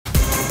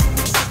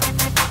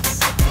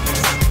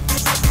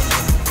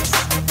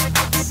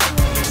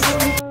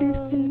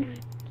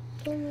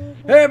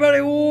Hey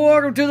everybody,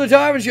 welcome to the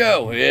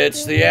TIVANshow.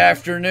 It's the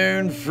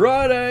afternoon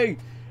Friday,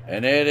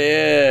 and it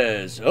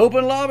is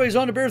open lobbies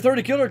on the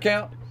BEER30KILLER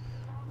account.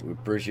 We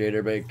appreciate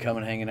everybody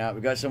coming hanging out.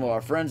 We got some of our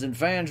friends and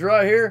fans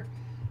right here.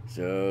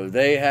 So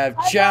they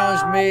have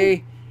challenged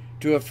me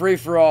to a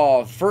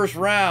free-for-all. First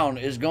round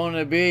is going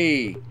to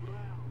be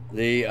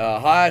the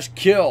highest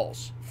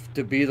kills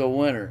to be the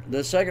winner.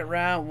 The second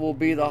round will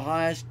be the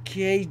highest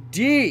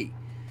KD.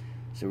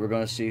 So we're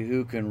going to see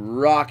who can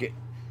rock it.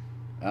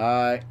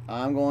 Alright,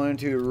 I'm going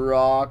to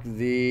rock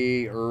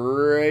the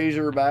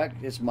Razorback.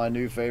 It's my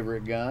new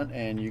favorite gun,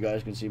 and you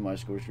guys can see my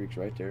score streaks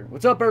right there.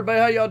 What's up,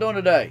 everybody? How y'all doing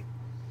today?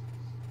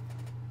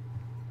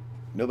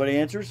 Nobody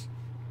answers?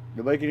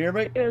 Nobody can hear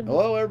me?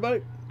 Hello,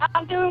 everybody?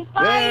 I'm doing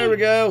fine. There we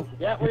go.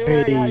 Yeah, we're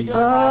ready. How you doing?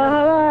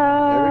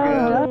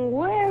 There we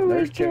go.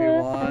 There's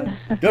Cherry One.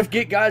 Don't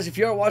forget, guys, if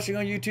you're watching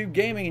on YouTube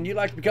Gaming and you'd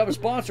like to become a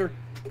sponsor,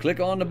 click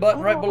on the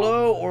button right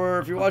below, or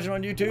if you're watching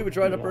on YouTube, it's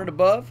right up there and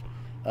above.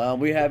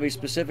 We have a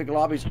specific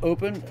lobbies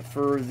open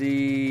for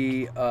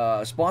the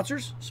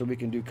sponsors, so we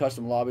can do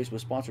custom lobbies with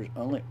sponsors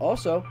only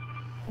also.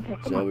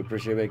 So we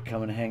appreciate everybody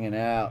coming and hanging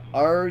out.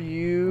 Are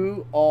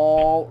you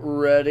all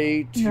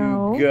ready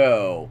to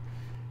go?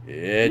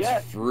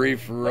 It's free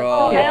for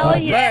all.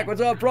 Back.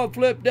 What's up, Pro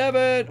Flip,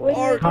 Devin,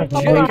 Art,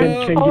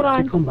 Jacob? Hold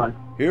on.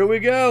 Here we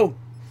go.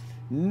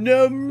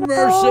 No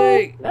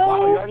mercy.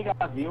 Wow, you already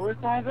got viewers,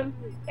 Tyven?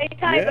 Hey,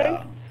 Tyven.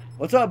 Yeah.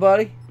 What's up,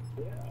 buddy?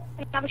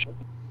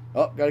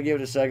 Oh, gotta give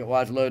it a second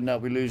while it's loading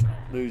up. We lose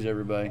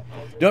everybody.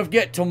 Don't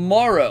forget,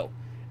 tomorrow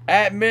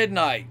at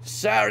midnight,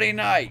 Saturday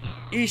night,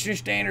 Eastern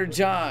Standard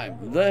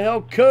Time, the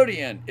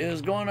Helcodian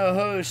is going to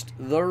host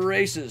the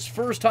races.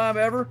 First time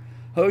ever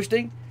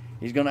hosting.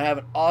 He's going to have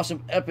an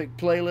awesome, epic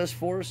playlist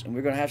for us, and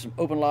we're going to have some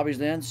open lobbies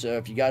then. So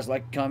if you guys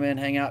like to come in,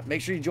 hang out,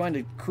 make sure you join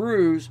the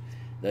crews.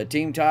 The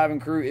Team Tyven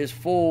crew is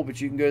full,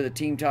 but you can go to the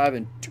Team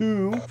Tyven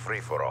 2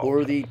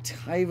 or the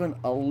Tyven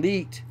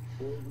Elite.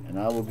 And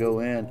I will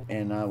go in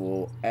and I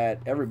will add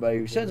everybody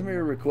who sends me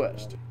a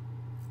request.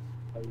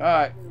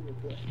 Alright.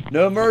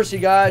 No mercy,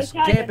 guys.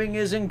 Camping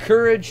is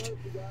encouraged.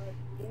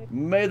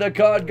 May the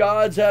COD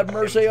gods have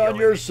mercy on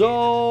your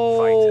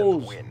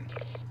souls.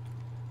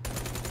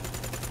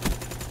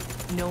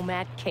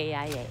 Nomad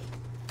KIA.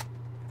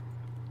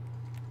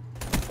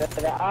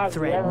 Come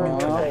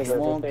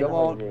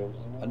on.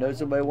 I know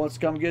somebody wants to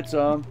come get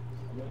some.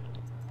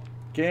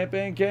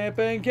 Camping,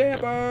 campers.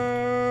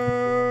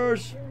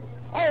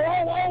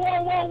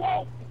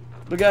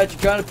 Look at you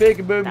trying to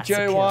peekaboo me,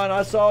 Cherry One.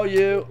 I saw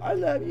you. I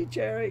love you,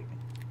 Cherry.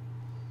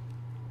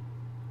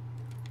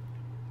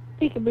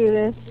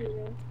 Peekaboo this.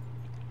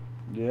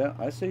 Yeah,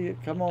 I see you.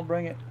 Come on,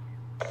 bring it.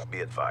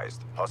 Be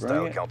advised,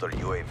 hostile counter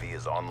UAV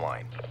is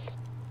online.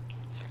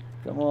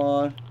 Come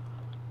on.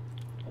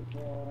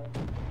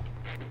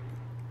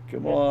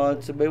 Come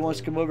on. Somebody wants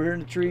to come over here in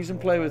the trees and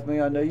play with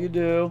me. I know you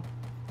do.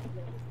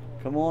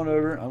 Come on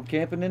over. I'm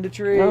camping in the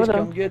trees.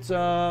 Come get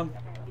some.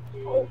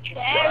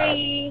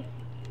 Cherry.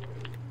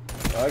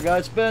 I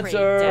got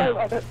Spencer.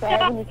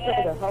 Oh,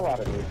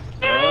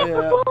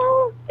 yeah.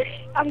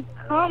 I'm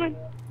coming.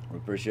 We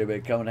appreciate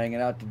everybody coming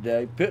hanging out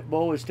today.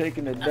 Pitbull is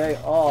taking the day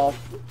off.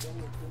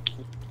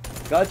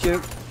 Got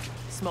you.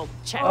 Smoke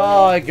check.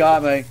 Oh, he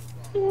got me.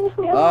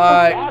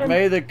 Alright,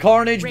 may the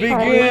carnage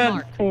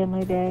begin.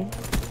 Family day.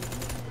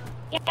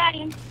 Got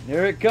him.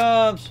 Here it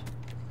comes.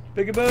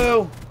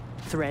 Peekaboo.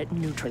 Threat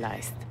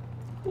neutralized.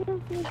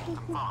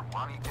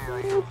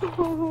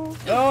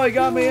 Oh, he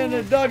got me in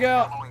the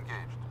dugout.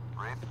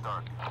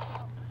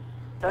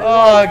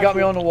 Oh, he got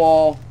me on the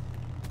wall.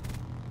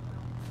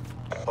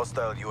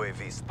 Hostile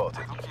UAV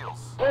spotted.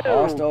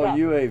 Hostile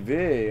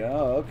UAV.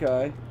 Oh,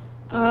 okay.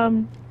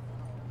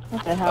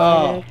 What the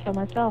hell did I kill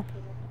myself?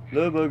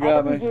 Lobo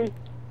got me.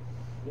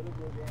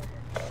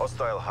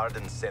 Hostile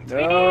hardened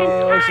sentry.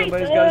 Oh,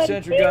 somebody's got a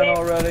sentry gun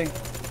already.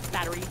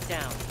 Battery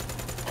down.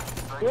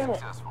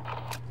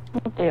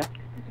 Yeah.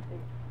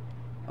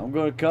 I'm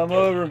gonna come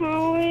over.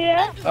 Oh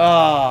yeah.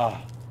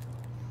 Ah.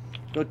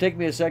 It's gonna take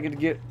me a second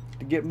to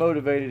get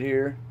motivated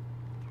here.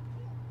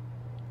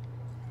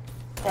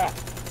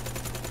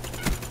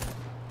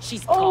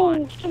 She's Oh,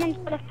 gone. someone's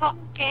got a top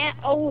can.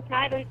 Oh,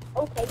 Tyven.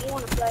 Okay, you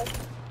want to play?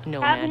 Tyven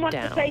Nomad wants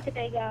to down. play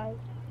today, guys.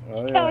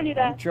 Oh, yeah. Telling you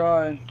that. I'm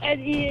trying.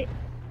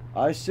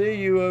 I see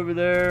you over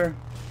there.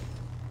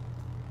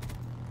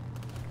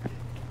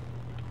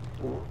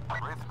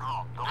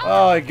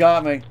 Oh, he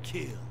got me.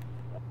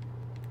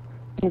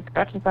 He's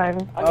got you,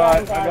 Tyven.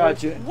 Alright, I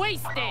got you.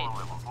 Wasted. Alright,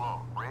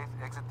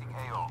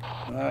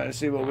 let's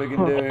see what we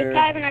can do here.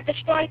 Tyven, I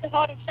destroyed the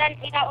horde of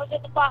sentry that was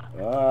in the box.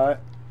 Alright.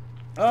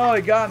 Oh,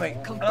 he got me.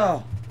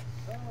 Oh.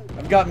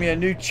 I've got me a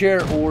new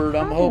chair ordered.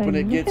 I'm hoping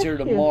it gets here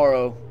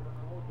tomorrow.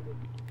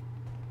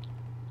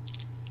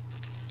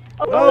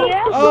 Oh,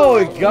 yeah? Oh,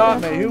 he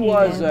got me. Who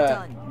was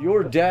that?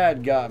 Your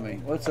dad got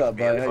me. What's up,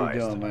 buddy? How you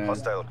doing, man?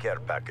 Hostile care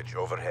package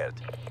overhead.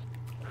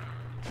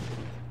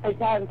 Hey,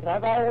 Tyven, can I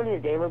buy one of your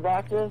gamer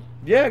boxes?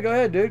 Yeah, go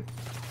ahead, dude.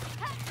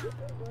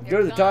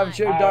 Go to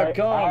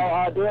theTIVANshow.com.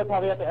 I'll do it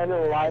probably at the end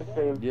of the live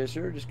stream. Yes,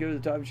 sir. Just go to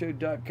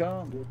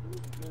theTIVANshow.com.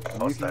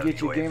 You can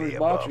get your UAV gamer's above.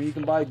 box, or you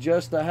can buy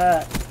just the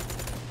hat.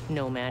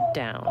 Nomad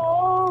down.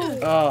 Oh,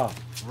 Oh,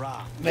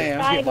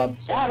 man, I'm getting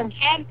I'm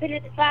camping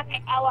at the back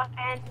of our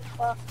camp.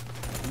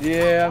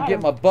 yeah, I'm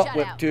getting my butt Shut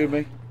whipped out. to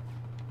me.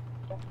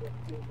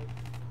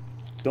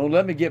 Don't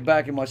let me get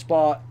back in my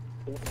spot.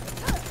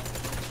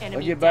 If I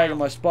Enemy get back down. in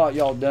my spot,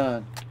 y'all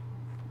done.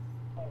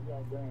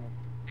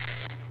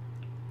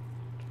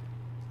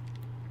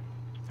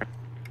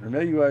 I know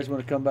you guys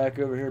want to come back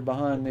over here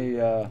behind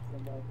the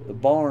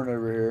barn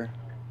over here.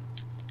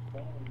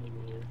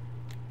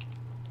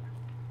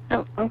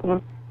 Oh, I'm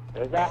coming.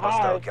 There's that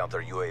Hostile high.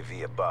 counter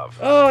UAV above.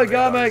 Oh, he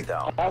got Radar me. is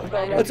down.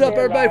 What's up,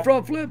 everybody?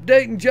 From Flip,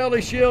 Dayton,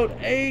 Jelly Shield,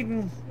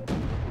 Aiden.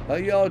 How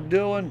y'all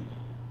doing?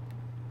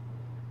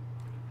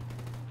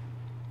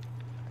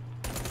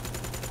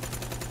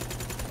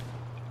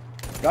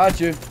 Got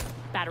you.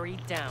 Battery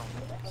down.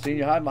 Seen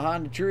you hiding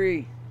behind the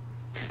tree.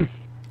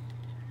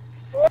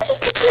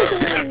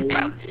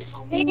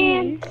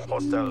 Man,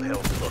 Hostile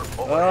health store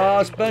Oh,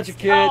 overhead. Spencer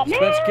Kid.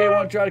 Spencer Kid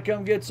want to try to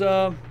come get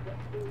some.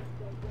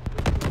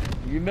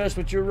 You missed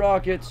with your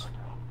rockets.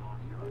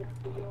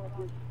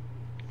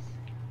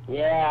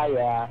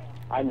 Yeah.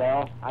 I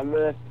know. I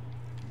missed.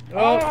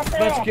 Oh,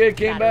 Spencer Kid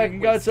came back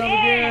and got some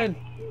again.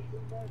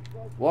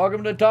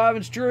 Welcome to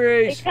Tyvan's it's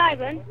Trees.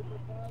 Tyvan.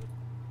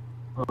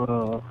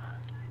 Oh.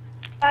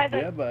 Tyvan.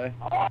 Yeah, bye.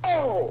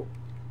 Oh!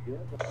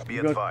 Be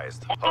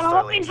advised. I'm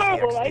Hostile hoping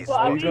horrible, right? But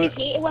I You really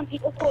gonna- hate it when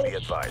people call Be it.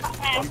 advised.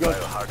 I'm gonna-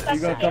 Hostile hard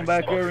You gonna come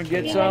back over and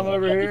get some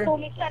over People here? call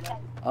me Tyvan.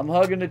 I'm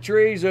hugging the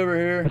trees over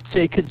here.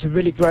 Secrets are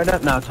really grown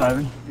up now,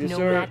 Tyron. Yes,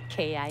 sir. Nomad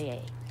KIA.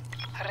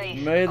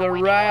 May the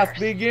wrath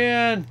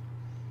begin.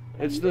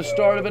 It's the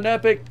start of an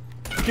epic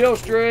kill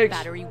streak.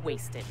 Battery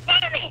wasted.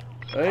 Damn it!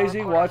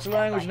 Easy, watch the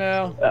language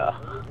now.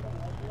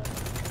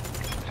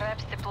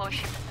 Perhaps deploy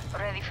ship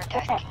ready for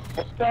tasking.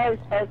 Sorry.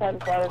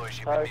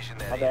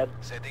 My bad.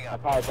 Setting I up.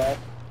 apologize.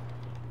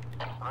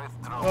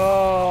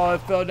 Oh,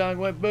 it fell down and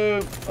went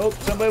boom. Oh,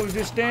 somebody was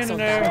just standing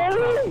there.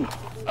 Hey!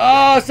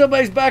 Oh,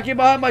 somebody's back here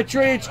behind my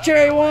tree. It's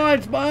Cherry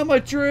Wines behind my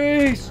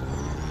trees.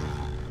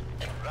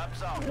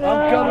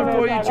 I'm coming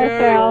for you,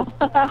 Cherry.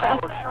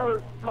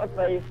 My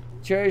face.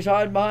 Cherry's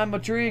hiding behind my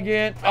tree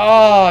again.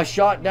 Oh,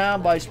 shot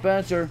down by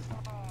Spencer.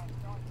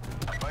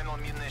 Final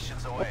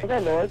munitions away. What's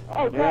that noise?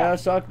 Oh, Yeah, crap.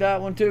 suck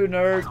that one too,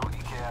 nerd.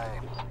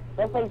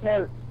 That thing's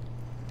hurt.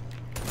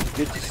 Get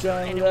you some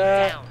of Enemy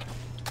that. down.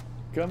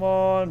 Come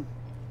on.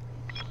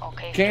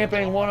 Okay.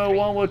 Camping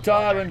 101 with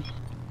Tyvan.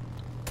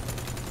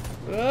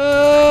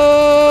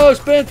 Oh,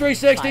 spin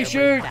 360, Fire shoot.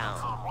 rate down.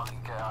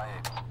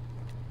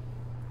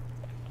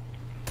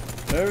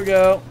 There we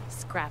go.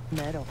 Scrap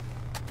metal.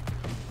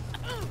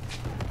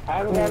 I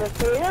haven't got a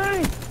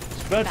three.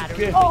 Spencer Battery.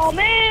 Kid. Oh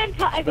man,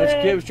 Spencer Kid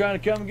Tyvan. was trying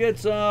to come get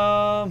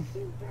some.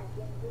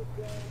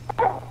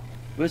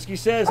 Whiskey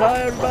says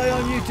hi, everybody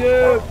on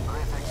YouTube.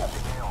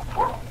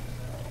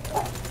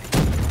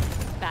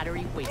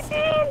 Battery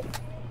wasted.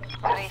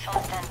 Wraith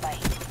on standby.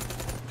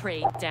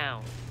 Prey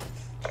down.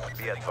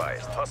 Be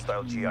advised.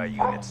 Hostile GI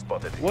unit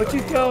spotted. in What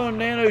your you AO. throwing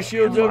nano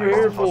shields over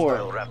here for?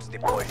 Hostile Raps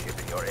deploy ship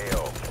in your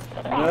AO.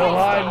 No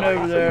hiding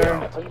over there.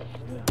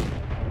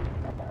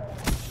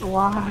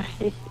 Why?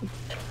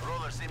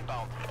 Rollers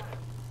inbound.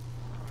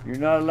 You're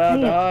not allowed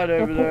to hide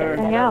over there.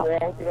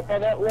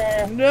 That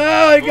wall.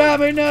 No, he got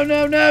me. No,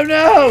 no, no,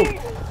 no.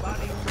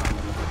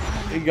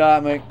 He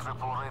got me.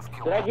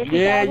 Did I get you?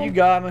 Yeah, Tyvan? you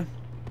got me.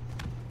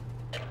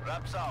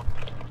 Raps up.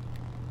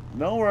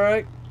 Don't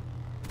worry.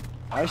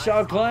 I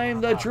shall claim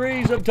the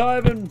trees of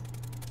Tyvan.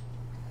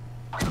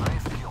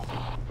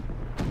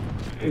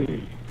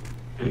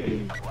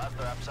 Last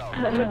raps out.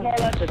 Let's call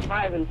that the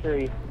Tyvan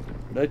tree.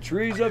 The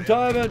trees of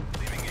Tyvan.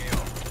 Leaving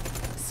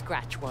AO.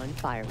 Scratch one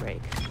fire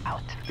break.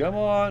 Out. Come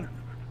on.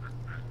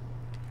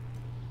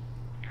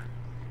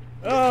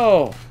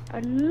 Oh,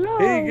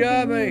 he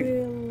got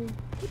me.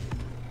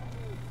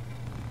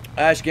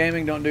 Ash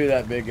Gaming, don't do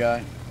that, big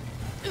guy.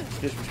 It's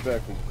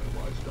disrespectful.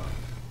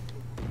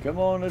 Come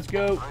on, let's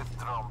go.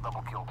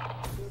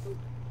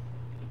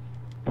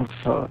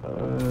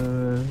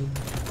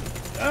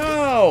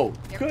 Oh,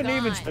 couldn't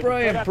even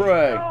spray and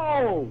pray.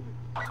 Oh!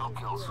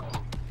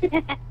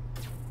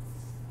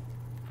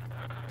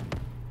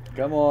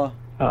 Come on.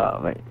 Oh,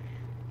 man.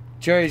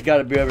 Cherry's got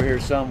to be over here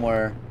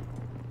somewhere.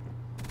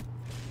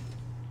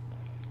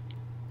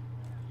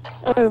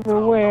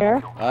 Over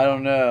where? I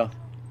don't know.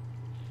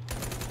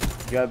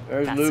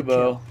 There's That's a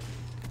Lubo.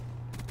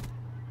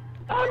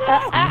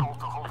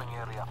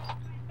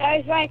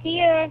 Guys, right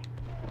here.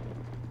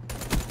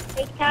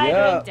 Big Tyvan.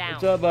 Yeah, down.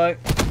 what's up, bud?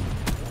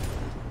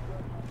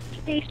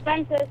 Two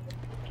Spencers.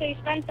 Two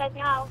Spencers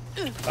now.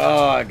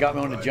 Oh, it got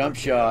me on a jump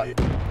shot.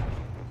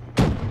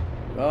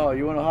 Oh,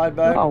 you want to hide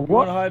back? Oh, You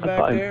what? want to hide back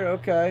Fine. there?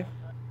 Okay.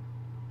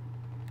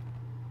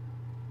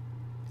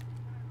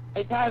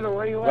 Hey, Tyvan,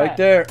 where you Right at?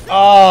 there.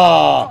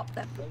 Oh,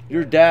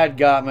 your dad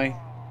got me.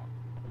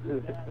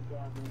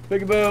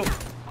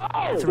 Peekaboo.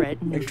 Oh! Threat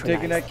Thanks for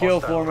taking that neutralized. kill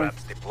Hostile for me.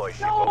 Raps deploy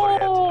ship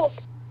overhead. No!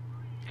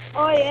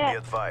 Oh Be yeah.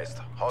 advised,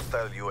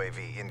 hostile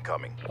UAV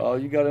incoming. Oh,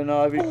 you got an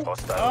IV?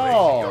 Hostile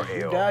Oh, race in your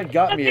your AO. dad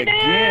got me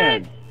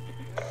again.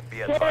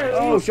 Be advised,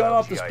 Oh, shut hostile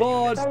off the GI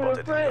spawn. unit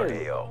spotted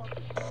in your AO.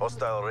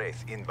 Hostile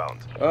Wraith inbound.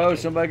 Oh,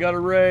 somebody got a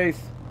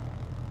Wraith.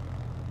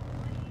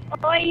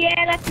 Oh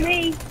yeah, that's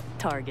me.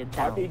 Target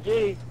down.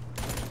 RPG.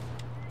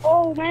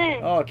 Oh man.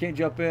 Oh, I can't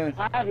jump in.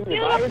 I have him in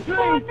You fire look tree.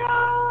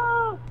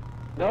 oh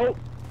Nope.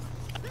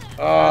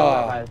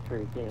 Oh, Fire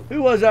tree, can't.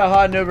 who was that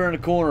hiding over in the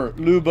corner?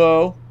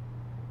 Lubo.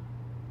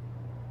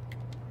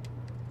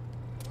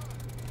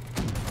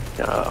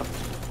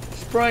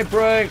 Spray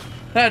prank.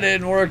 That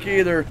didn't work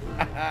either. What's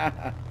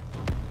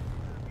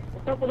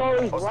up with all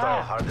these Hostile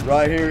rocks? hardened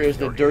Right here in is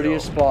the your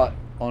dirtiest AO. spot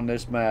on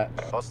this map.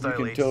 You Hostile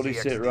can totally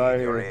sit HCXD right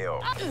in your here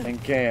AO.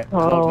 and camp as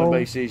long as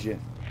nobody sees you.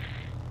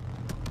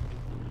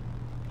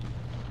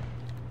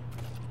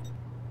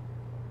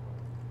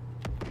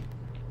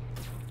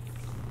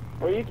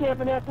 Were you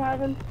camping at,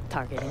 Tyvan?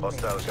 Target in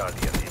range. Hostile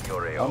Guardian in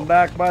your AO. I'm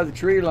back by the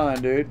tree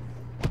line, dude.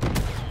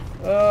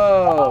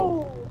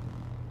 Oh.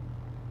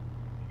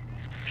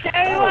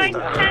 Everyone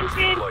Hostile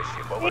camping deploy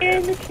ship in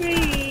overhead. the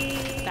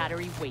tree.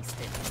 Battery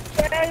wasted.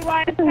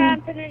 Everyone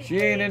camping in the She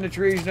ain't in the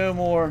trees no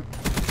more.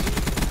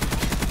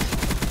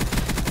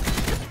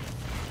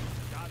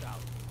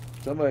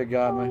 Somebody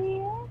got me.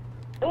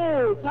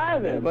 Oh,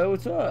 Tyvan. Everybody,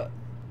 what's up?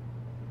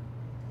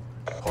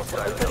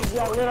 Hostile You got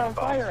Hellstorm lit on inbound.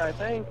 fire, I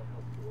think.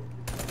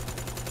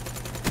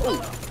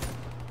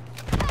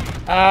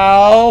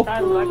 Ow! Tyvan,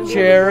 I can do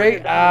Cherry,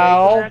 the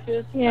ow!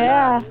 matches.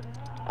 Yeah.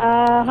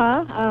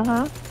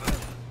 Uh-huh.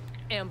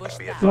 Ambush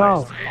Be that.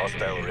 advised,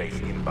 hostile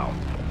Wraith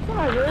inbound.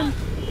 Tyvan.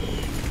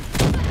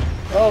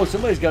 Oh,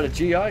 somebody's got a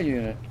GI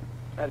unit.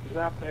 That's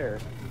not fair.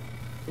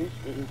 He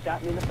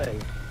shot me in the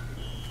face.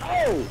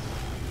 Oh!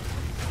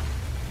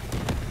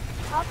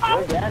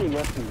 Your daddy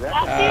must be wrecked.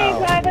 Ow.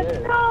 Let's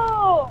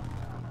go.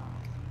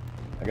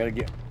 I gotta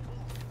get.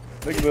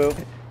 Big boo.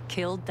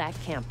 Killed that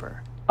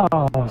camper.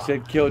 He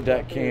said killed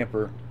that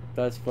camper.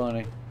 That's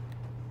funny.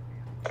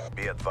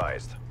 Be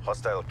advised,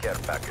 hostile care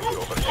package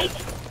overhead.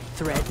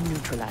 Threat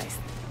neutralized.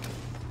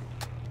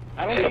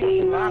 I don't think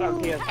he's not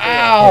on PS4.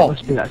 Ow!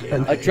 Must be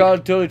that I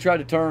totally tried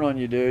to turn on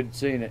you, dude.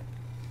 Seen it.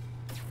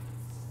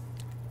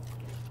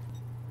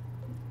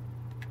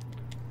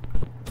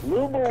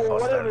 Lubo, or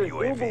whatever his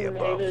UAV Lubo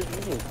above. name is.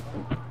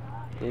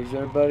 Where's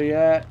everybody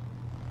at?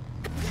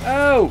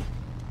 Oh!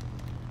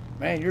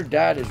 Man, your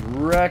dad is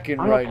wrecking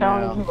right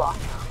now.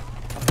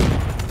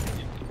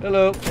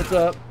 Hello, what's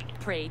up?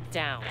 Prey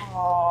down.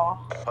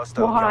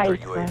 Hostile counter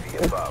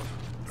UAV above.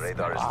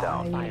 Radar is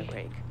down. Fire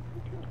break.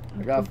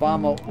 I got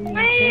Famo.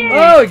 Man.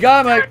 Oh, he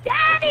got me!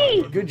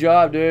 Daddy. Good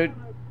job, dude.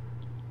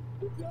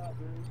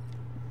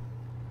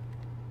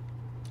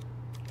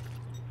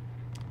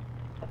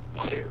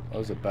 That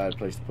was a bad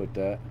place to put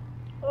that.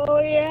 Oh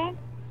yeah.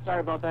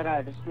 Sorry about that,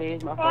 I just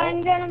sneezed my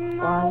I'm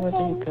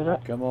fault. gonna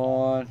Come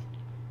on.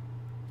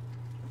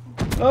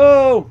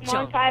 Oh! Come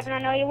on, Tyvan, I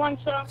know you want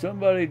some.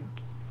 Somebody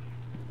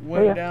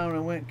went down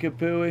and went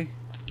kapooey.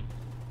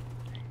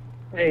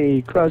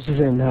 Hey, Cross is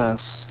in the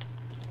house.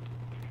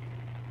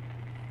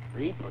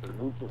 Reaper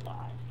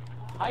neutralized.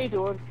 How you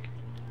doing?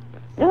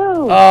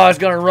 No. Oh, it's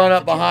gonna run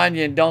up behind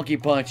you and donkey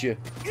punch you.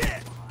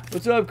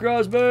 What's up,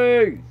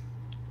 Crosby?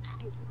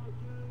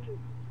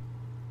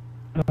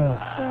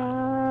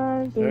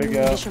 There you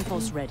go. Mission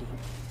post ready.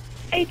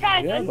 Hey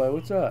Tyvan, Yeah, but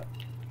what's up?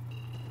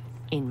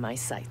 In my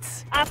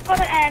sights. I've got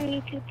a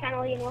YouTube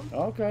channel, you know.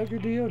 Okay,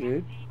 good deal,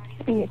 dude.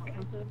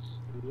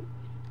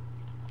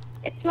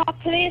 It's not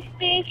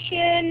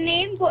PlayStation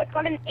name, but it's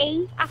got an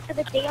A after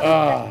the D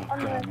Oh, on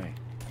got the me.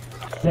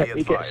 Be Let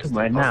me get advised,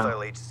 somewhere now. hostile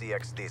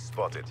HCXD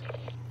spotted.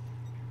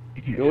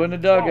 Go in the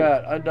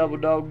dugout. I double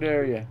dog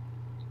dare you.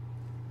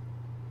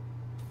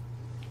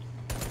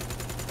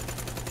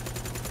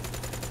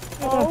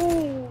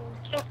 Oh,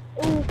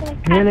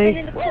 someone Really? camping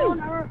in the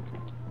corner.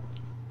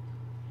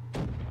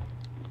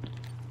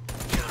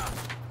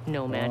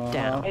 Nomad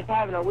down. Hey,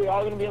 Tyvan, are we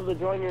all going to be able to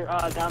join your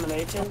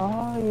domination?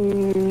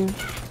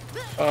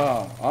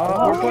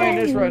 We're playing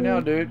this right now,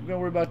 dude. Don't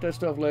worry about that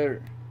stuff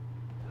later.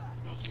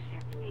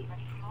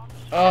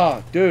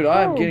 Oh, dude,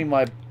 I am getting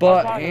my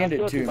butt Tyvan,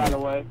 handed that's to good, By the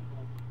me. way.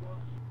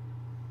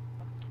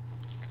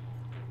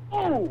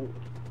 Oh!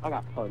 I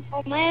got punched.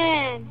 Oh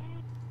man.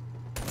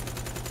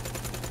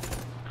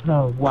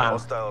 Oh, wow.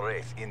 Hostile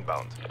Wraith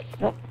inbound.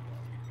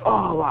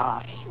 Oh,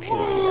 wow.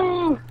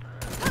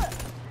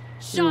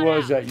 Who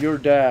was that? Your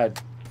dad.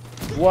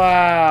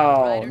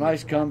 Wow,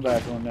 nice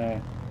comeback on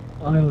that.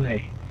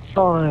 Finally.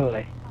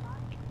 Finally.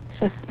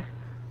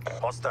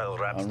 Hostile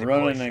Raps I'm deploy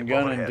running and ship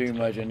gunning overhead. too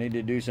much. I need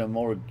to do some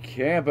more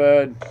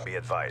camping. Be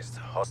advised,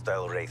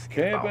 hostile Wraith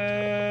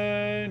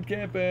inbound.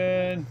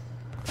 Camping.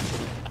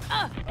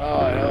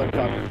 Oh,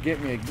 helicopter,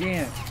 get me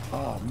again.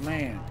 Oh,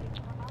 man.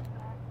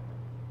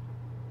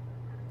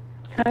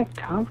 Can I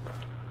come?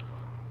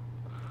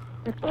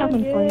 They're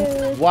coming for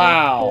you.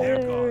 Wow.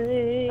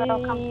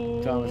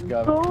 Oh, Thomas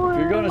got me. If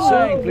you're going to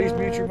sing, please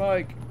mute your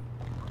mic.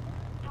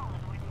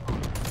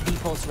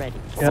 Depots ready.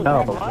 Oh, Am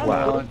I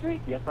wow. on the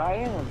street? Yes, I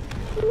am.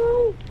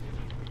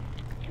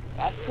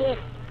 That's it.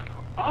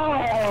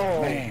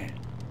 Oh! Man.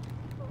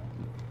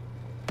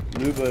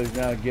 Luba is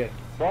now getting...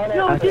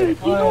 No, dude,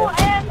 you know,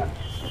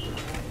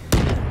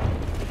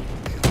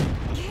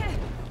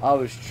 I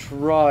was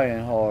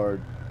trying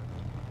hard.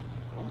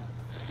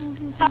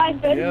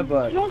 Tyvan, Yeah,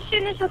 bud. no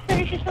sooner as I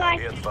finish this live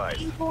Be advised,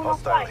 stream, go on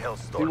hostile live.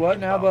 health Do store what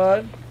now,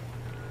 inbound.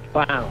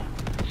 bud? Wow.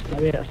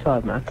 Let me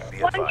outside, man.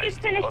 Be Once you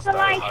advised, finish the hostile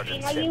live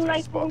hardened stream, are you sentry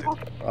like going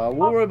spotted. off?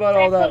 We'll worry about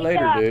all that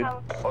later, dude.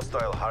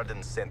 Hostile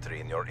hardened sentry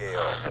in your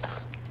AO.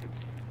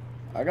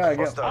 I gotta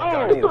get... Hostile I'm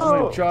guardian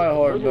gonna try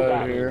hard Luba got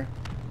mode me. here.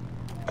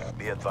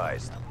 Be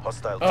advised,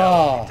 hostile Oh.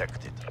 tower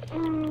detected.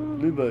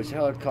 Luba's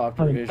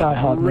helicopter Oh, is die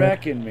hard mode.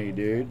 wrecking me,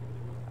 dude.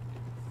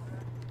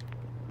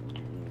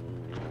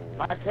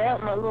 My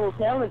little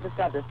camera just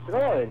got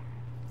destroyed.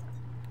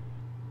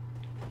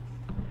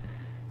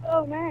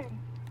 Oh man,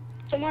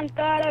 someone's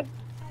got a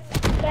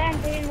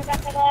bamboo in the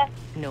back of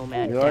the...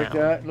 Nomad You like down.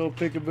 that, little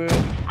peekaboo?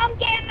 I'm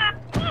getting my...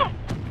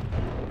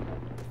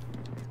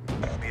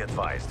 Be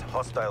advised,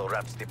 hostile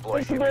RAPS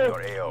deployship in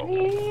your AO.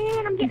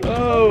 Man, I'm getting...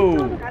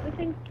 Oh.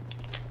 Everything.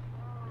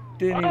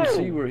 Didn't even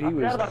see where he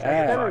was Be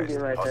at.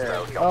 advised, right there.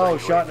 hostile Oh, counter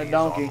shot in UAV a is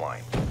donkey.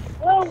 online.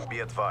 Whoa. Be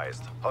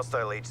advised,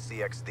 hostile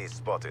HCXD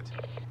spotted.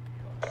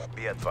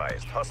 Be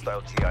advised,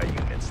 hostile GI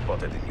unit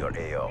spotted in your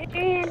AO.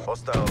 Man,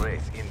 Hostile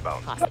Wraith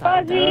inbound. Hostile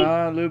Fuzzy.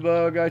 down.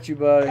 Luba, got you,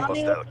 buddy.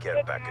 Hostile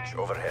care package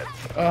overhead.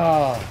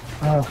 Oh,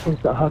 Oh,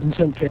 someone's got hardened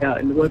sentry out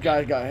in the those woods.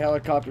 guys got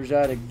helicopters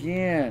out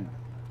again.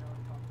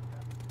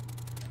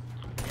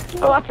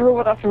 Oh, that's a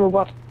robot, that's a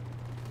robot.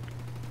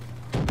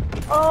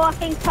 Oh, I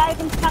think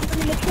Tyvan's camping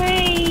in the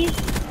trees.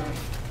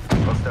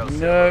 Hostile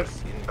No.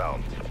 servers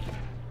inbound.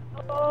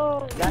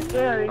 Oh, That's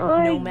scary.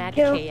 Nomad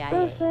KIA.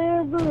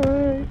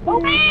 oh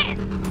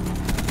man!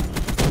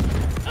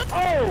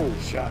 Oh!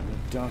 Shot in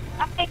the donkey.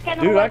 I think I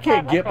know Dude, what I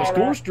can't Tyvan- get my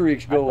score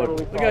streaks going.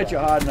 Look at you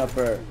hiding up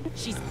there.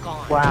 She's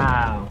gone.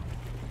 Wow.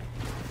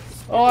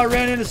 Oh, I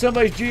ran into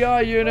somebody's GI Oh,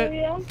 unit.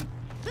 yeah?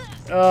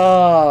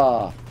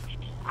 Ah.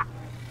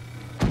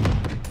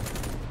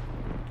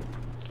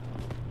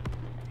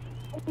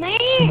 Man!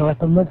 No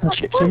weapon, with the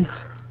ship soon.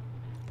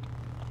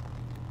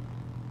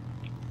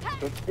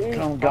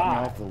 Come got me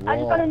off the I just got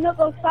wall.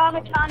 another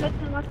farmer trying to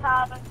do my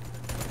cabin.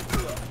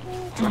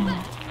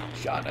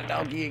 Shot in the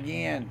donkey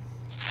again.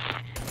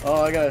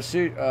 Oh, I got a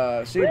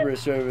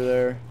Cerberus over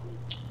there.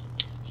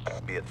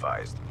 Be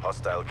advised,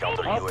 hostile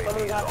counter Oh, UAV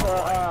somebody is got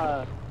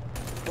online.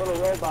 the,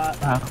 little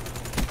robot. Wow.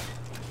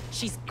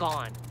 She's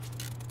gone.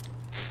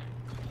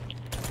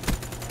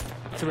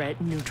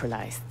 Threat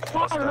neutralized.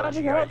 Hostile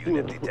GI help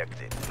unit you.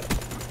 detected.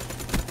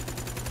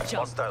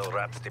 Jump. Hostile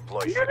RAPS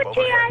deployship Another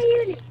overhead. GI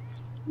unit!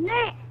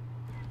 Nah!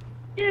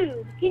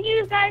 Dude, can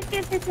you guys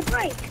give this a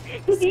break?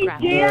 These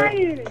Scrap.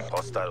 GI units!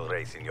 Hostile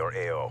Wraith in your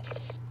AO.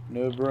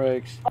 No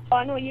brakes. Oh,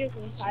 I know you're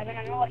doing, Tyvan.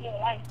 I know what you're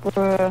like.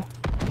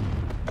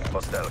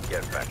 Hostile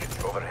care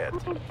package overhead.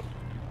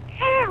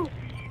 Ow!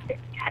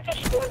 I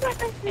just scored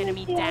like a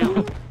Enemy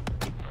down.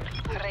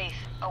 Wraith,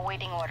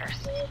 awaiting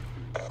orders.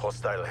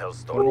 Hostile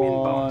Hellstorm Come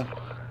inbound.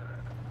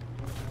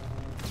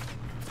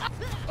 on.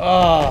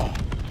 Oh.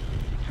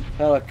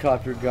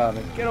 Helicopter got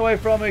me. Get away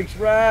from me,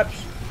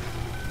 Raps.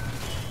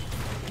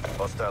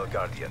 Hostile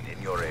Guardian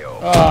in your AO.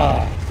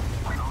 Ah.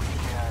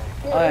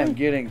 I am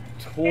getting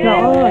torn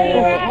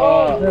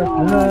up.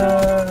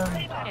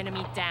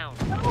 Enemy down.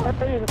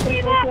 Hostile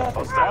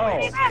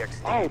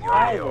HCXD in your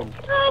AO.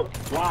 Oh,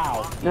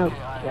 Wow. No.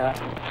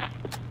 Yeah.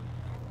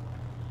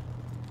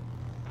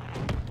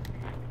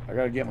 I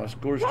gotta get my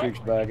score streaks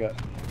back up.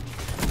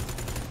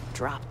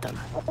 Drop them.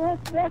 Where's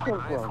that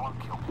come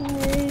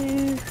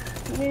from?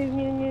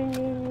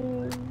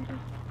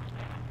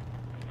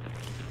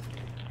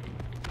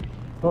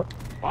 Oh,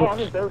 I'm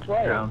in third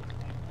place.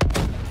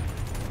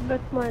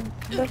 that's my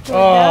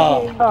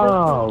Oh.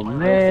 Oh,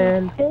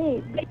 man.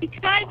 Hey,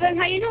 Tyvan,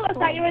 how you know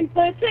that you're in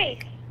third place?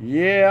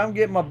 Yeah, I'm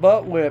getting my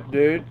butt whipped,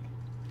 dude.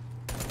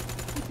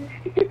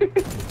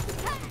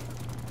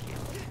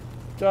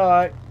 It's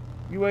alright.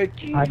 You wait.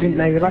 I didn't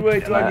know you You liked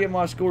wait till I that. get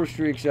my score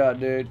streaks out,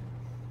 dude.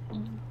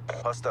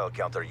 Hostile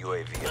counter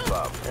UAV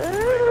above.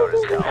 Radar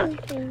is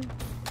down.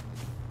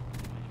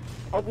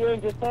 Hope you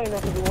ain't just saying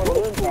that because you want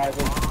to win,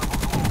 Tyvan.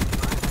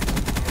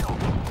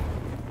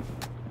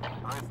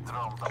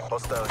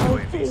 Hostile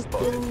UAV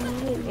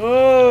spotted.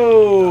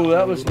 Oh,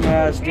 that was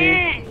nasty.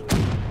 Man!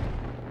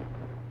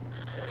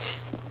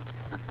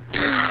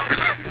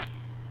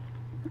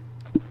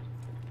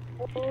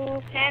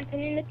 Oh, camping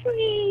in the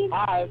trees.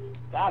 Hi,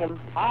 got him.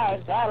 Hi,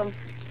 got him.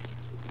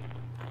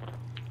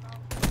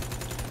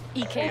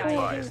 Be EKI.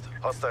 advised.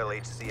 Hostile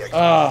HCXD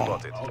Ah.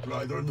 spotted.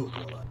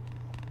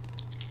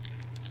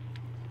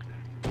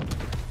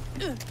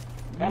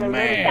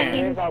 Man.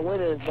 Here's our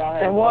winners. Go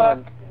ahead. And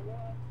what?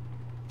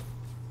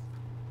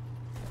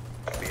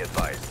 Be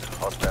advised.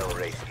 Hostile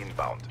Wraith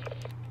inbound.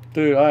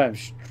 Dude, I am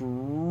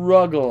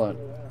struggling.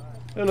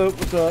 Hello,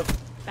 what's up?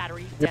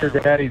 Battery Your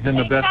down. daddy's in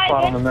the best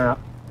spot on the map.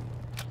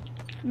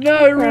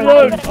 No,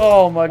 reload!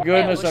 Oh my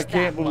goodness, I Push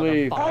can't that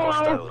believe. motherfucker.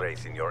 Hostile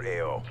Wraith in your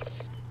AO.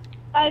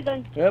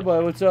 Tyvan, Yeah,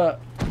 boy, what's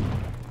up?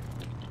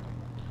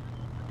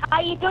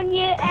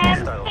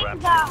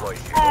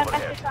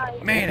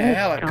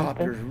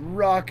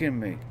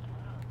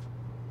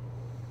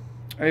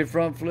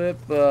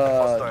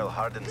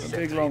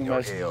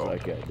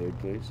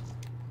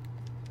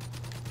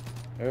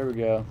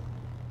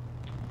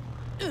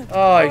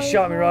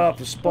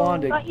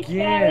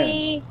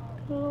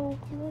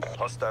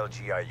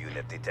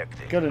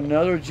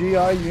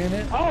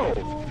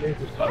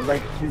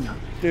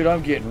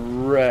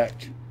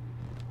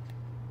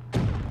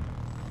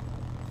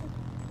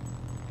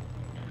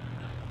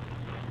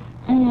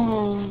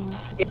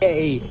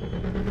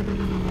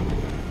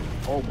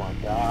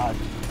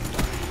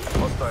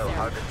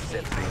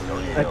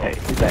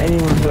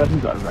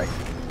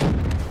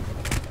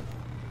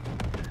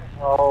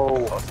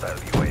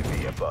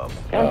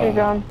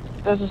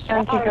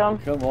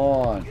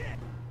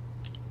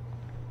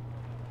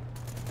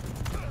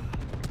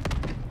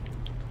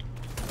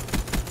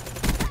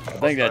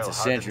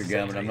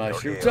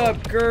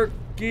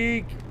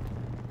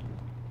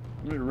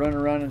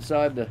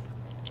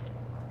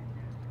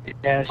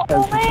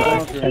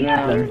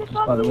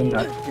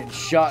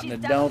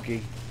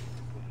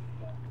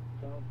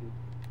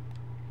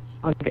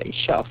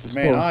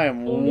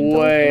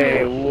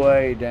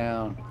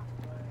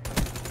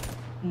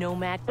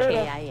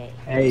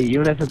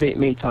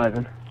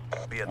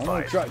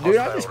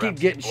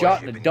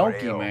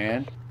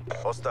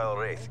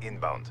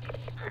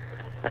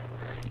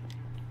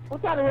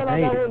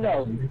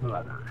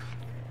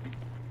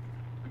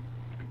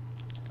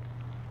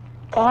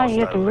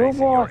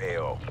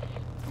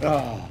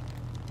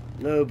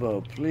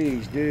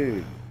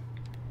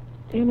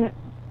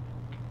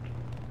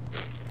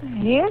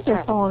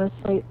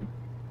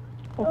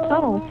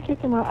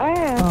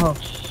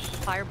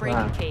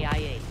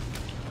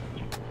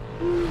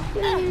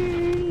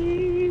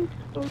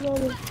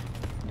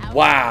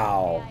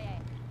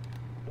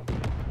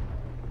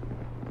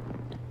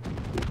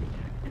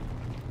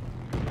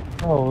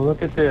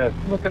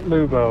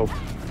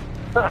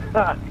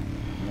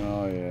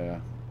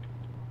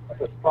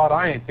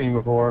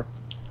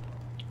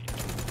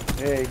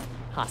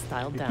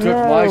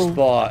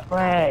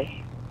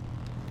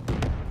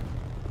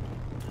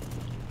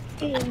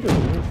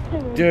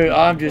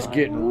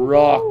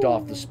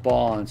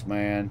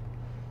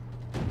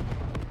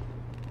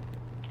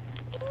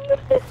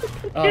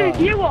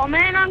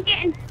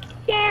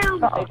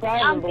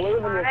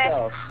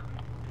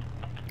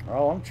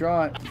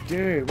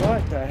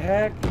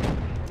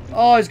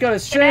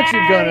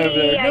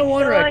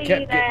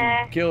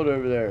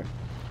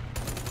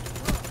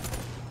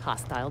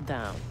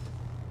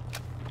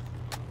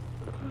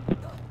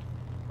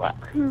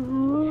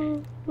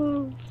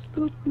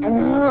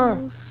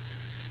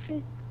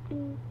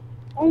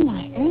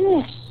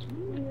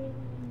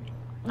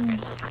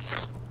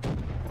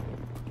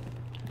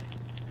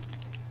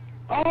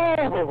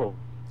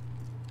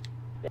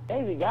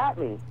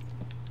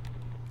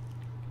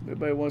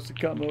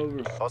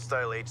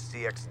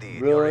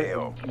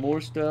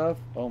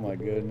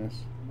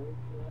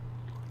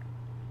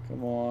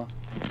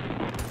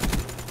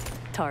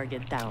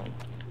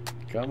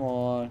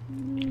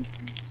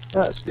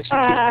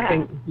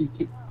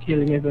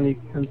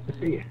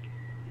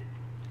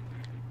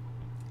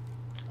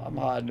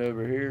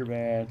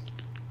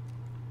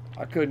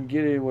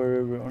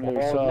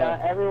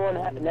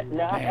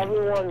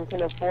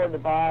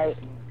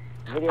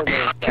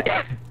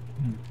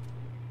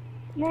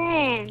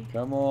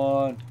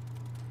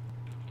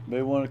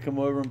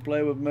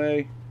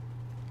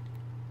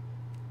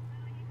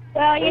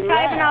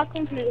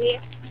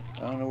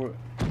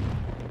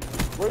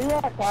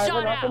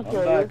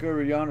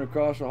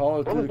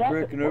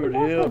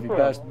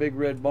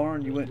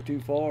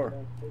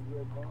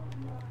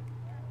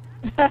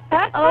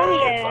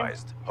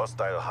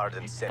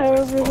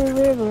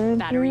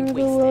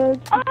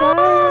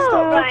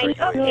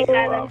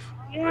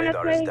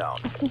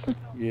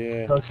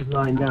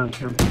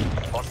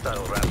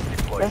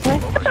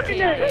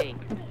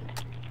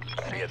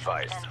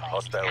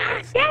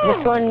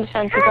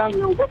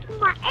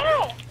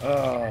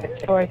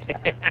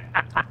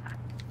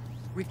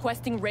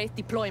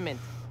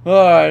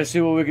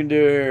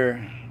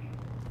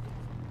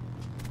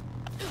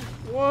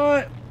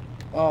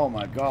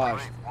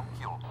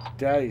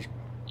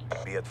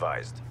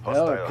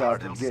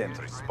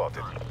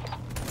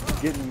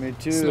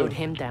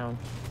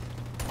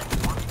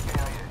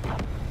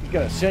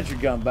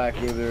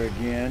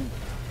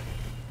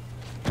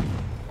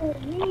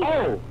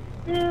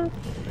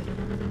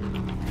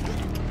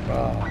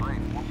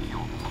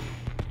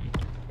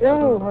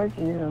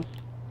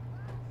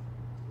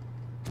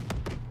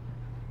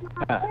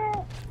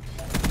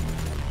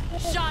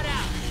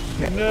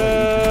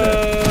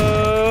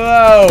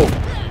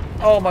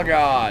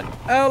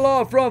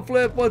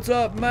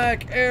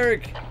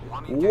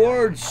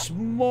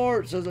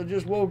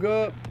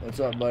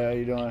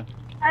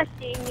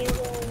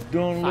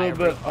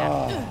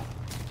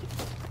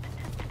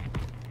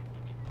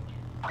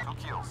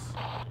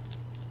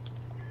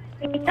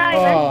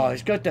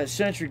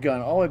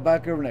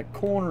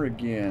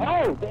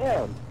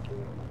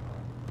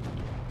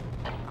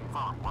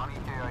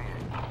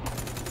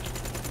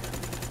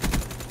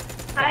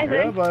 Hi down.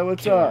 there. Yeah, buddy,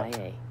 what's up?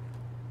 KIA.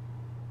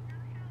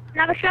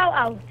 Another shout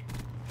out.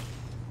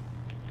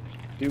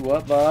 Do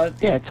what, bud?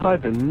 Yeah,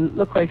 Tyvan,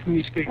 look away from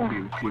your screen for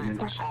a few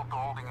minutes.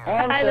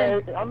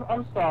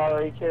 I'm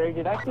sorry, Carrie.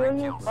 Did I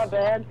kill you? My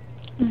bad.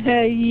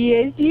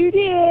 Yes, you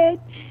did.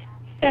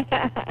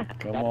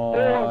 Come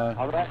on.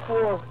 I'm at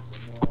 4.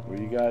 Where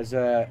you guys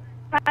at?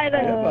 Hi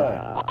there.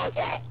 Yeah,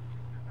 bud.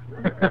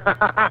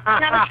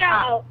 Another shout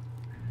out.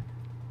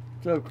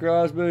 What's up,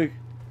 Crosby?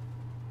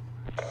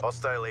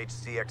 Hostile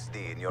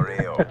HCXD in your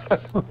AO.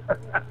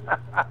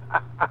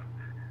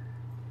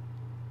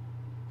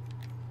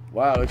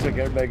 Wow, looks like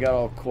everybody got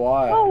all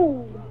quiet.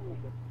 Oh.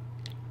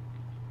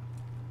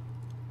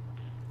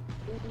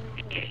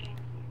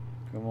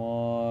 Come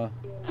on.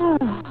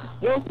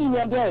 You don't see me,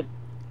 I'm dead.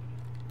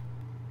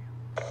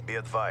 Be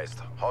advised,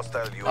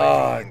 hostile UAV.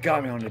 Oh, it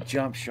got me on the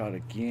jump shot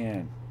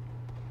again.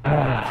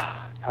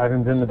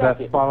 Ivan's in the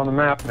best spot on the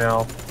map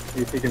now.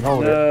 See if he can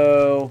hold it.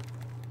 No.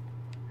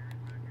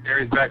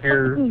 Gary's back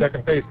here,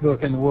 second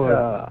Facebook in the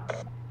woods.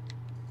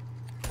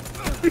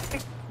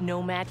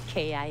 Nomad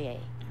KIA.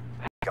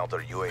 Counter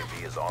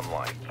UAV is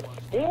online.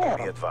 Yeah.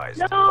 Be advised,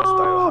 No.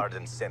 hostile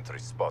hardened sentry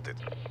spotted.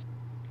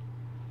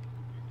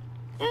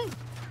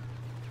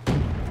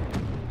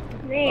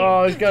 Man.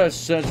 Oh, he's got a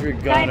sentry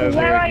gun Tyvan, over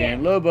where there are you?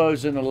 again.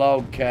 Lobo's in the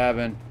log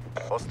cabin,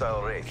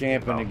 Hostile Wraith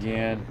camping inbound.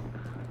 again.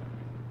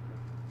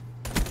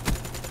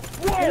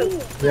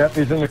 Yep,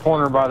 he's in the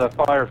corner by the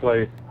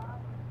fireplace.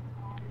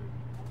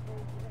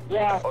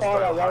 Yeah, I saw that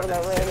Hostile right when I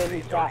hardened ran in. sentry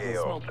He in shot your me.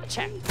 AO. Smoke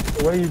check.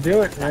 The way you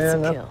do it, man, That's a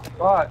that's kill. the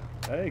spot.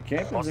 Hey,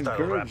 camping's Hostile RAPS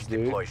encouraged,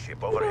 dude. deploy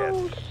ship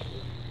overhead.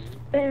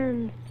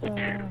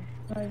 Spencer,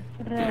 my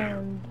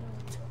friend.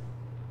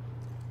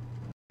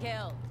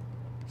 Kill.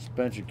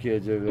 Spencer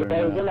kid's over They was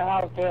there in now. the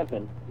house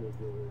camping.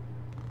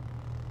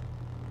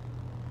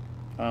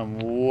 I'm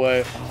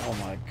way. Oh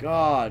my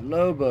God,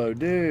 Lobo,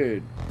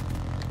 dude.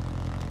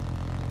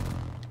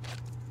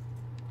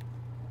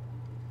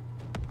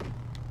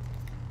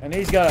 And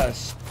he's got a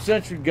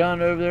sentry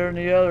gun over there in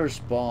the other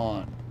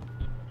spawn.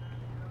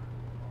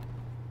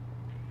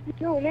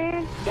 No,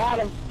 man. Got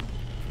him.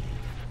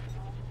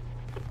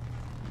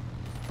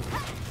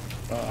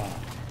 Oh.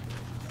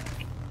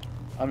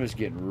 I'm just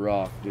getting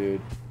rocked,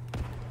 dude.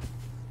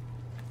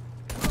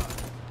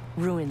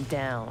 Ruin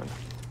down.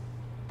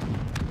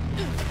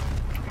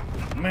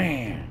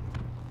 Man.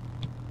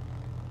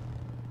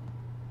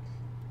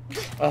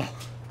 Oh,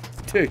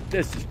 dude,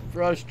 this is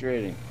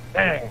frustrating.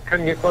 Dang,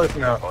 couldn't get close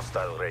enough.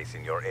 Hostile Wraith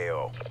in your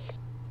AO.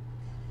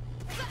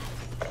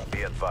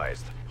 Be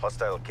advised,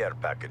 hostile care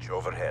package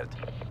overhead.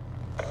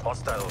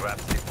 Hostile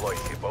RAPS deploy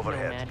ship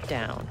overhead. Nomad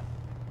down.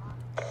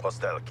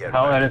 Hostile care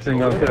How package Edison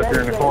gonna sit up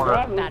here in the corner?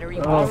 Battery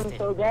Oh, busted.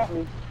 so got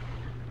me.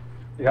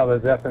 See how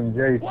those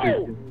FMJs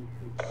shoot.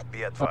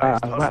 Be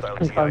advised, hostile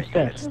that's GI upstairs.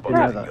 unit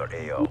spotted in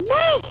your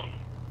AO.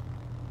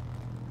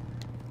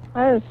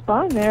 I had a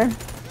spawn there.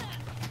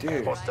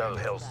 Dude, Hostile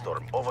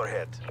Hellstorm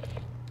overhead.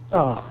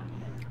 Oh,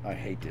 I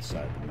hate this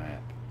side of the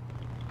map.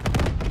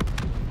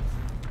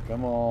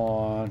 Come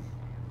on.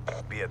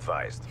 Be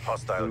advised,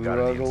 hostile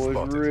Guardian Struggle is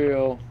spotted.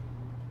 real.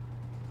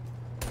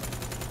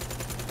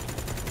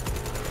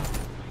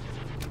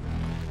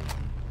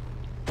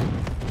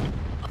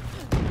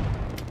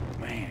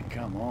 Man,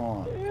 come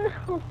on.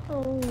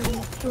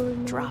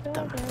 Drop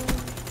them.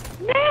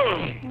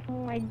 Oh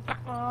my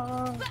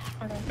God.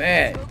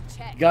 Man,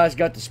 you guys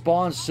got the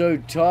spawn so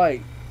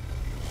tight.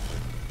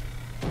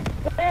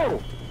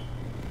 Oh!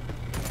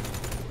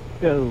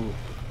 go.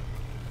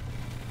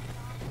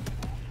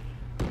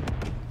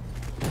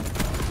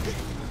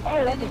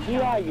 Oh, that's a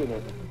GI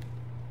unit.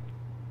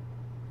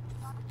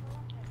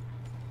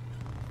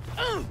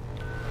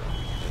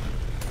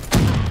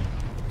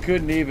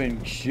 Couldn't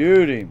even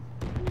shoot him.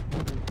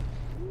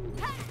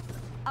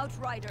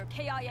 Outrider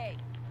KIA.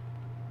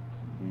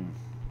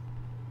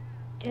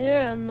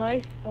 Yeah,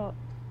 nice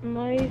work.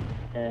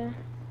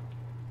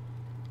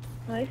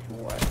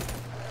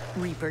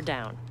 Reaper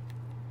down.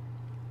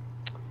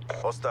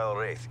 Hostile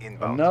Wraith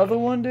inbound. Another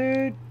one,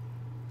 dude?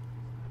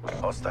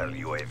 Hostile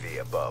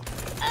UAV above.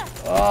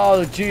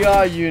 Oh, the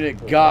GI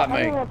unit got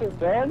I don't me. want this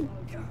gun.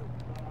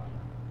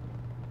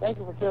 Thank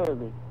you for killing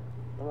me.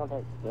 I want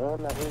that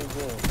gun, that really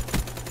good.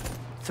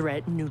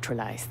 Threat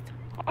neutralized.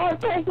 Oh,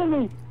 it's chasing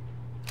me!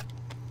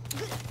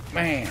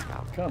 Man,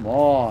 come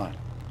on.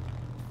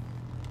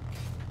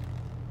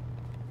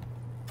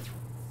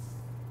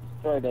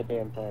 Destroy that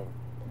damn thing.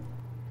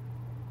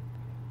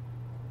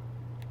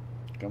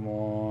 Come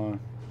on.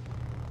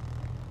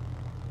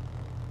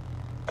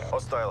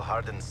 Hostile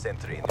hardened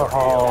sentry in your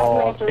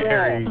AO. Oh,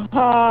 Gary.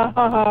 Ha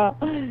ha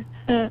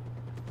ha.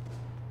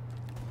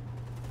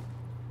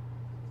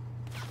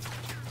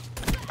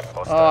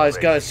 Oh, he's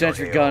got a Wraith in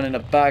sentry your gun AO. in the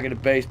back of the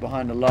base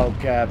behind the log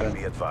cabin.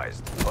 Be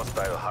advised,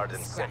 hostile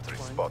hardened Scratch sentry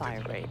one. spotted.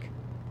 Fire break.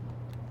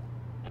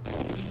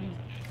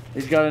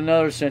 He's got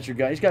another sentry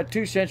gun. He's got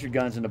two sentry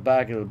guns in the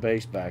back of the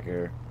base back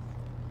here.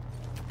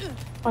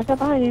 Watch out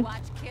behind you.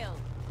 Watch kill.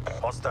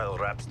 Hostile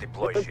RAPS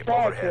deploy Good ship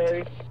shot, overhead.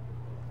 Carrie.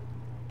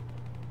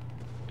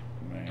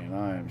 Man, Man,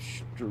 I am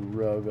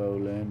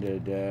struggling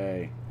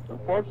today.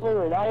 Unfortunately,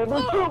 they're not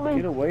able to shoot me.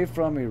 Get away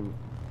from me,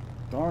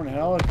 darn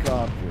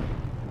helicopter.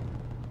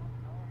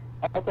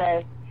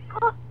 Okay.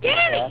 Oh,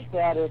 damn it!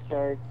 That's it,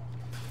 church.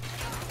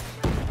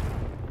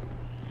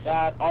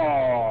 That,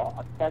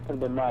 oh, that could have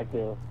been my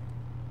kill.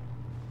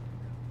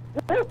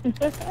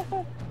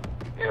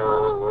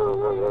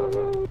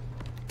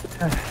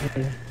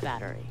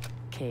 Battery.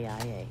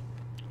 KIA.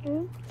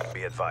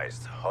 Be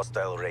advised,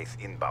 hostile Wraith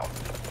inbound.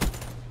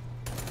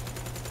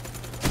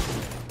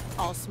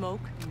 All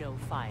smoke, no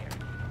fire.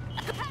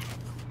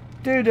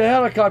 Dude, the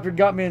helicopter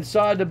got me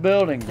inside the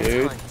building, Let's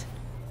dude. hunt.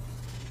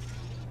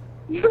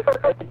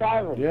 Hey,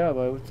 Tyler, Yeah,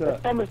 but what's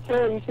up?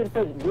 SOMERSET, you should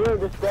put zero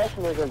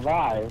discretion as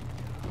advised.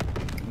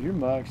 Your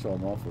mic's all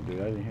muffled, dude.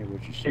 I didn't hear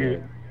what you Shoot.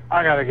 said.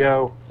 I gotta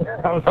go.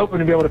 I was hoping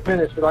to be able to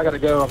finish, but I gotta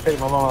go. I'm taking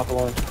my mom out to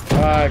lunch.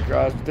 Alright,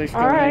 Cross. Thanks for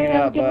All right, hanging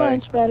have a out, good buddy.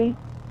 lunch, buddy.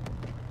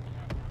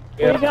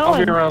 Yeah, Where you I'll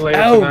be going? around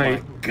later Oh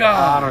tonight. my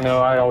god! I don't know.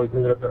 I always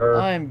leave it up to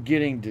her. I am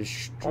getting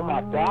Oh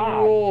my God.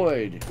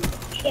 destroyed.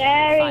 Fire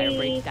Sherry,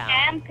 breakdown.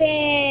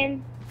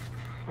 camping.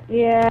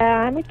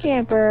 Yeah, I'm a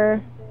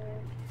camper.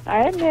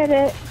 I admit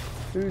it.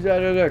 Who's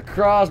out of there?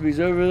 Crosby's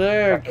over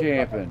there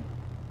camping.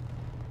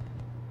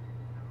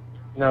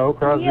 No,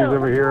 Crosby's Yeah.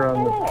 over here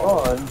on the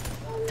lawn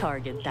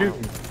Target down.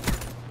 shooting.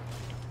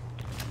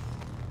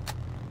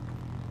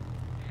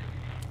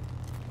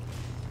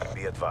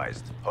 Be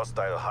advised,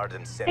 hostile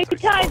hardened Hey, sentry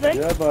Tyler, spotted.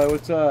 Yeah, buddy.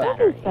 What's up?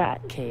 Battery.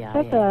 That. KIA.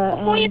 That's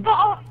before you a,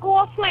 go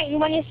offline,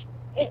 when you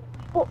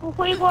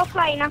before you go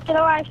offline after the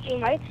live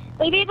stream, right?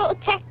 Will you be able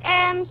to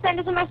send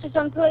us a message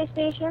on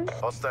PlayStation?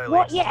 Hostile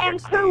What your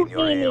HCXD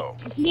crew in your AO.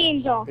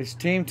 names are? It's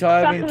Team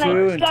Tyvan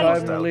 2 and Tyvan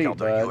Hostile Elite,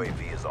 counter bud.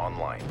 UAV is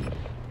online.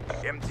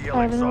 MTL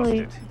Tyvan exhausted.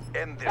 Elite.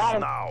 End this Got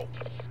him.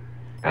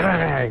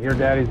 now. Your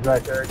daddy's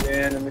back there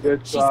again in the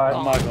good She's spot.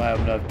 I'm not gonna have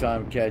enough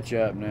time to catch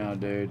up now,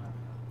 dude.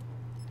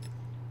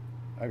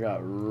 I got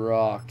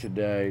rocked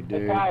today,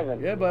 dude.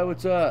 Tyvan. Yeah, bud.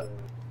 What's up?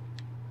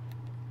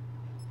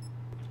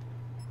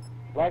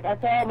 Like I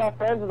tell my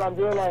friends when I'm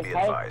doing like Be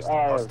hype, advised,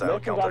 hostile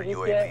missions counter on GTA,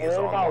 UAV it is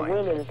ain't about online.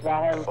 winning, it's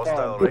about having Hostile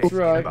fun. Wraith That's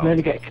right. inbound. Let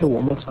me get killed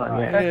one more time,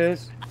 It yeah.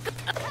 is. Be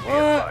What?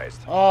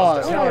 advised, Oh,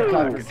 this hostile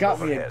helicopter Wraith got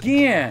me overhead.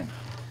 again.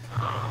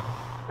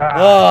 Ah,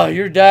 Oh,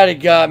 your daddy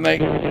got me.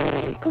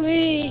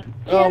 Please.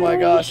 Oh my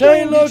gosh.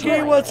 Hey,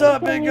 Loki, what's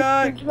up, big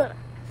guy?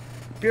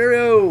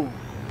 Curio.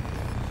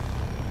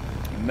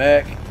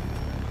 Mech.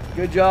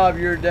 Good job,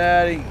 your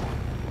daddy.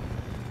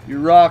 You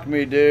rock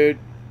me, dude.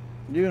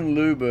 You and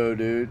Lubo,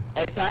 dude.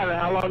 Hey Tyler,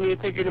 how long do you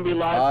think you're gonna be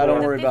live I for?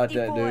 don't worry about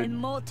that, dude.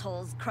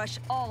 Immortals crush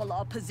all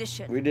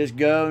opposition. We just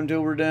go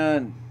until we're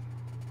done.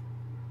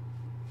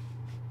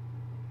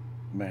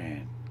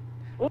 Man,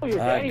 Ooh,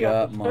 your I daddy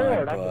got the my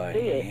sword, I can butt see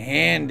it.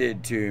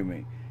 handed to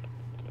me.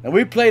 And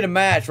we played a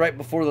match right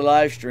before the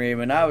live stream,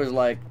 and I was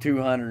like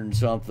 200 and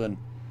something.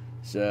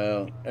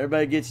 So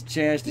everybody gets a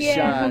chance to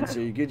shine.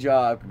 So good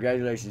job,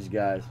 congratulations,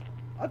 guys.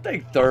 I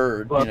think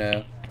third, you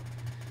know,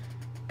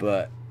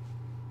 but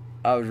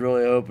I was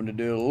really hoping to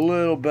do a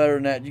little better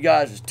than that. You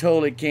guys was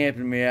totally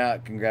camping me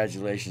out.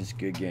 Congratulations,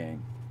 good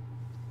game.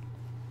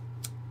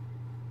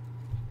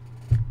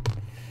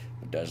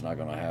 But that's not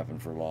gonna happen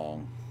for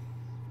long.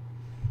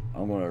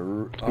 I'm gonna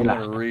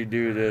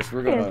redo this.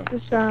 We're It's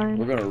the sign.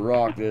 gonna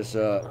rock this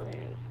up.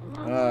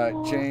 All right,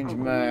 change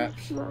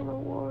maps.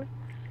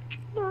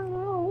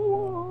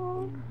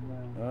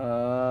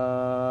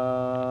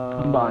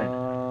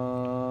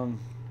 Combine.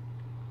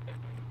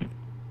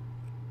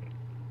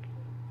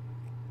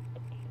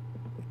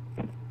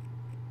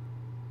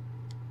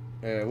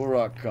 Yeah, we'll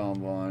rock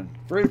Combine.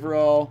 Free for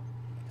all.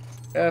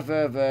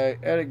 FFA.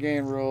 Edit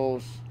game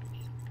rules.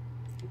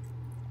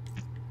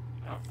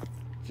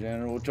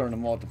 General. We'll turn the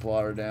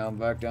multiplier down.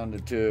 Back down to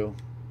 2.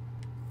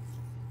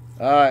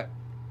 Alright.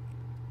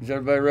 Is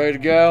everybody ready to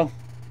go?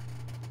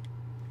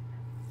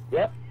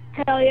 Yep.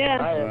 Hell yeah.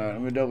 Alright,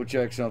 let me double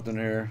check something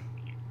here.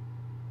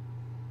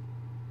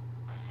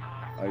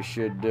 I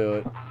should do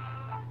it.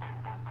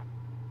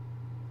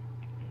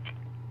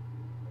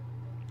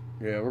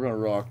 Yeah, we're gonna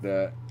rock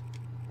that.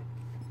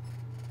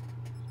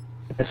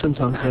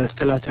 Sometimes they're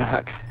still out to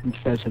hack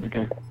instead of the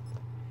game.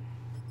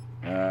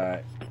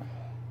 Alright.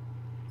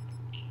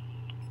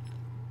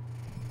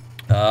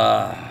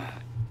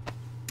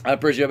 I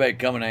appreciate everybody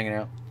coming and hanging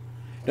out.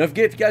 Don't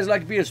forget, if you guys would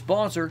like to be a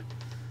sponsor,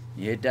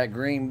 you hit that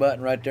green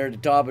button right there at the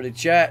top of the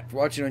chat. If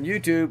you're watching on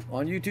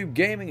YouTube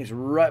Gaming, it's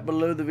right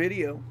below the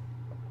video.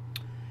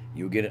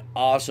 You'll get an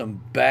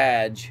awesome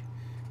badge.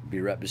 It'll be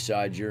right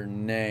beside your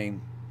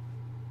name.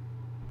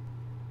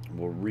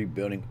 We're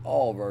rebuilding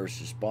all of our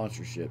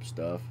sponsorship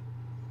stuff.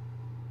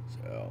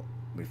 So,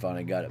 we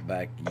finally got it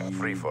back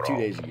Free for 2 all.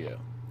 days ago.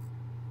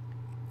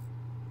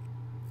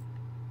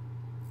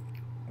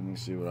 Let me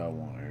see what I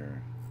want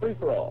here. Free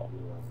for all.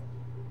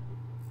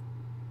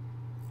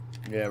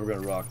 Yeah, we're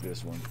gonna rock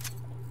this one.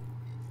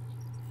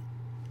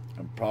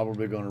 I'm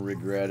probably gonna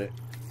regret it.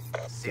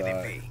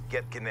 CDP,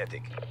 get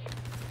kinetic.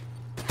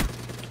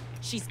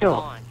 She's Go.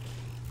 gone.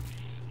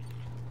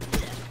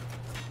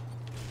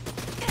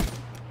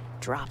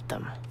 Drop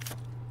them.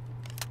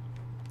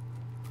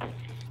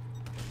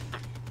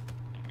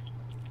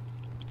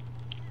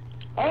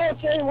 Oh,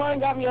 Cherry Wine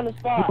got me on the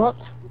spot. What?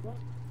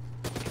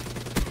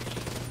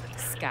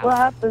 Scout. What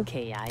happened?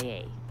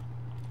 KIA.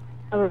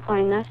 I was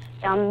playing this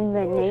down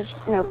the nation.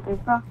 No,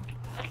 paper.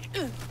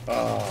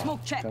 Oh,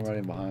 Smoke checked. come right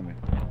in behind me.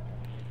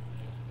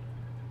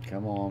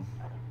 Come on.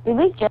 Did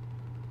we just?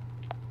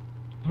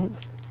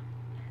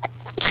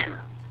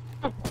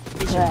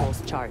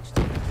 Visuals charged.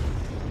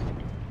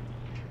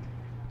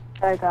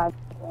 Oh God.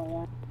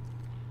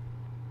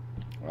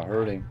 I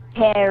heard him.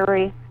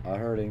 Harry. I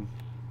heard him.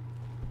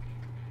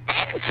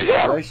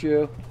 Bless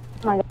you.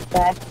 Oh my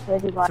God.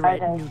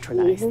 Threat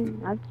neutralized.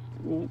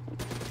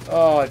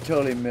 Oh, I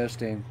totally missed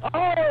him.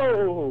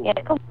 Oh! Yeah,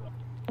 come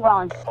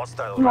on.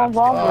 Hostile Come on, raps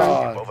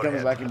Walmart. Oh, overhead.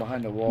 coming back in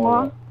behind the Come wall.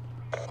 on.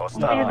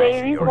 Hostile Hey, raps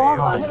baby, in your Walmart.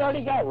 I AO. had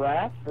already got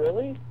wrapped,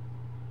 really?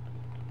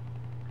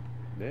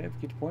 Yeah, get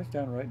your points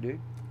down right, dude.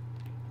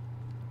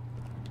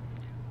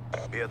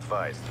 Be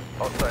advised.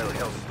 Hostile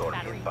Hellstorm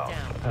Battery inbound.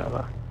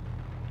 down.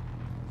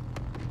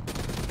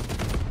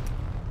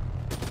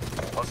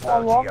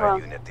 Hostile Oh, GI Walmart.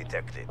 unit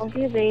detected.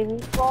 Okay, baby.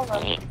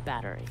 Walmart.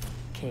 Battery.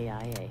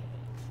 KIA.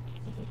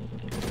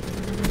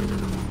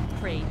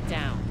 Prey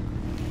down.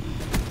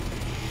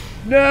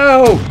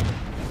 No!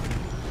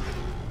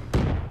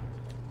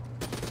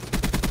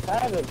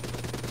 Ivan.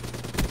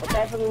 What's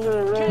happening to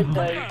the road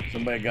thing?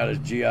 Somebody got his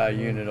GI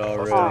unit Hostile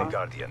already.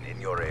 Guardian in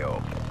your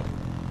AO.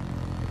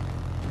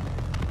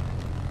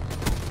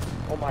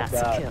 Oh my That's a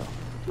God.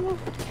 kill.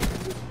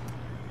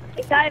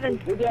 It's Ivan.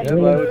 Did you Yeah,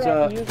 what's have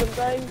up? to use them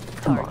things?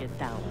 Target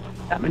down.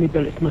 That many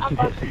bullets must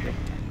have hit something.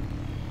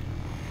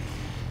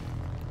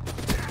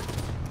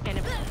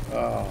 Enemy.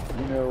 Oh,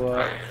 you know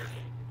what?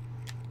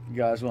 You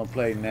guys want to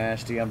play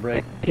nasty? I'm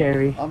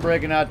Jerry.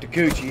 breaking out the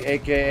coochie,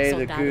 aka the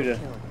Soldado Cuda.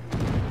 kill.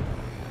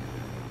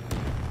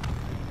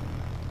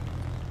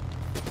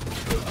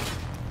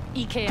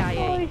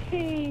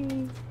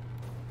 EKIA.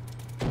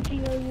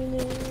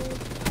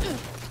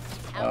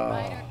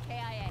 Outrider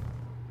KIA.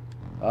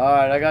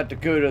 Alright, I got the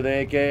Cuda, the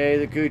aka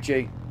the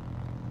coochie.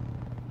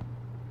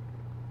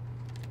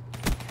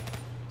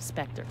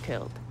 Spectre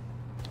killed.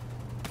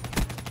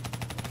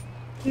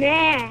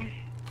 Nah.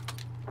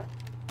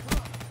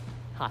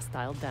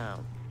 Hostile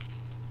down.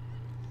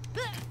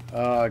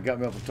 Got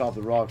me up on top of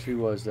the rocks. Who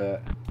was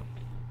that?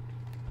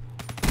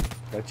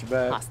 Got you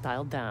back.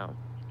 Hostile down.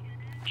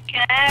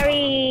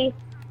 Harry.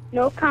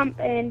 No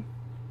camping.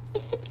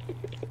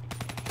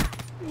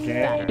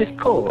 Camp Just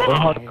core or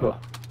hardcore?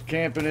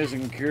 camping is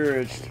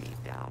encouraged.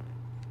 Down.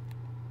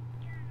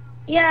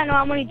 Yeah, no,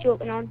 I'm only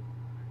joking on.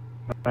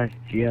 Nice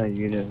GI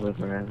unit was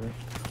around it.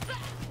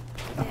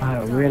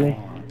 Oh, really?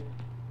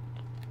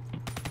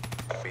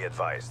 Be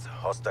advised.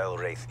 Hostile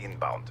Wraith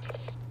inbound.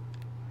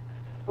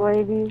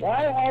 Baby.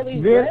 Why are all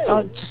these Really? raids?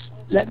 Oh,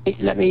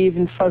 just let me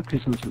even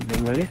focus on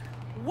something, will you?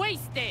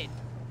 Wasted.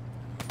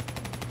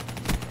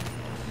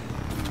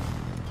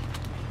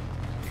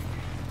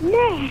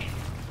 Nah.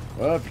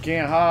 Well, if you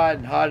can't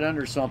hide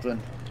under something.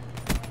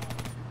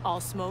 All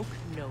smoke,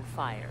 no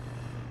fire.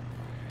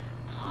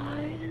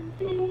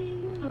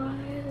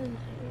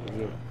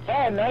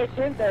 Oh, nice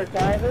hint there,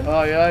 Ivan.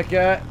 Oh, you like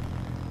that?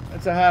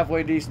 That's a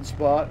halfway decent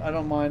spot. I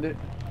don't mind it.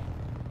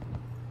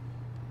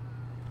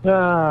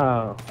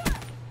 Oh.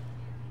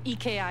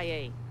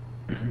 EKIA.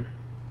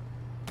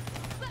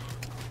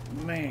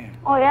 Man,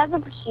 Oh, yeah, the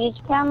prestige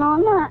camera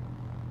on that.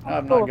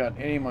 I've Cool. not got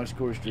any of my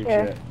score streaks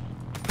Sure. yet.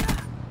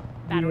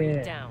 Battery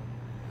Yeah. down.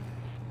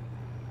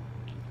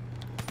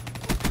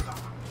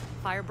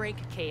 Firebreak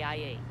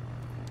KIA.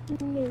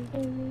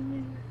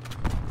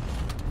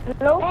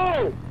 Hello?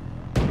 Oh!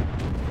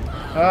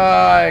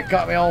 Ah, it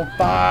caught me on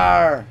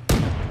fire.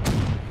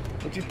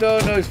 What you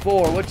throwing those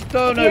for? What you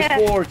throwing those Yeah.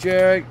 for,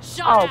 Cherry?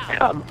 Shut Oh, out.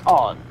 come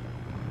on.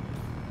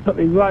 Put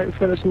me right in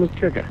front of someone's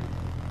trigger.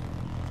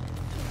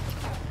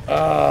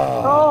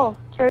 Oh. Oh,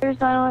 Cherry's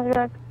not on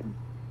that.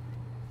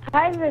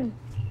 Ivan.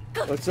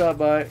 What's up,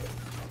 bud?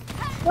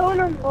 No,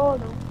 no, no,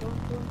 no.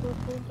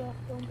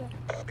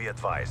 Be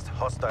advised.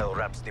 Hostile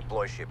Raps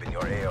deploy ship in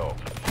your AO.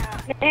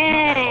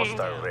 Nah.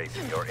 Hostile Wraith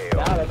in your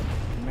AO. Got it.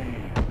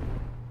 Man.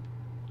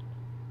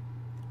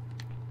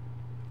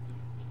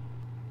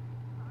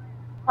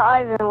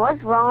 Ivan,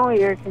 what's wrong with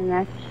your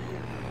connection?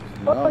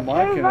 Not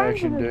my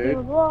connection, dude.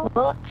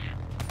 Look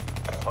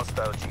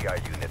Hostile GI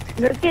unit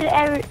detected.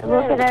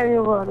 at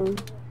everybody.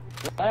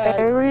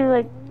 Every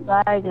like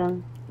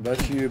lagging.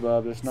 That's you,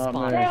 Bob. That's not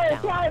Spawn me. Hey,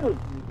 down. Ivan!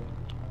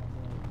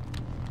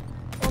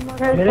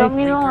 There's Really?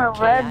 something on a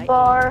red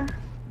bar.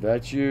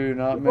 That's you,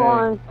 not me. People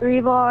on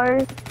 3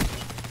 bars.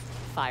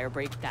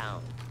 Firebreak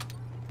down.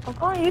 I'm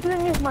going to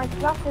use my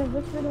glasses.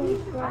 This really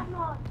is great.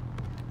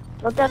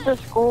 Look at the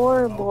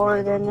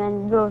scoreboard and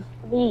then go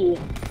see.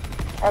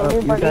 Oh,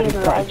 you've Everybody already is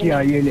got a GI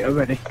lagging. unit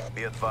already.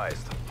 Be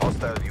advised.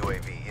 Hostile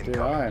UAV Dude,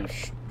 incoming. I am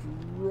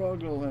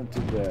struggling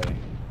today.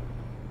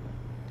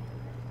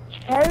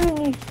 Harry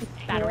needs to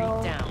Battery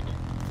chill. down.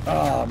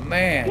 Oh,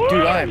 man.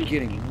 Dude, I am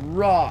getting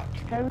rocked.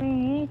 Harry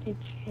needs to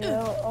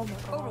chill. Oh my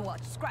god.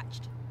 Overwatch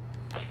scratched.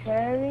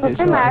 Harry. It's Put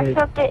the not max his.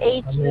 up to I'm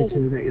here 18. to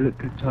make you look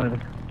good, Tyler.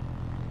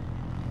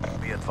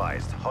 Be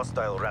advised.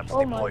 Hostile Raps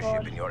Oh my deploy God.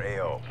 ship in your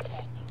AO.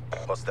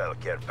 Hostile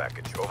care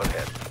package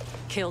overhead.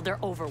 Killed their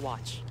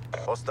Overwatch.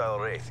 Hostile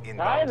Wraith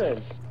inbound.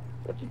 Ivan,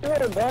 what you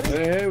doing, buddy?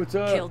 Hey, what's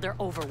up? Killed their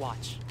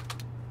Overwatch.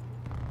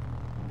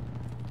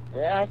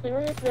 Yeah, I see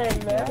what you're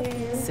saying,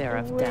 man.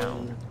 Seraph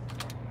down.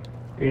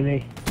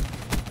 Really?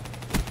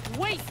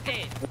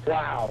 Wasted.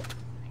 Wow.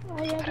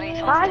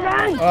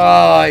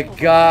 Oh, he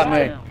got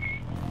me.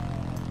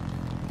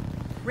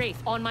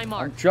 Wraith on my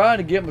mark. I'm trying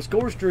to get my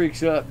score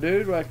streaks up,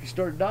 dude, where I can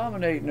start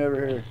dominating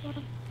over here.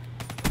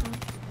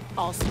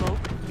 All smoke,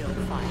 no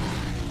fire.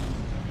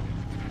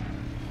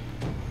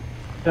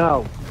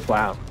 No.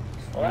 Wow.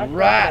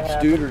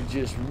 Rats, dude, are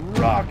just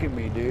rocking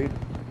me, dude.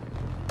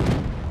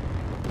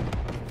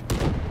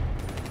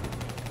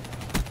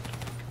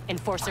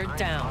 Enforcer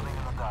down.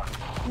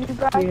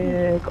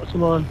 Yeah, got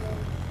some on.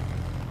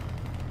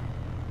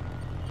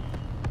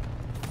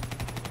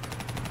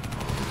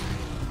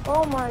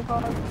 Oh my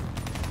god.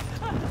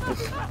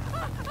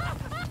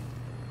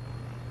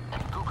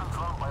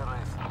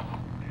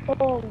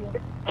 Oh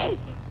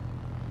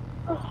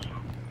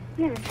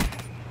yeah.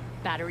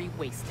 Battery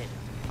wasted.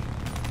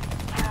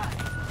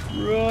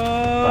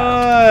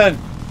 Run!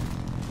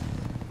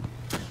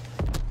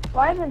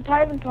 Why isn't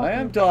Tyvan talking? I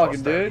am talking,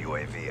 Hostile dude.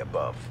 UAV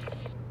above.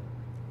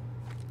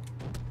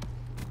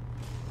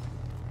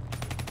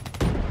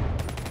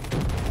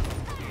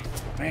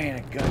 Man,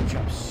 that gun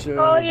jumps so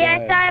Oh yeah,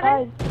 bad.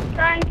 Tyvan.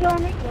 Try and kill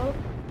me.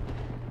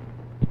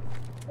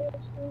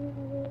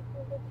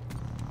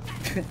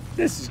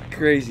 This is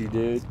crazy,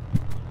 dude.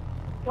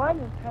 Why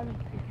isn't Tyvan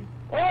speaking?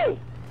 Hey!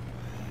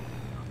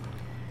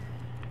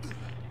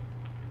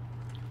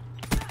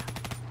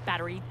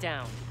 Battery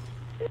down.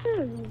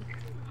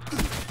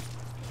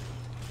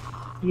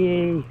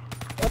 Yay.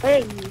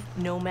 Hey.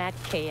 Nomad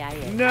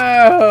KIA.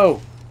 No!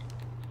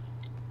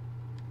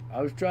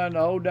 I was trying to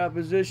hold that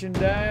position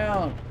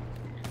down.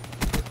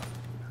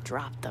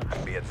 Drop them.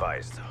 Be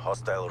advised.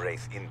 Hostile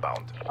Wraith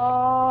inbound.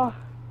 Oh.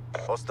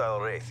 Hostile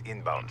Wraith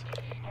inbound.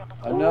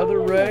 Another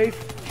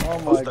Wraith? Oh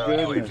my Hostile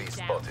UAV goodness.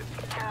 spotted.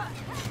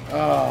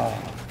 Oh.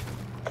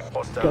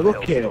 Hostile Double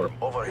Hellstorm kill.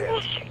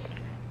 overhead.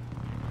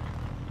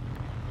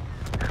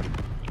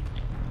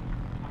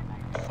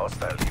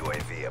 Hostile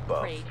UAV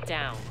above. Prey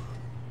down.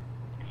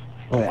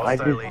 Wait, I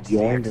Hostile just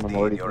joined and I'm HCXD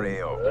already in your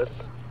doing AO. good.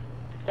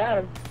 Got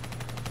him.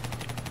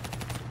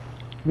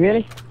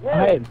 Really?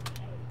 Yeah. Hey.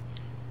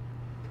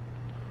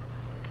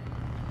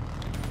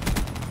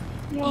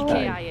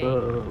 EKIA.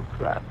 Oh,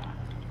 crap.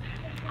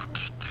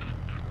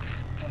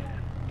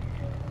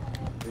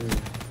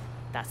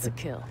 That's a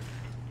kill.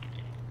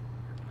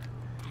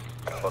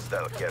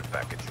 Hostile care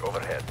package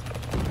overhead.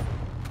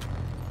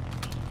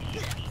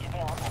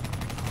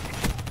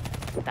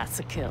 That's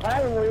a kill.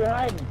 Tyvan, where you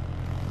hiding?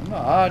 I'm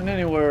not hiding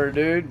anywhere,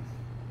 dude.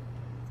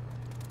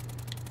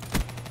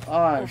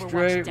 I'm Overwatch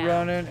straight down.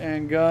 running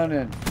and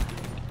gunning.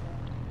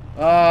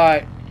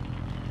 Alright.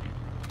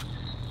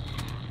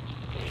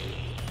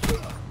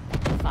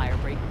 Fire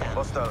breakdown.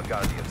 Hostile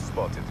Guardian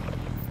spotted.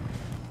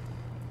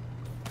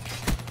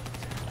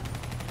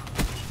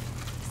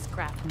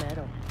 Scrap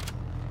metal.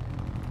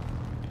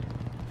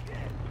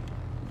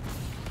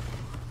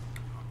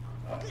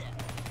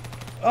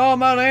 Oh,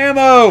 I'm out of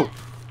ammo!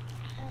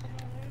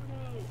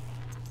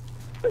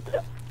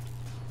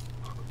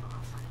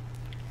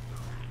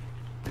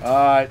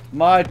 Alright,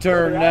 my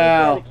turn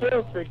now.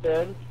 Kill streak,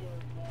 then.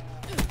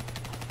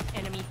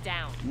 Enemy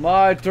down.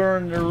 My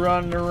turn to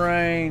run the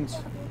reins.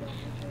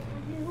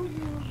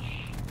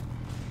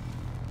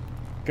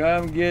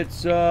 Come get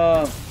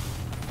some.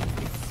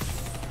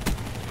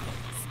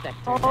 Spectre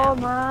Oh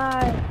down.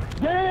 my.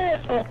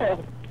 Yeah!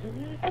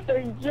 I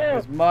think you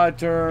It's jumped. my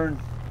turn.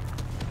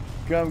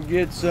 Come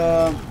get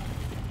some.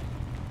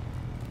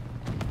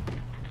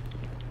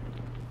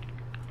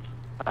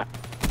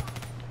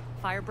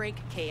 Firebreak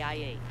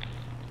KIA.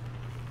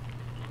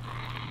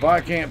 If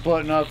I can't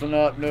put nothing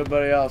up,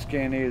 nobody else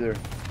can either.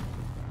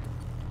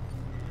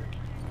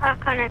 I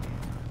can't.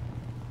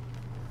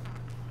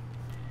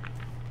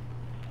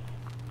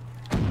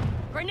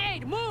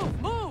 Grenade!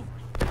 Move! Move!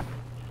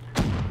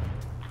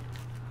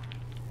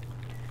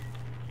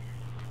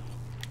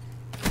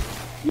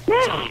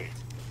 Yeah.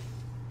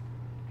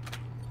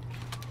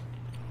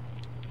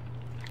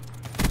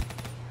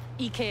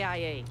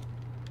 EKIA.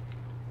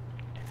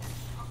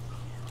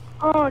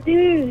 Oh,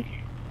 dude.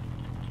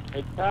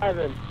 Hey,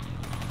 Tyvan.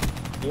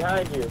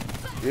 Behind you.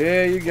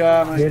 Yeah, you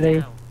got me. Really?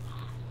 Down.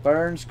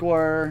 Burn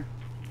square.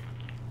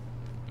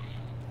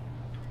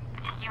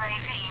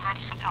 UAV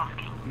ready for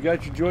tasking. You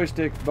got your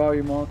joystick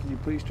volume on. Can you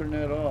please turn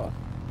that off?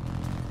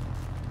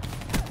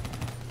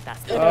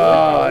 That's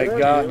Oh, he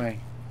got me.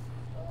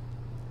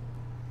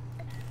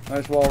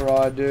 Nice wall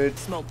ride, dude.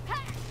 smoke.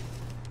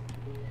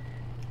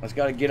 I just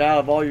got to get out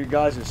of all your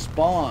guys'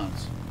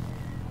 spawns.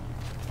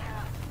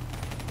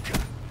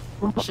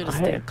 Should have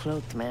stayed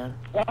cloaked, man.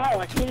 Wow,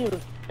 I can't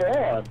even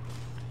spawn.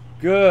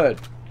 Good.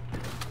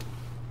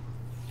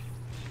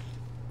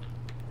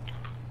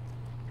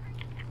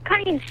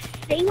 Can't even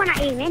see when I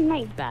aim in,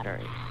 mate.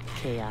 Battery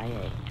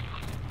KIA.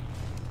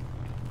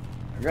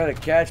 I got to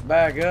catch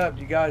back up.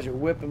 You guys are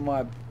whipping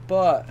my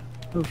butt.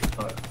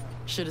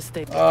 Should have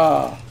stayed.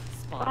 Ah,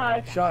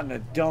 Spot. shot in the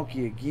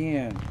donkey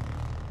again.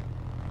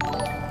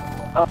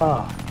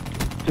 Ah,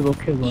 double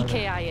kill.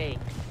 EKIA.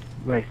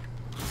 Right.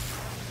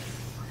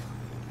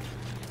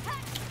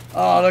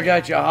 Oh, look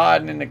at you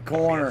hiding in the Be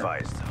corner.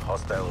 advised,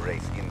 hostile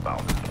race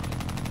inbound.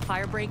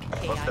 Firebreak.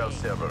 Hostile KIA.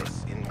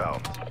 servers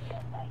inbound.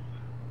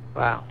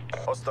 Wow.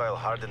 Hostile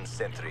hardened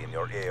sentry in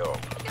your AO.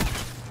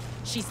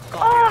 She's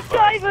Oh, gone.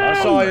 Tivan!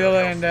 I saw you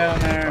laying down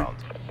there. Inbound.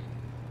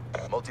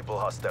 Multiple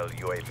hostile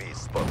UAVs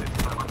spotted.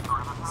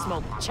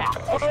 Smoke. Check.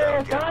 Hostile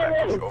care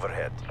package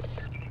overhead.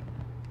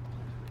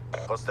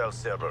 Hostile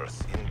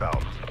servers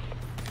inbound.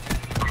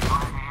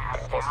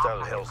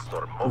 Hostile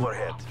Hellstorm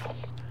overhead.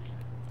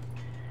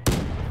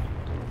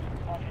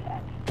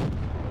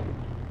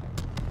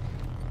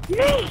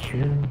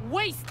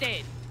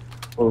 Wasted.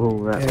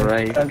 Oh, that's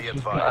right. Be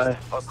advised,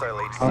 hostile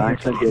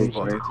actually HC did,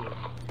 spotted.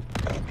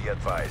 Be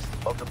advised,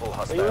 multiple Where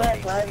hostile you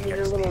at, Clive? In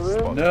your little HC room?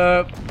 spotted.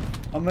 Nope.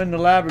 I'm in the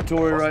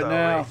laboratory right Hostile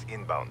now. race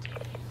inbound.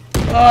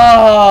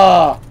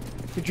 Ah!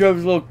 He drove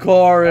his little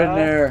car in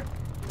there.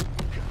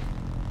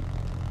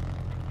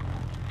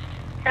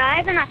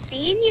 Tivan, I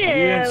seen you. You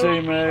didn't see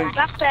me.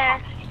 Back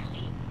there.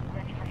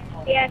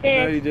 Yeah, I No,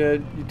 did. you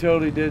did. You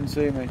totally didn't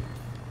see me.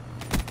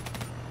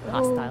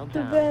 Hostile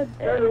down.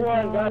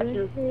 Everyone got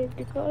you.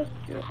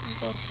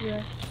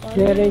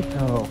 Jerry.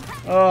 Oh,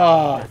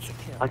 Ah! That's a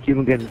kill. I keep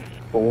on getting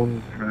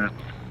spawned crap.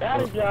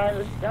 Got it,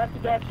 John.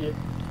 Got you.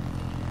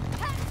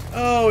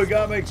 Oh, he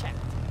got me.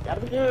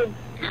 Gotta be good.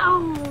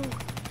 No.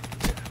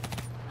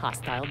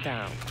 Hostile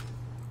down.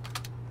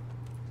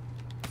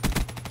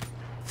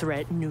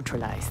 Threat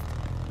neutralized.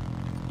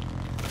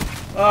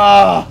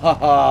 Ah! Ha,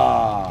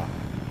 ha.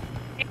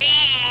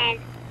 Man.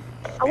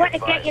 I want to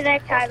get you there,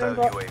 Tivan,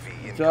 but UAV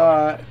It's incoming.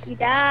 alright. you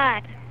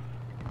died.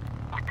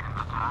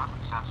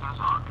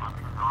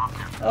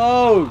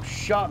 Oh,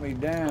 shot me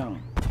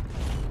down.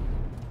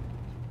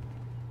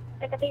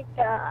 Look at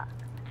pizza.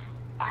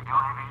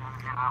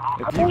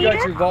 If you got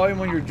your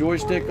volume on your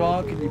joystick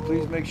on, can you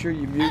please make sure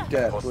you mute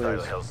that, Hostile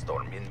please?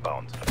 Hellstorm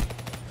inbound.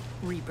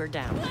 Reaper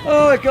down.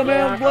 Oh, I come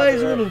out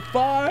blazing with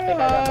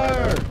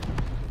fire!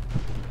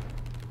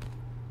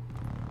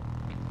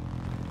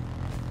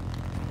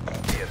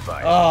 Be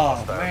advised, Oh,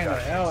 hostile man, the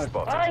guardian hell is-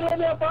 spotted. Alright, let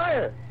me on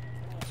fire.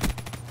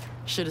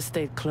 Should have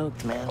stayed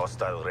cloaked, man.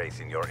 Hostile race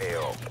in your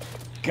AO.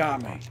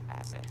 Got me.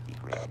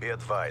 Be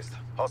advised,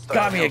 hostile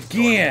Got me Hellstorm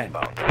again.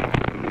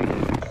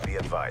 inbound. Be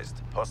advised,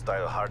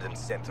 hostile hardened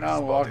sentry Now I'm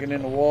spotted. walking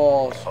in the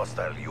walls.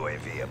 Hostile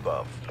UAV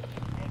above.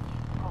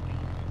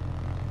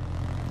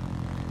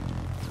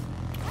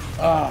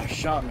 Ah,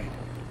 shot me.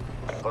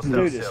 Hostile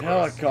Dude, this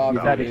servers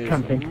helicopter That is is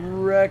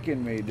camping.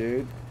 wrecking me,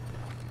 dude.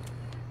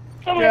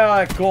 Come Get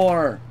out of that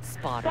corner.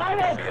 Spot.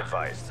 Be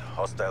advised,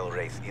 hostile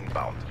race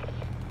inbound.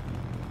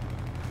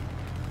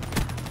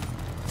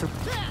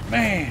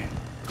 Man.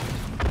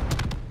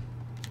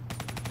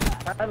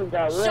 I haven't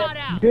got Shot wrecked.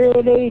 out.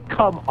 Really?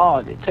 Come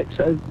on, it takes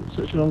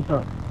such a long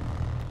time.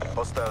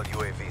 Hostile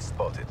UAV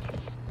spotted.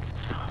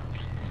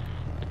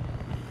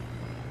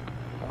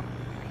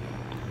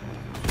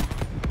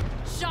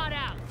 Shot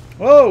out.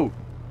 Whoa!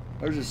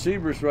 There's a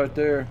Cerberus right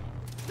there.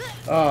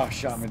 Oh,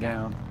 shot me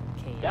down.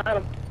 Okay. Got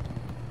him.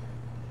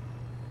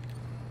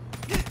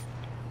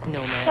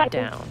 Nomad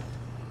down.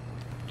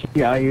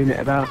 Yeah, unit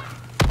about.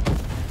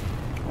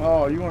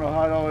 Oh, you want to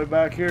hide all the way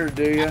back here,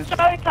 do you?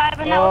 Sorry, Tivan, that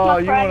Oh, was my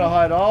you want to friend.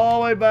 hide all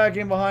the way back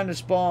in behind the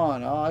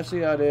spawn. Oh, I see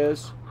how it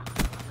is.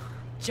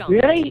 Jump.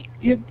 Really?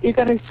 You're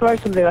gonna throw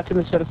something at him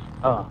instead of.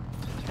 Oh.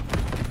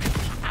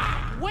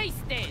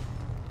 Wasted.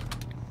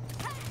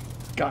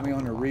 Got me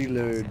on the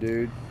reload,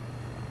 dude.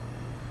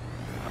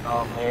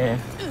 Oh man.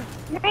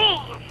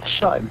 Man.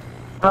 Shot him.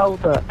 How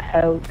the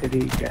hell did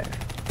he get?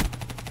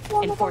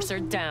 Enforcer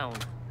down.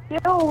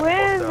 Yo,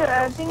 where is it?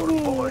 I Hostile think he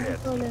Hellstorm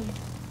overhead.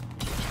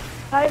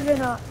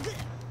 Tivan,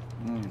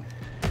 Mm.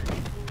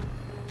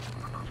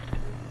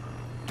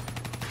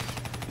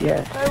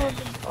 Yeah.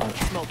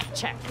 Smoke.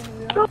 Check.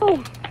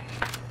 go.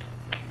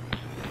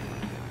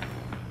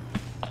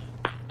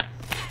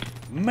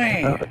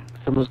 Man.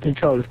 Someone's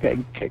controller's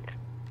getting kicked.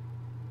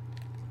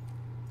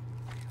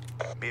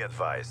 Be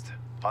advised,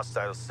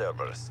 hostile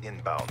servers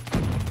inbound.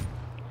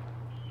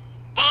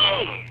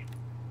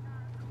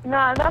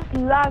 Nah, that's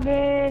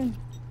lagging.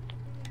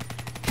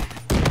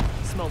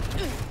 Smoke.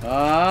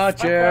 Ah,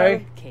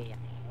 Cherry. Okay.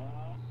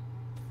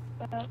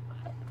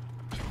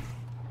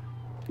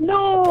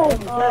 No.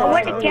 I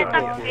want to get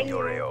that Guardian in thing.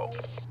 your AO.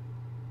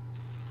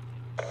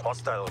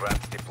 Hostile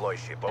RAMS deploy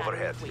ship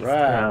overhead.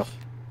 Rats.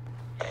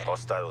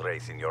 Hostile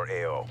race in your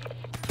AO.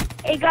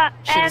 Hey, got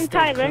Should've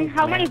stayed Tivan. close,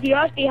 How man. many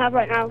viewers do you have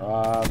right now?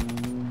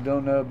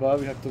 Don't know, Bob.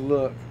 You have to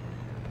look.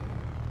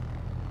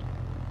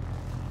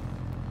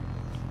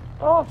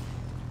 Oh,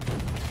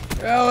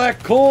 Get out of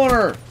that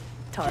corner.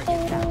 Target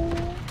down.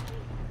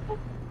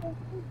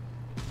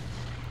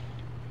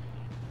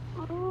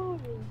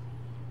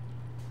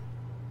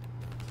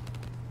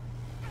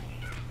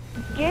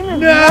 get him.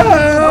 No!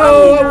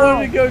 I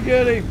wanted to go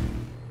get him.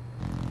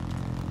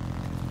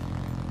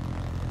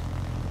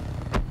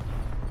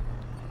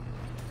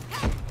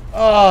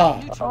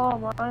 Oh, Oh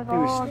my he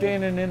was god.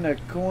 standing in the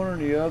corner in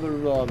the other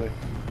lobby.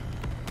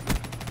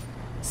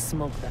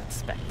 Smoke that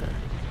Spectre.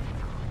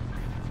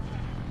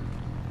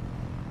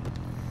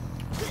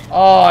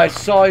 Oh, I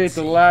saw you at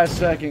the last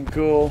second,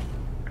 cool.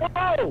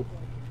 Go!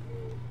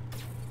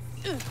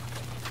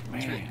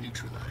 Man.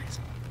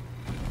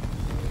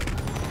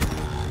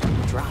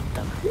 Drop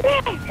them.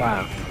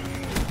 Wow.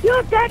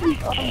 Your daddy's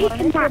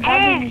kicking my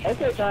ass.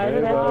 That's okay, Hey,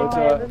 bro, what's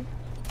up?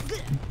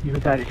 Your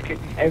daddy's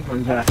kicking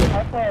everyone's ass.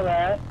 I saw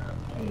that.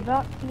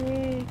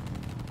 Exactly.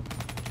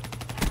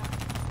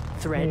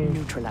 Threat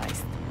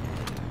neutralized.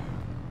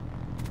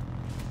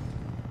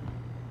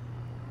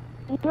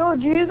 Yo,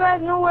 do you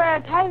guys know where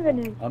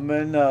Tyvan is? I'm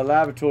in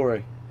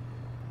laboratory.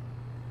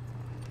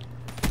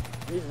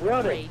 He's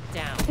running. Raid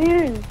down.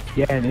 Dude.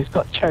 Yeah, and he's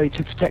got Cherry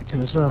to protect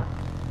him as well.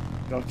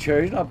 Don't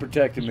Cherry's not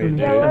protecting me, He's dude.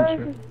 really Yeah,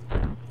 defensive.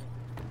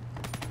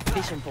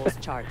 Vision pulse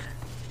charged.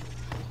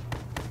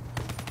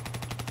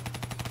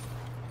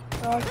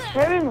 oh,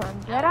 Cherry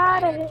man, get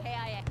out of here.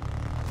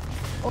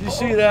 Did you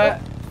see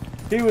that?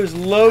 He was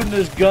loading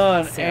his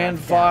gun Sarah, and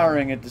down.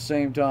 firing at the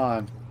same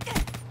time.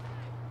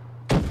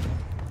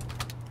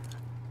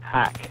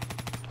 Hack.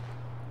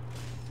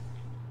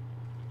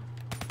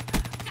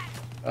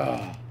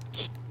 Oh.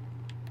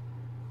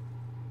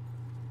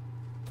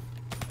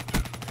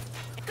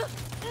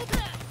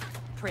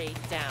 Prey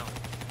down.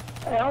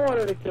 Hey, I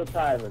wanted to kill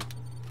Tyvan.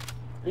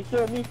 He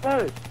killed me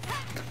first.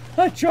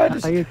 I tried Are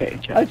to. you getting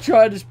I checked?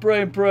 tried to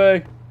spray and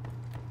pray.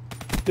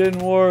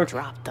 Didn't work.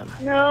 Drop them.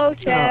 No,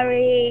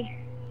 Cherry.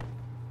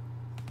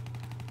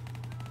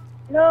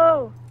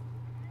 No.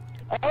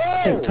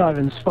 I think Oh!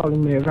 Tyvan's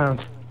following me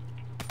around.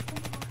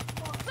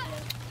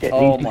 Get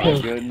Oh these my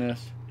kills.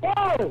 goodness,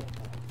 Whoa!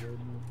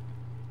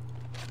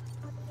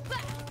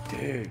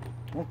 dude!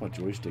 I want my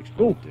joysticks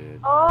Ooh. dead.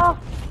 Oh,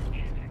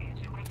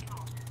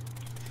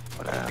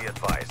 Be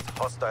advised,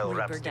 hostile Reaper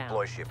ramps down.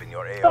 deploy ship in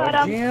your But,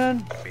 AO.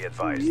 Again? Be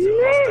advised,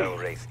 hostile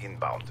wraith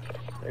inbound.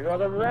 There go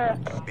the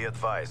rat. Be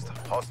advised,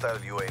 hostile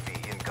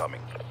UAV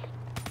incoming.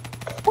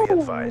 Be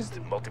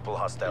advised, multiple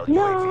hostile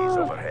UAVs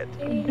overhead.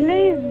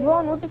 please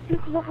run. What the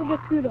flip is up with your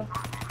cooler?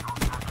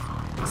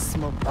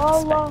 Smoke that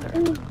Oh, wow.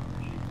 Spectre.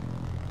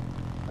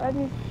 I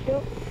need to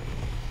kill.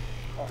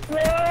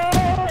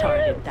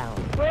 Target down.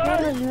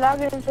 Man is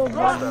lagging so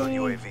Hostile badly.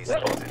 UAV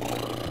spotted.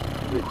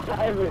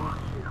 Tyvan,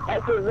 I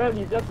could run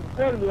you just in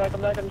front of me like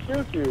I'm not gonna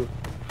shoot you.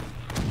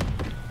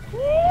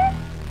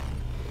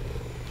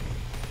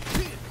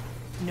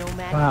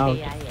 Nomad Wow.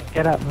 KIA.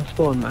 Get out my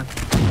spawn, man.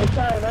 Hey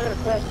Tyvan, I got a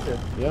question.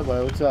 Yeah,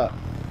 boy. What's up?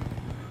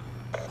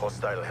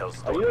 Hostile Are you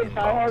hellstorm in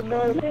tryhard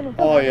inbound. mode?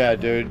 Oh yeah,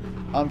 dude.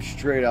 I'm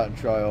straight out in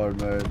tryhard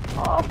mode.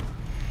 Oh,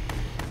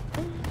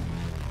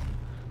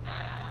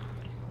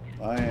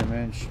 I am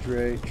in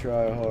straight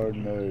tryhard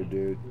mode,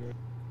 dude.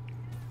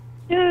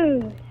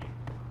 dude.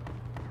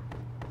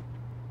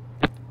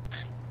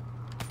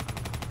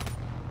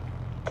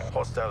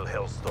 Hostile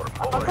hellstorm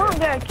I overhead. can't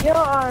get a kill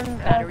on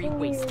Battery thingy,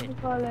 wasted. what do you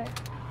call it?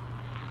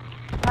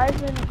 Tyvan,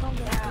 I can't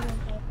get a kill on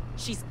Tyvan.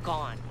 She's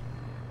gone.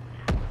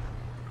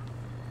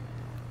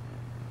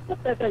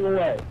 Put that thing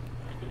away.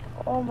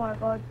 Oh my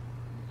god.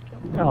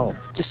 Oh,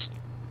 just...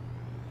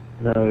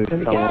 No,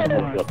 someone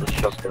someone got the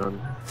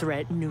shotgun.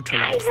 Threat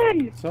neutralized.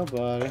 Tyvan! What's up,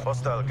 buddy?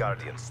 Hostile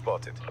guardian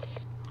spotted.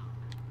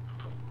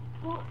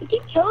 You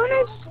keep killing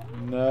us?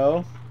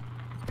 No.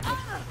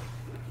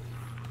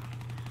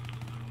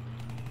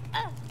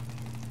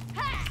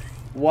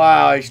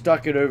 Wow, he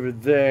stuck it over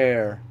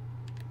there.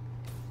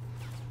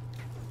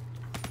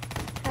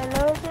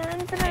 Hello,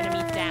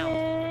 Enemy down.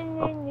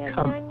 Oh,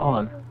 come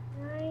on.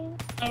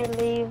 I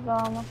leave,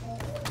 I'm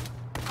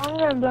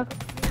gonna block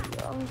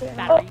I'm gonna...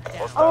 Battery down.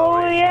 Hostile Oh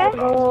wraith yeah?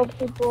 inbound. Oh,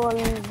 people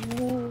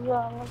leave,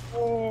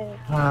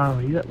 Wow,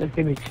 you got to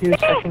give me 2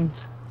 seconds.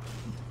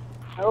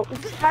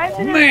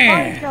 Tyvan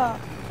Man. is Puncher.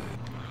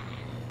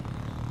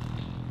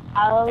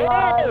 I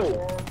love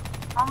you.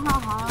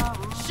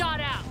 Shot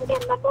out.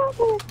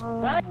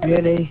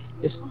 Really?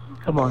 Just,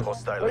 come on.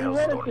 Hostile Where you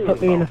running hellstorm to?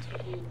 Put me in a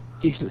inbound.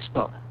 decent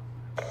spot.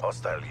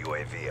 Hostile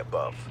UAV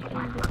above.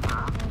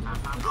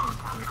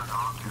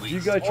 If you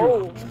got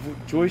your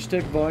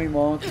joystick volume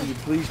on, can you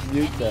please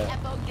mute that?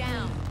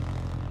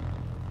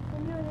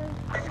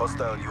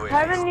 Hostile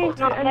Tyvan needs UAV to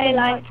spotted. play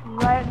like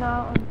right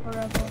now and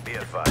forever. Be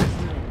advised,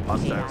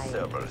 hostile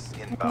servers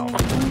inbound.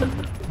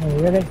 Oh,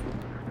 really?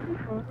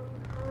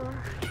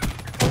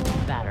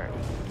 Battery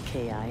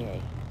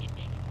KIA.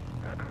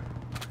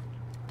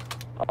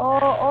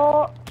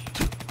 Oh,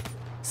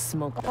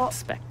 Smoke that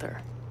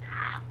Spectre.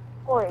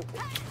 wait.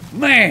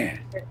 Man!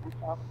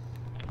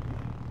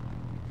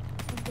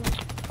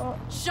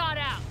 Shot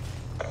out.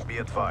 Be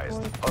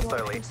advised,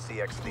 hostile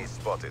HCXD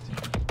spotted.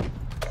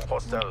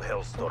 Hostile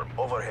hellstorm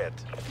overhead.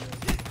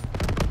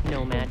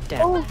 Nomad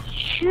down. Oh,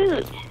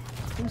 shoot.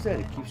 Who's that?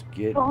 It keeps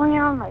getting. Going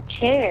on my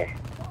chair.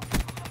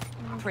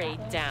 Prey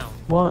down.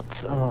 What?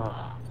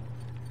 Oh.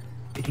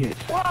 Idiots.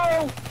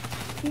 Whoa.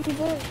 He did.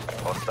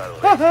 Hostile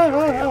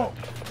HCXD.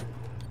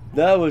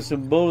 That was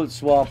some bullet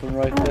swapping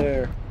right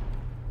there.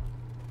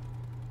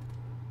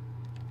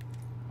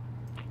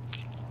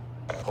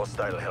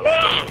 Hostile health.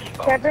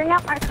 Can I bring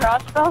out my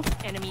crossbow?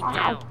 Enemy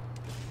down.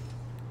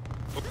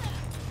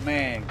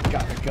 Man,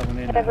 got me coming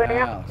into Can I the bring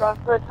out house. my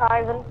crossbow,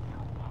 Tyven?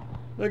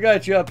 Look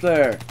at you up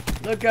there.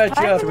 Look at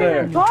you up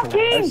there.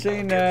 I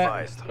seen Be that.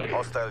 advised.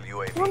 Hostile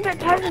UAV.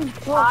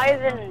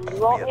 Tyven, you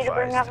want me to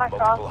bring out my Multiple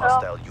crossbow?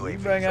 hostile You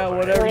UAVs bring out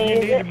overhead. whatever you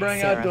Please. need to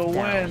bring out to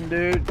Sarah win,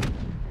 dude.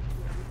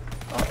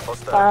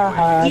 Hostile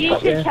UAV. You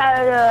should try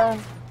to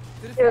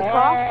do a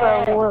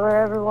crossbow with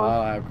I everyone.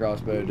 don't have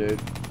crossbow, dude.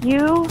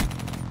 You?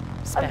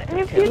 Spectre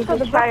If kill. you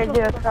could try to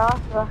do a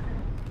crossbow.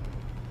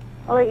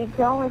 I'll let you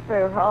kill me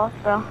for a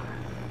crossbow.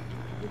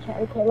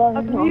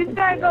 You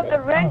guys got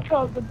the wrench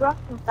or the brush.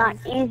 It's not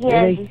easy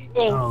as you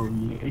think. Oh,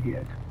 you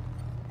idiot.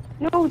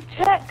 No,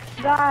 text,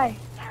 guy.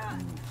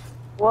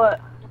 What?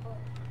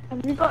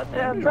 Have you got the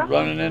You're brush?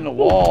 running into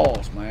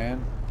walls,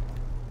 man.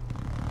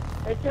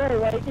 Hey, Terry,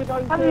 why do you keep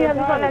on Have you ever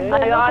got saying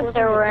I got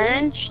the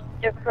wrench,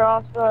 the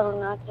crossbow,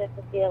 and that's just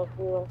the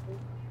BO3.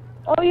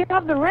 Oh, you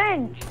have the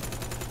wrench?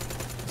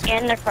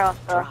 And the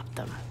crossbow. Drop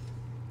them.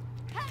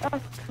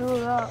 That's cool.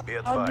 Be How'd you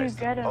advised.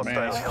 get it? Man,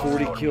 it's Hostile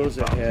 40 health. kills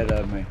ahead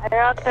of me. I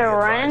got the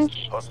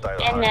wrench Hostile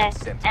and armed the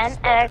sentries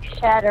NX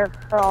shatter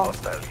cross.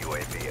 Hostile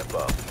UAV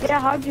above. Yeah,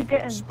 how'd you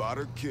get in?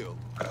 Spotter kill.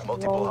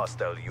 Multiple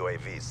hostile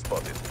UAVs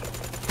spotted.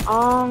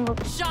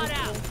 Shot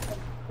out.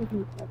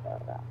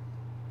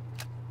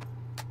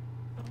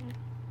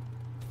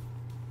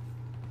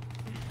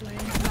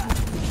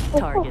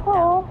 Target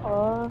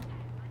down.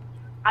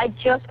 I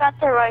just got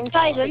the wrench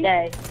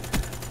today.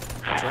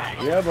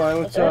 Yeah, boy,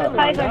 what's up?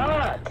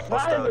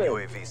 Hostile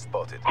UAV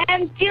spotted.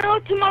 Do you know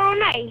tomorrow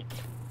night?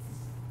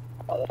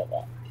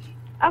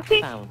 I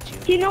think, Found you.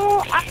 do you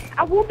know,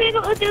 I won't be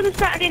able to do the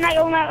Saturday night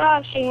all night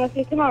live stream with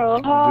you tomorrow.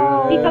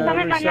 Do it Because I'm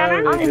every at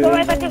Banana. Saturday, So dude.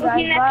 if I do it with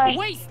you next week.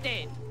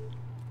 Wasted.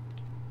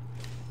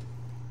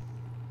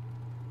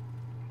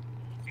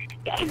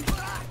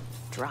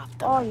 Drop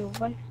them. Oh, you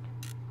waste.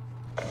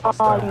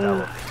 Hostile allo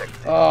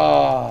detected.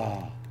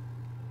 Oh.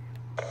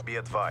 Be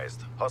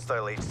advised.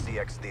 Hostile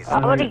HCXD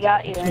I already spotted.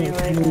 got you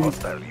anyway.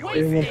 Hostile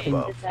UAV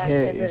above.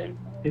 It's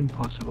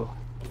impossible.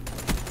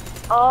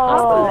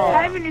 Oh,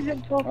 Ivan isn't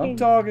I'm talking.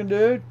 talking,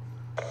 dude.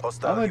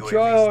 Hostile I'm in UAV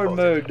tryhard spotted.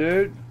 mode,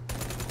 dude.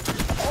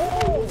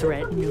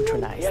 Threat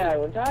neutralized. Yeah,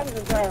 when time is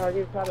in tryhard,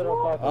 you probably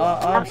don't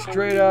talk I'm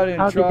straight out in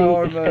How did they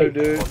tryhard mode,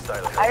 escape? dude.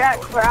 Hostile I got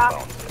health crap.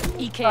 found.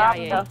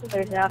 EKIA.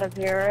 Dusters out of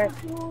here,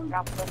 right?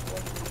 Drop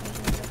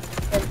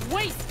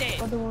Wasted.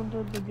 the one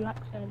with the black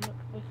side. Look,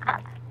 this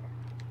one.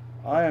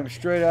 I am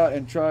straight out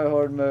in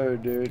tryhard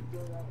mode, dude.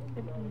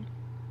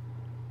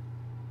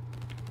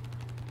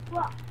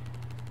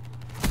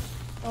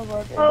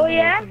 Oh,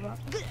 yeah?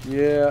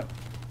 Yeah.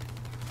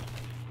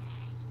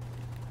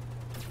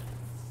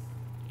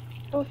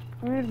 So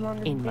screwed,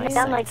 man. In my It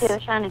sounded like he sights.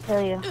 was trying to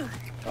kill you.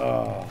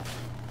 Oh.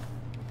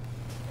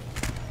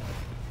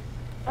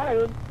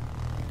 Tyron.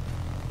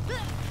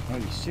 Are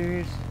you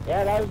serious?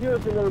 Yeah, that was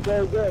yours. It was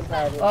very good,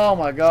 Tyron. Oh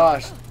my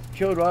gosh.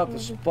 Killed her off the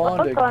spawn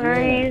What gun are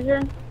you again.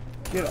 using?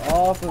 Get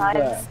off of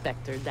that.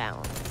 Spectre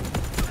down.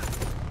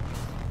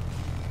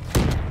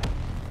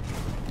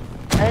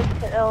 I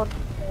killed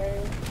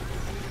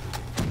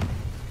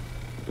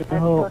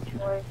Oh,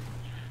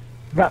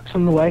 wraps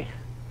on the way.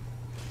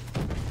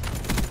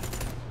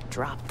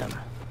 Drop them.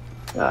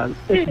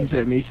 Listen to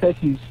him. He says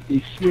he's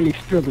really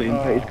struggling,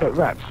 but he's got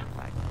wraps.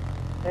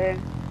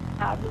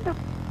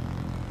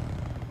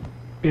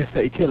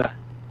 BEER30KILLER.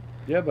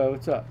 Yeah, bro,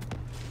 what's up?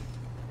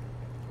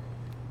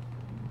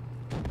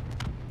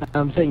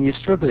 I'm saying you're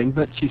struggling,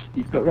 but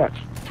you've got wraps.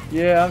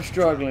 Yeah, I'm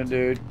struggling,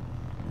 dude.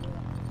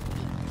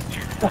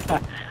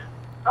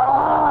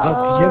 Oh,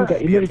 'cause you haven't got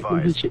Be your medical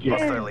advised. shit yet.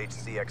 Hostile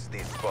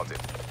HCXD spotted.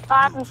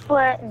 Bottom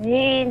split,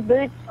 jeans,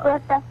 boots,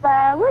 split the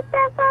fire, with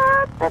the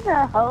fuck, with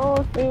the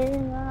whole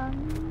thing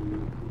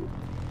on.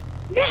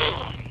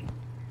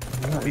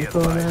 Right, Be we've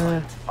got,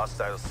 advised.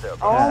 Hostile cell.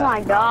 Oh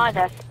my god,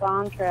 that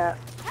spawn trap.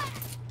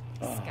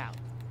 Scout.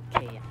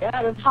 KIA. yeah,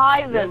 that's Yeah,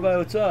 Tyven, bro,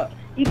 what's up?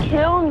 you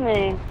killed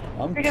me.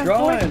 I'm Freaking trying,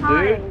 4 dude.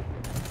 times.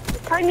 The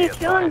time you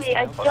killed me,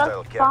 I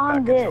just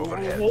spawned in.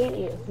 I hate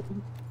you.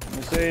 I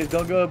say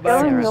don't go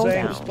back in the Don't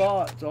same know.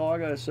 spot. That's all I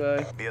gotta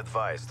say. Be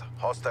advised.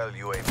 Hostile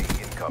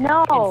UAV incoming.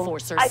 No,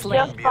 Enforcer I slain.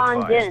 just Be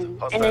spawned advised. in, and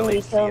Hostile then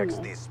you killed me.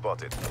 HCXD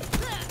spotted.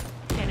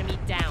 Enemy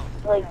down.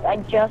 Like, I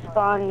just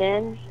spawned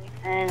in,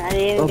 and I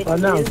didn't Oh, get by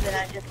to now. use it,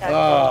 I just got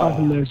Oh.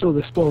 Tyron knows all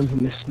the spawns in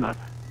this map.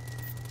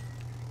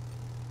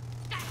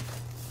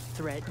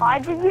 Threat. Why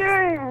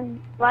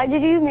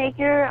did you make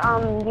your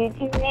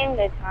YouTube name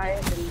the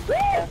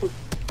Tyven?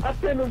 I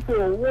sent him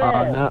to a web.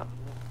 Oh, no.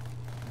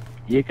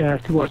 You're gonna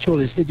have to watch all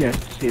his videos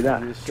to see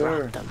that. Yes,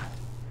 sir. Drop them.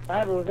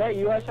 Tyron, was that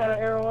you I shot an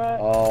arrow at?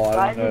 Oh,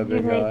 Why I don't know, did you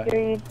big make guy.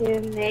 your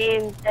YouTube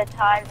name the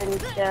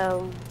Tyven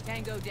Show?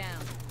 Tango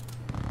down.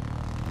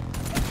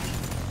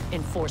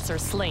 Enforcer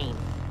slain.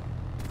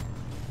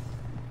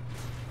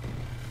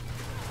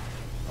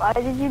 Why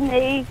did you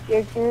make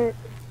your YouTube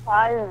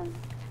Tyven?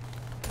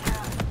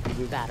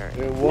 Battery.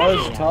 It was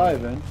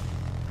Tyven,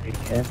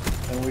 Yeah.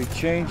 and we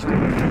changed it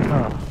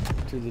Oh.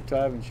 to the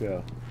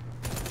TIVANshow.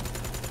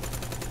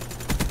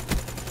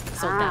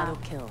 Soldado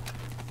kill.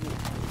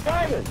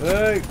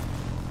 Hey.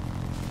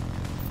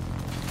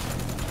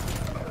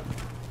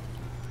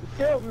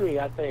 Killed me,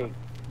 I think.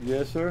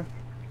 Yes, sir.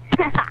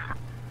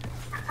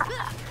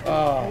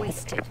 Oh.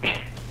 Wasted.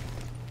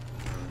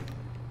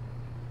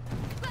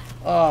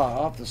 Oh,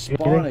 off the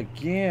spawn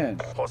again.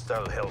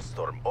 Hostile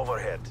Hellstorm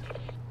overhead.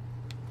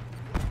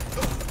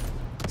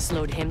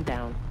 Slowed him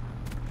down.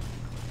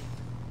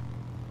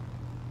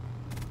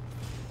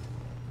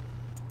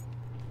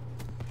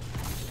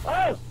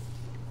 Oh!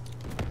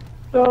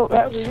 So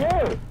that was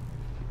you.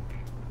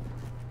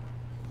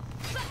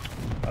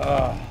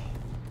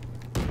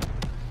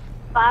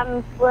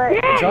 I'm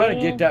trying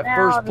to get that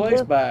first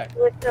place back.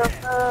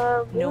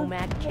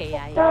 Nomad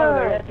KIA.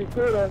 Yeah,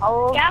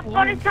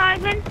 got it,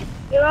 Simon.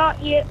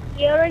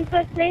 You're in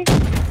first place.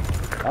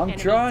 I'm Enemy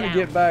trying down. to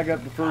get back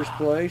up to first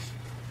place.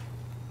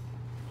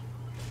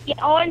 You're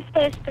all in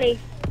first place.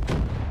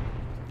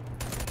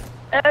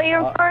 You're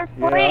in first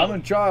place. Yeah, I'm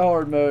in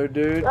try-hard mode,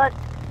 dude. Let's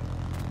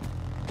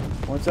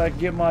Once I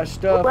get my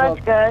stuff go,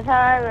 up.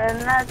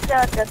 Simon. Let's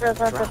go.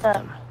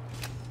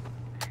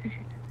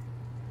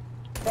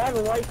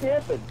 Simon, why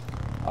camping?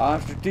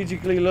 I'm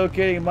strategically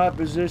locating my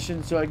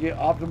position so I get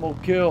optimal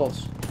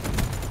kills.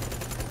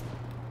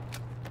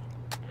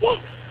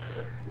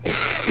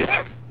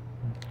 I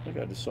think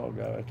I just saw a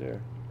guy right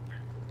there.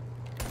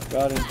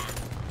 Got him.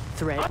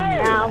 Threat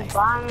Now, neutralized.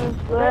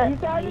 bombs,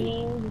 what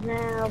means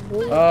now,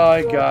 blue. Oh,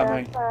 he got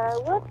me.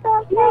 What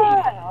the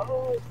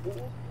hell?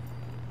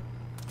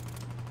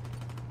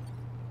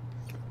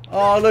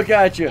 Oh, look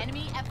at you.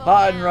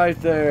 Hiding right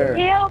there.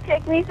 He'll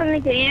kick me from the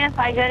game if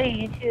I go to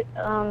YouTube,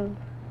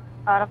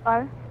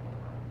 Spotify.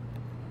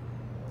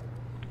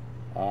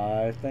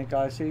 I think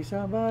I see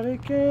somebody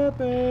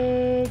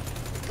camping.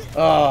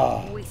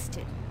 Oh,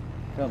 Wasted.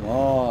 come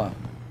on.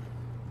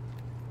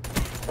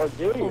 Or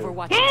do you?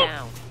 Overwatch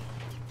down.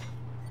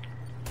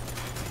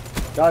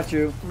 Got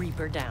you.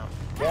 Reaper down.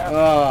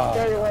 Oh.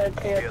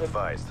 Be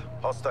advised.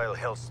 Hostile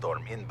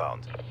Hellstorm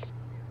inbound.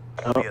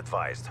 Be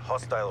advised.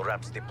 Hostile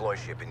Raps deploy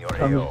ship in your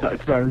AO.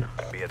 drone.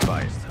 Be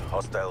advised.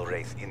 Hostile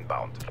Wraith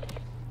inbound.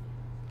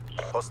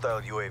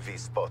 Hostile UAV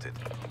spotted.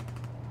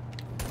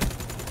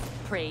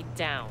 Prey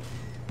down.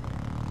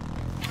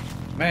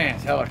 Man,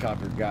 this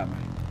helicopter got me.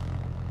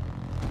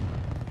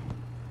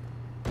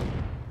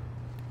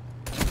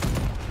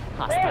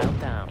 Hostile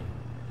down.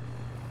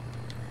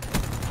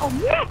 Oh,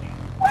 yeah!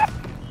 What?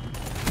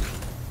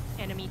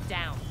 Enemy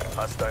down.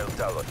 Hostile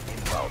Talon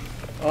inbound.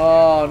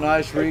 Oh,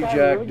 nice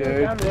reject,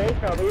 dude. Are we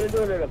gonna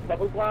do it in a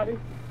public lobby?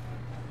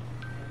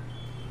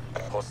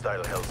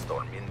 Hostile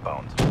Hellstorm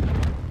inbound.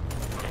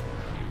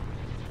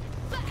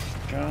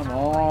 Come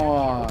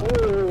on.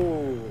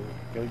 Ooh.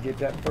 Gotta get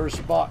that first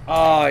spot.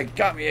 Oh, he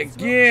got me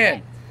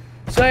again.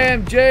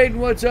 Sam, Jaden,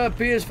 what's up?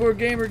 PS4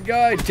 Gamer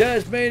Guy,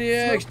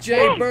 Tasmaniacs,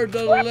 Jay Bird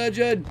the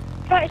Legend.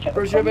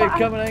 First everybody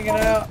coming hanging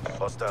out.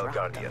 Hostile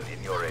Guardian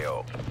in your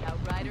AO.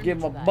 Give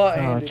him a butt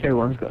Oh, handed.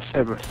 J1's got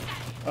Cerberus.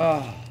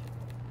 Oh.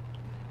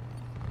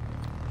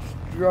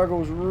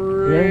 Struggles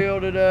real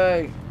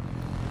today.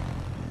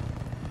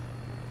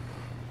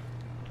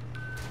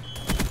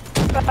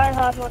 Come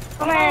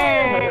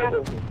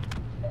on!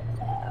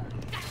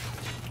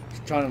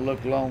 Just trying to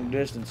look long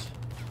distance.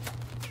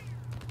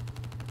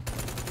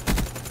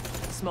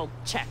 Smoke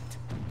checked.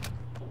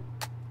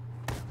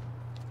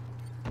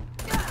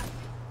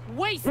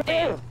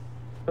 Wasted.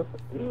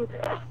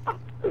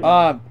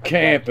 I'm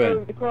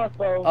camping.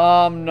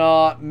 I'm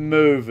not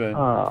moving.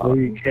 Oh,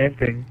 you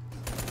camping?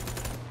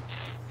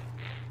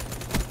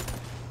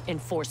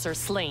 Enforcer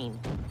slain.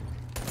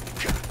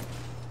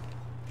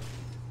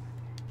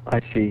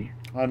 I see.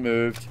 I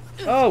moved.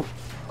 Oh!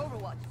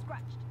 Overwatch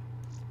scratched.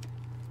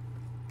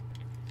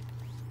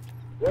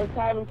 Where's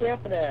Simon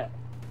camping at?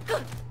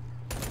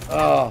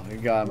 Oh, he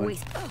got me.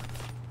 Waste.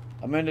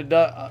 I'm in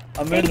the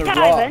I'm in the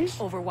Ivan. rocks.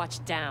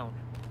 Overwatch down.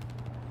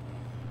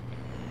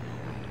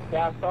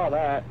 Yeah, I saw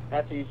that.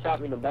 After you shot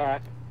me in the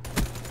back.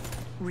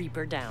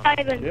 Reaper down.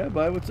 Ivan. Yeah,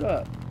 buddy, what's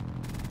up?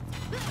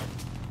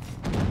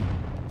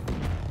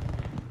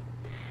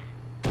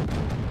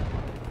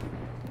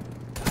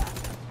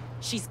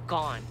 She's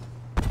gone.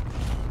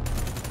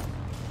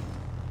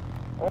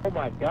 Oh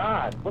my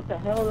god. What the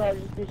hell did I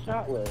just get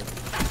shot with?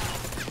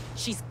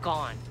 She's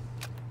gone.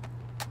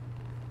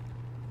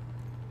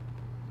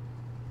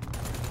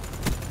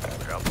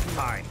 Round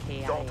 9.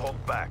 KIA. Don't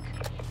hold back.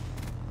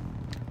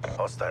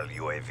 Hostile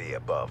UAV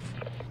above.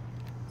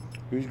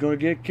 Who's gonna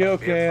get kill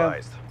Be cam?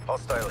 advised.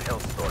 Hostile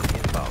Hellstorm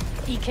inbound.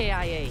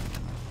 EKIA.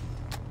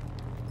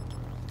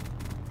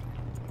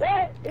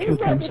 Kill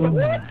cam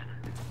somewhere.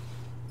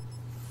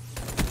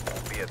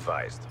 Be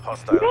advised.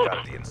 Hostile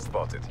Guardian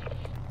spotted.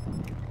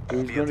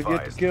 Who's Be gonna get the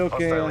advised. kill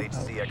Hostile cam?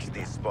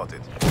 HCXD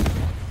spotted.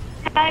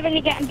 Ivan,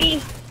 you're getting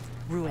B.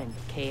 Ruin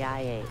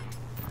KIA.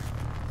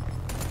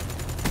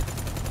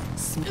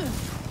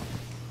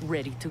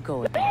 Ready to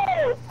go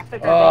again.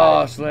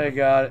 Oh, Slay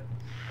got it.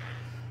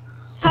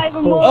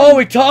 Ivan, more. Oh,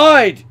 we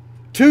tied!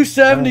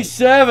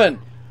 277!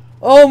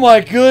 Oh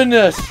my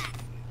goodness!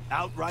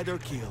 Outrider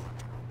kill.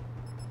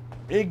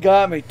 He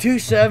got me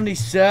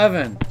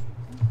 277.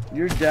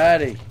 Your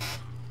daddy.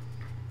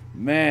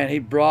 Man, he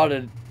brought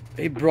it.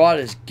 He brought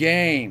his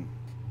game.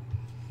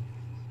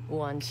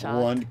 One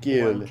shot. One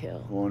kill. One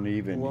kill. Won't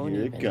even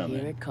hear it coming.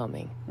 Hear it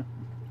coming.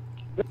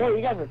 Yo,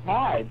 you guys are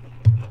tied.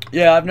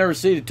 Yeah, I've never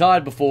seen a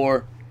tied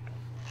before.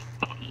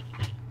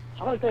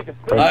 I'm gonna take a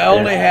spin. I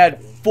only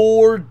had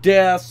 4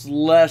 deaths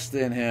less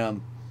than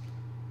him.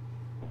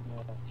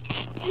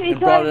 And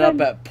brought it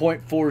up at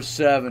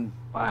 .47.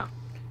 Wow.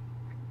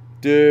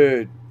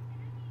 Dude.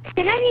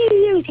 Can any of you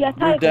use your Your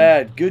typing?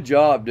 dad, good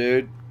job,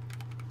 dude.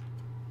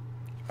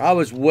 I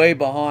was way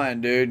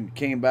behind, dude, and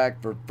came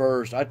back for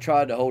first. I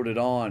tried to hold it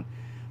on,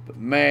 but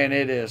man,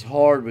 it is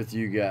hard with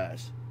you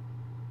guys.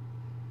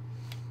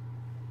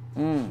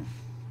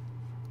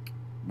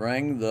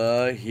 Bring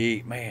the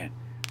heat, man.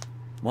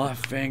 My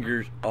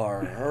fingers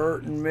are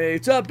hurting me.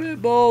 What's up,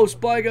 Pitbull?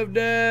 Spike of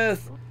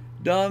Death.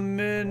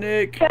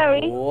 Dominic.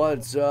 Terry.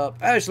 What's up?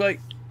 Ashley.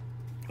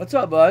 What's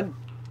up, bud?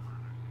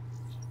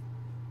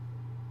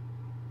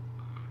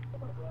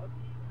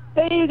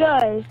 Hey, you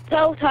guys.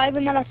 Tell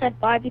Tyven that I said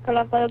bye because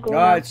I've got to go.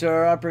 All right,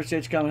 sir. I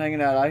appreciate you coming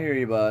hanging out. I hear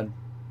you, bud.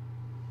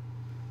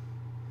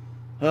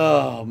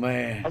 Oh,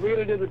 man. Are we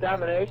gonna do the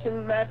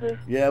domination matches?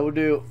 Yeah, we'll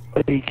do.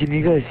 Hey, can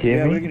you guys hear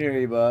Yeah, me? we can hear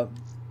you, bud.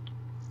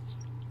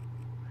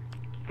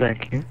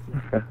 Thank you.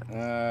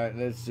 Alright,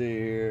 let's see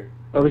here.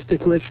 Are we still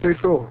live free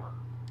for all?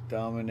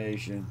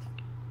 Domination.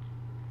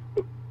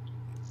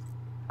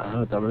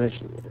 Oh,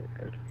 domination.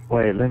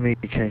 Wait, let me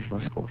change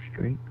my score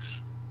streaks.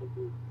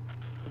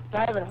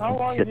 Simon, how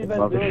long have you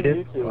been doing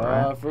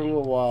YouTube? For a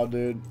little while,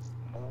 dude.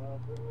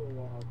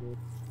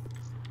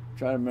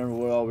 Trying to remember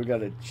what all we got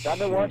to. I've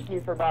been watching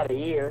you for about a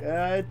year.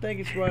 I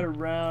think it's right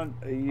around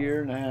a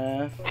year and a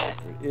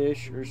half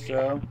ish or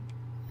so.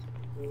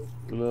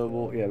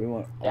 Global, yeah, we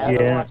want.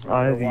 Yeah,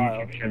 I have a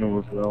YouTube channel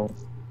as well.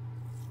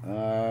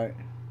 Alright.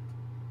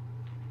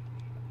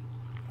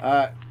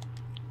 Alright.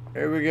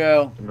 Here we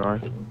go.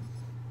 Nice.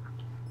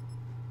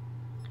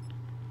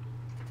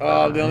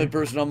 Oh, the only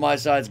person on my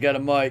side's got a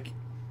mic.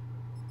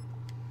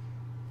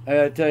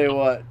 Hey, I tell you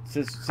what,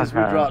 since we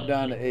dropped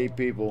down to 8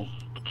 people,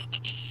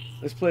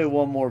 let's play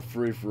one more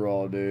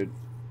free-for-all, dude.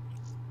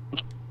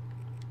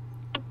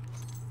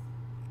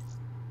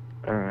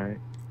 Alright.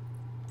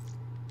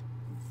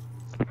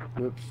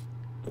 Whoops.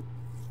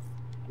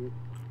 Let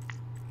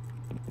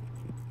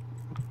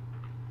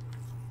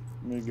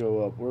me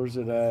go up. Where's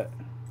it at?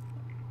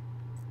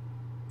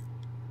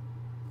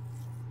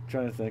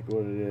 Trying to think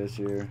what it is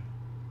here.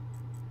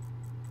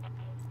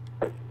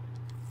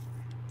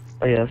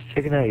 Oh yeah, I was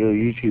checking out your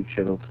YouTube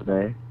channel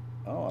today.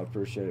 Oh, I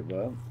appreciate it,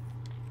 bud.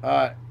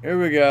 Alright, here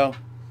we go.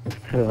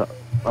 I'm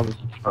a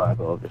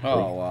subscriber, obviously.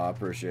 Oh, wow, I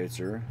appreciate it,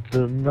 sir. It's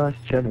a nice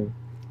channel.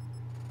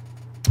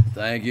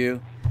 Thank you.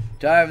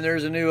 Time,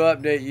 there's a new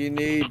update. You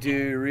need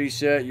to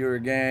reset your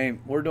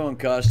game. We're doing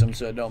custom,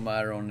 so it don't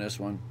matter on this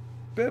one.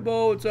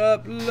 Pitbull, what's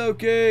up?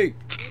 Loki.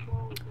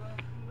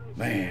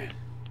 Man.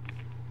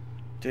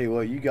 Tell you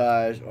what, you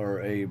guys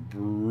are a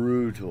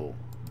brutal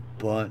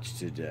bunch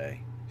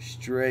today.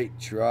 Straight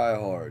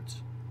tryhards.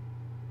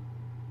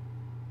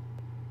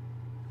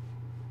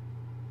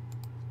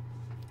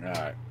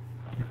 Alright.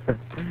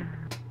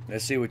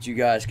 Let's see what you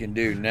guys can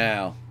do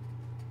now.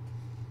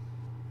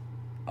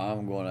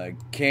 I'm gonna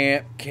camp.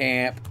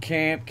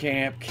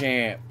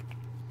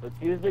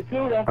 Let's use the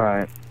CUDA.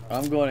 Alright.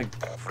 I'm gonna.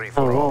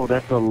 Oh,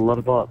 that's a lot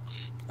of bots.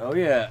 Oh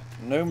yeah,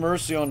 no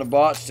mercy on the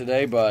bots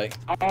today, buddy.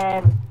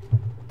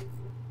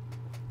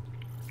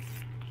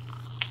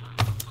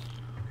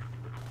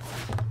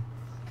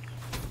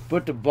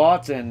 Put the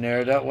bots in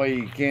there. That way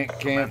you can't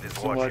camp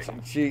so much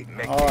and cheat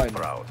and hide.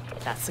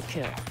 That's a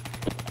kill.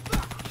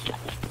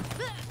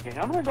 Okay,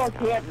 I'm gonna go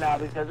camp now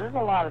because there's a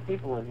lot of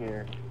people in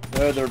here.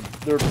 No,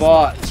 they're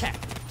bots. Check.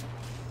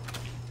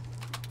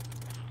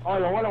 Oh,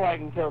 no wonder why I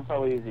can kill them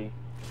so easy.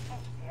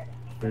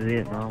 The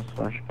Vietnam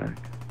flashback.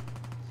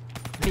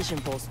 Vision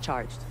pulse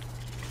charged.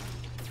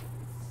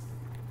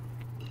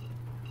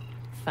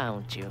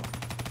 Found you.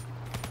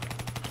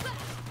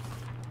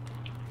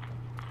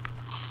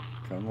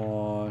 Come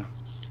on.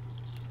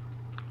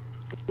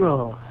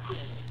 Oh.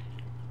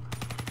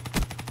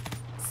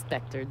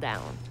 Spectre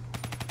down.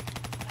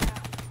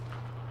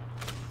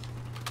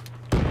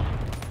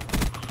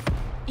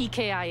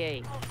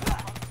 EKIA.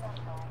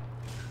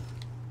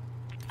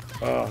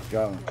 Oh,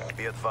 got him.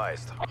 Be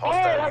advised. Hey,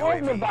 Hostile that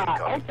wasn't a UAV bot.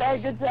 incoming. Okay,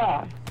 good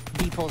job.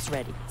 V-pulse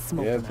ready.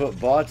 Smoke Yeah, them put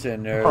bots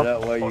in there.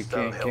 That way you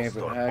Hostile can't camp and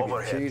Hellstorm hack and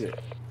overhead. cheat it.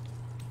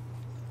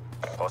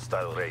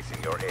 Hostile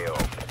raising your AO.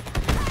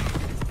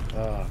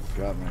 Oh,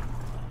 got me.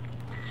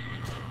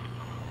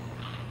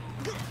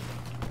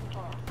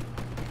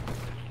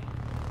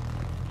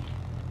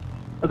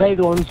 Are they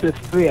the ones with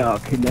 3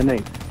 arc in their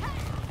name?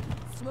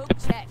 Smoke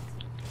check.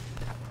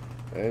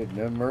 Hey,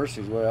 no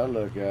mercy is the way I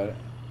look at it.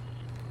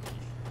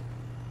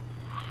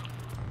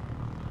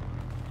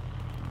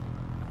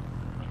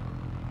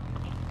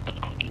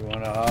 You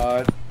wanna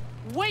hide?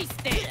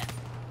 Wasted.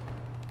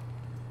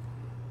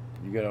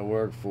 You gotta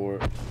work for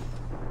it.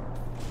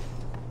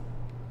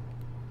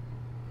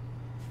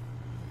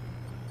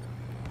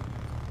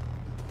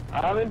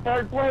 I'm in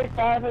third place,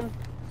 Ivan.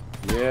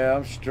 Yeah,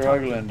 I'm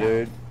struggling,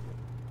 dude.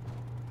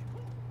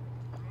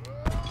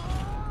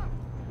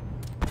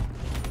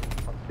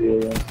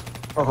 Yeah.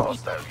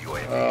 Hostile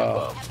UAV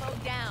above.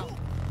 Echo down.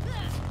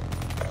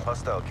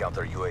 Hostile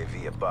counter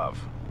UAV above.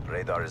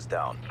 Radar is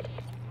down.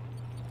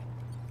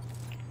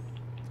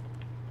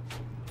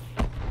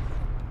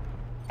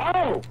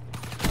 Oh!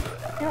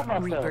 Killed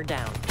myself. Reaper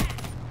down.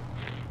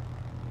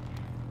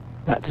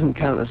 That doesn't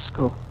count as a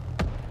score.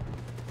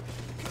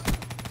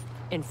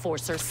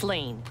 Enforcer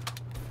slain.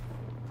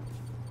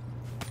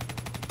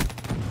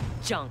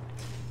 Junked.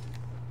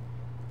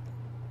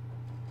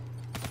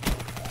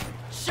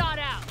 Shot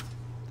out.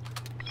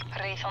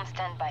 Wraith on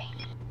standby.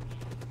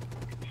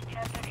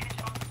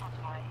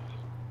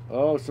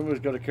 Oh, somebody's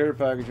got a care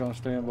package on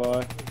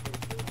standby.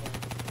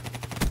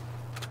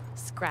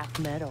 Scrap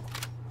metal.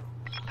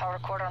 Power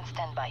cord on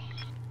standby.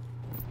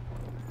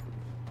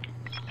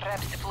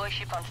 Reps deploy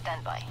ship on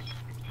standby.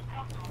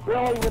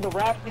 Really, with the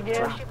wraps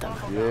again?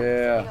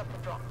 Yeah.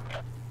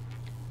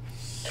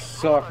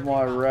 Suck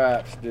my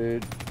wraps,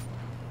 dude.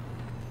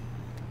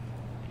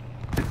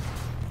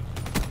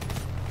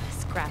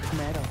 Scrap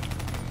metal.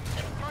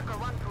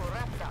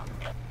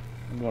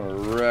 I'm gonna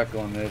wreck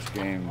on this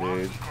game,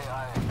 dude.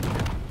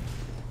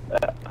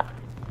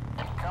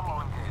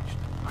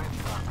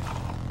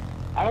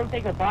 I don't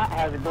think a bot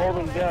has a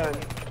golden gun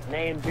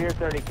named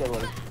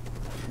BEER30KILLER.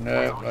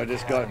 Nope, I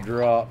just got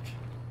dropped.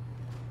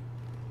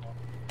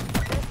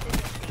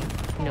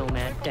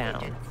 Nomad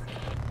down.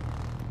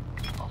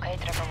 Okay,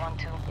 Trevor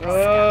 1-2.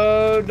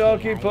 Oh,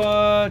 donkey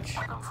punch!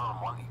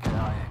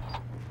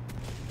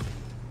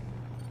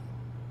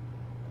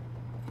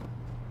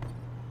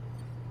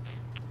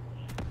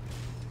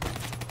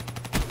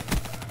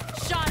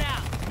 Shot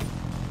out.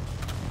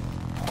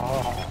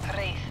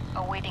 Wraith,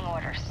 awaiting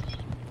orders.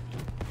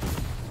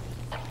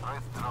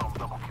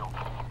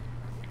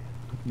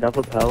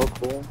 Double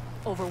powerful.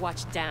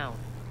 Overwatch down.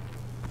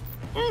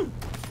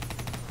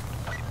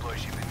 Deploy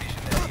ship in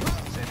mission area.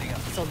 Setting up.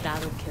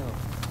 Soldado kill.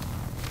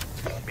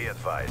 Be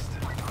advised.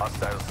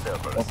 Hostile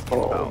servers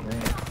Oh, inbound.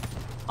 man.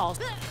 All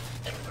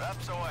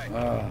Wraps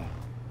away.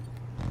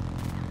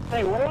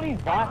 Hey, what are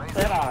these bots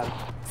set on?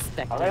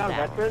 Spectre Are they on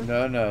down. veterans?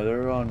 No,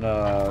 they're on,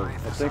 I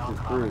think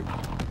recruit.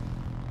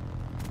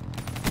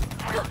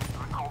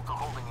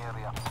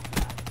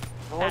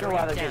 I wonder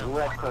why they get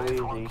wrecked so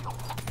easy.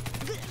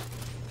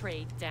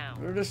 Trade down.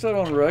 They're just set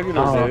on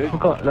regular, Oh, I dude.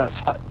 forgot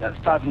that's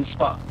starting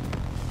spot.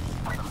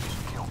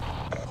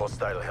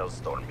 Hostile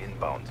Hellstorm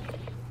inbound.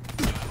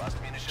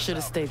 Should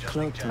have stayed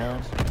cloaked,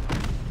 man.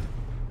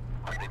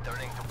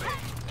 Returning to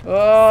base.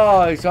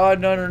 Oh, he's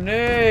hiding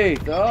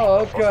underneath.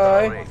 Oh, Hostile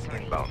okay. Wraith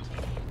inbound.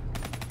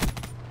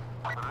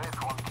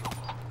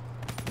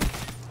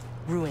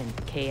 Ruin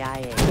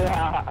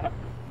KIA.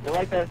 You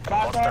like that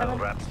spot, Hostile Ivan?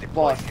 Wraps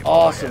deploy Boss, ship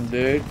awesome,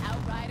 overhead.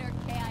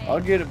 dude. I'll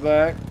get it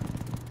back.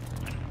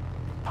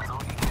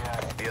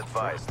 Be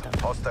advised.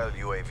 Hostile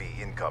UAV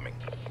incoming.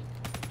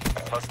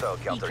 Hostile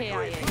counter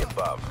EKIA. UAV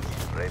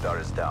above. Radar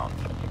is down.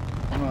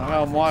 I don't know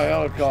how my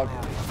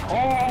helicopter, Oh,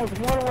 I was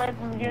one away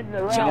from getting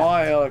the wrap.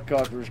 my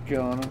helicopter's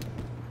killing him.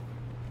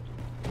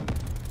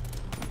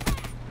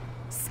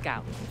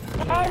 Scout.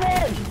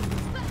 Ivan!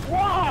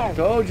 Why?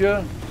 Told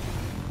you.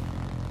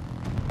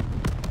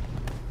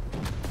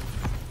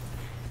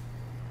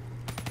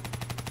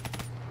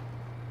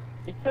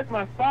 You took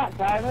my spot,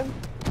 Ivan.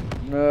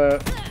 No,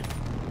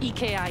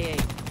 EKIA.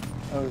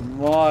 that was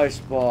my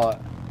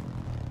spot.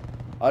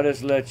 I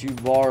just let you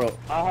borrow.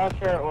 How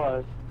sure it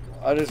was.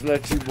 I just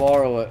let you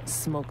borrow it.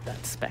 Smoke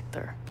that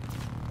Spectre.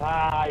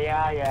 Ah,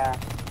 yeah.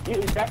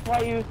 That's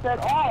why you said,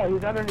 oh,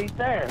 he's underneath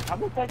there.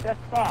 I'm gonna take that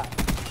spot.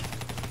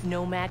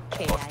 Nomad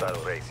KIA.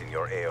 Hostile Wraith in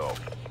your AO.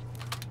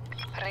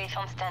 Wraith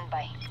on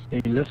standby.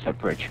 He lifts that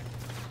bridge.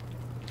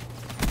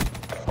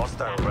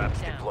 Hostile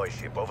Wraps Down. deploy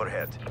ship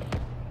overhead.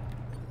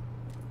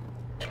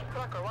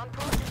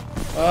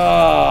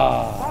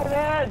 Ah,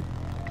 Ivan!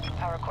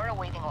 Power core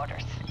awaiting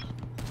orders.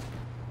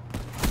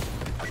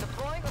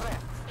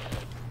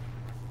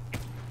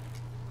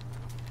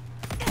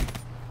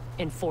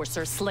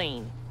 Enforcer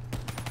slain.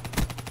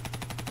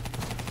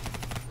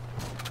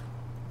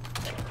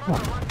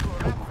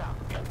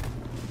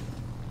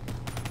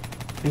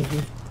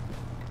 Easy.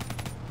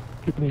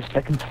 Give me a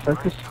second to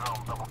focus.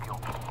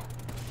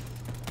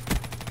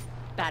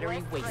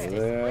 Battery wasted.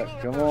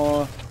 yeah, come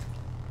on.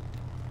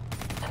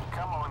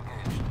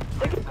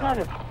 It's kind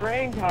of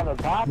strange how the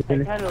bots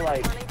they kind of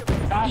like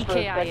stop for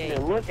a second EKIA.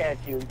 and look at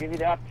you and give you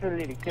the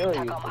opportunity to kill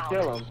you, to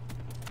kill them.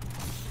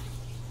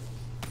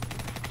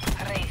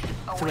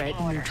 Wraith, Threat awaiting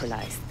orders.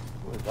 neutralized.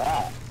 What was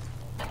that?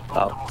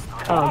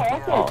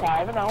 Oh, okay,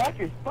 Ivan, I like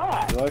your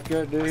spot. You like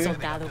that, do you?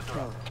 Soldado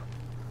kill.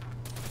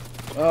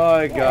 Oh,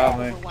 he got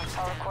me.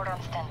 Power cord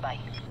on standby.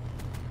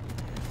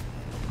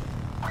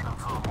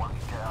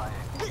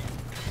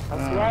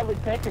 I'm gladly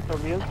taking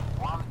from you.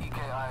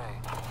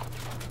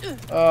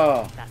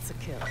 Oh, That's a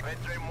kill. Red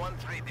Dream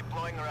 1-3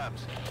 deploying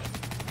Wraps.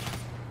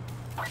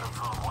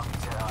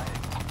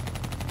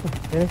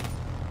 Okay.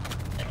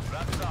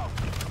 Wraps out.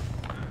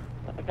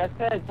 Like I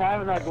said,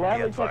 Tyvin, I Be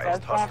gladly take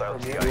advised, that hostile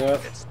shot from GI you. Yeah.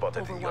 unit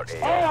spotted in your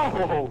Overwatch.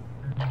 AO. Oh!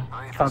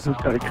 Falcon's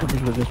got it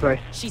covered with this race.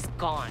 She's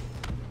gone.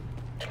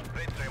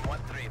 Stream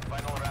 1-3,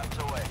 final rounds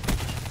away.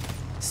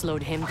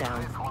 Slowed him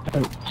down.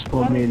 Don't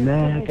spawn me in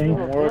there again.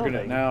 I'm working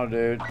it now,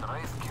 dude.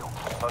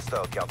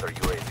 Hostile counter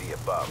UAV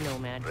above.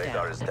 Nomad Radar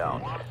down. is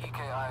down.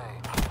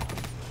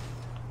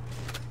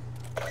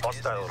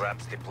 Hostile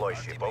ramps deploy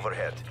ship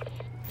overhead.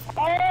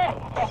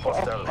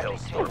 Hostile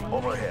hellstorm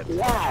overhead.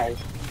 Wow!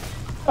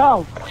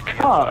 Oh, Be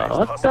God, advised,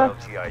 what hostile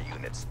the? GI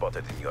unit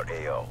spotted in your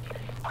AO.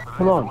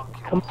 Come on,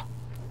 come.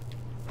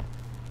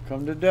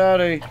 Come to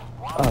daddy.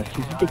 Oh,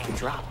 she's ridiculous.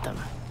 Drop them.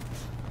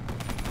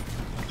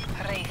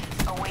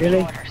 Wraith, awaiting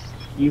Really? orders.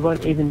 You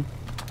won't even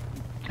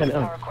turn it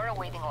on. Our core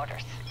awaiting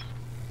orders.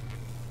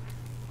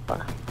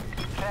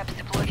 Reps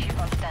deploy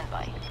ship on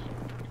standby.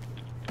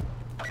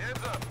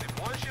 Heads up,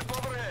 deploy ship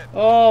overhead.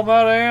 Oh, I'm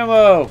out of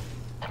ammo.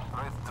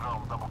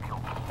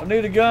 I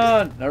need a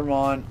gun. Never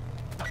mind.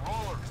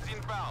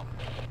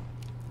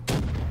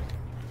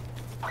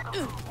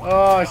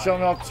 Oh, I shot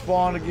me off the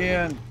spawn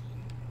again.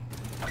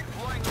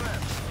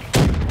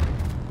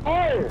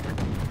 Oh!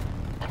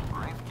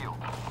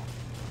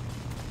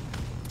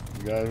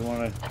 You guys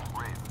want to?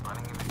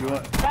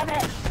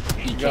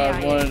 You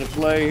guys wanted to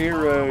play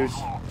heroes?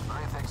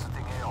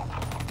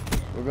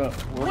 We're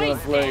gonna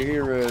play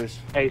heroes.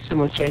 Hey,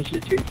 someone changed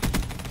it to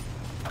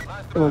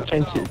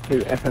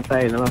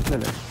FFA in the last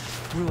minute.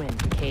 Ruin.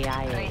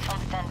 KIA. Wraith on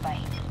standby.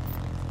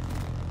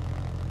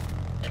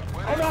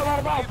 Oh no, what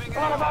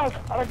about?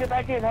 How do I get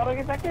back in? How do I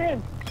get back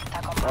in?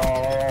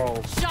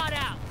 Oh. Shot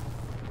out.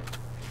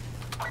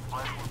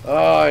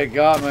 Oh, he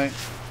got me.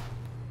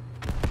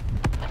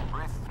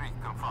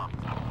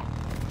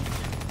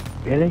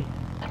 Really?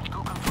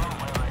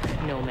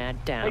 Nomad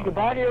Say down.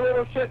 goodbye to your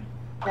little shit,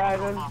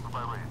 Tyvin.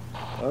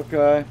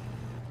 Okay.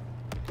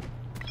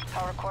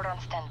 Power core on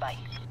standby.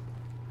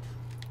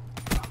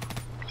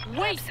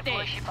 Reps deploy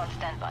Wasted. ship on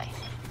standby.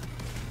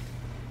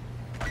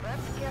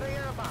 Reps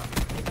carrier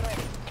above. Get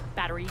ready.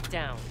 Battery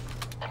down.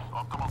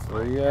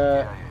 Where you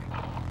at?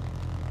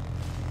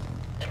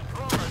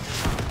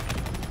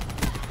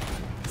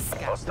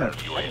 Hostile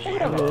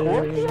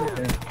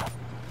UAV.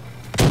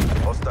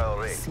 Hostile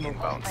raid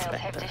inbound. Hostiles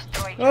have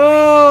destroyed.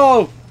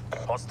 Oh,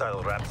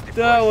 Hostile ramps deploy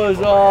that ship was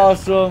overhead.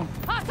 awesome.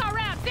 Hostile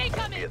round. They Be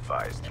coming.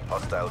 advised,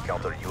 hostile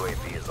counter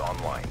UAV is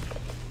online.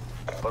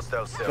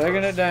 Hostile servers Taking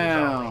it is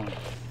down.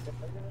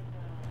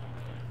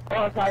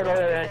 Oh, sorry about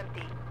that.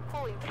 Empty.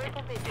 Pulling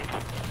triple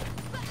digits.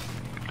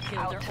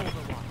 Killed their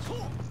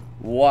Overwatch.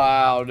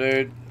 Wow,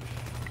 dude.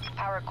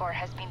 Power core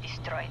has been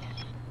destroyed.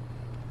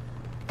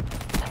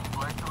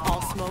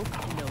 All smoke,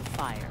 no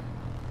fire.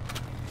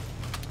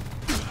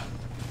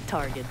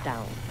 Target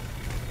down.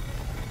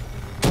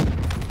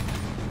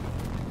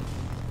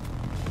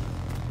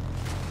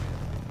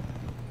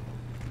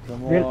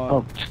 Come Really? on.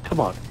 Oh, come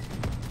on.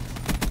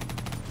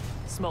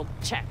 Smoke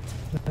checked.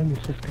 When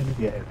is this going to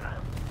be over?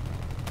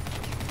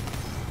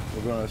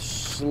 We're gonna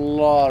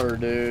slaughter,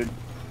 dude.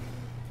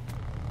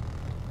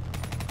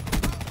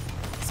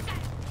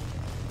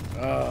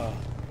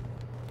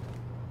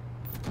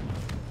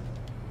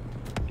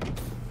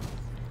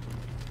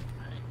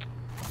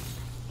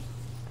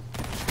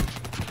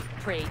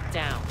 Prey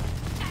down.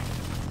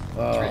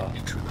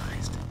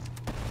 Neutralized.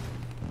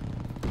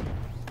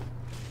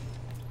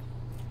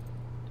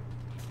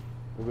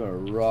 We're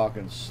gonna rock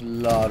and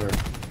slaughter.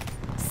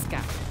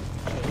 Scout.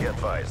 Be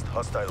advised,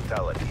 hostile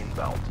talent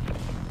inbound.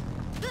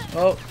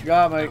 Oh,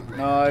 got me.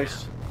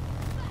 Nice.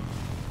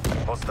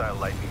 Hostile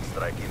lightning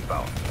strike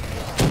inbound.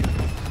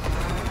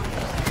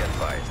 Be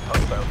advised,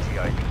 hostile GI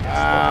unit spotted in your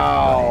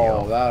Ow,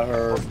 AO. that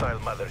hurt. Hostile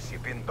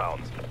mothership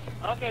inbound.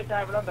 Okay,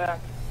 Tyvin, I'm back.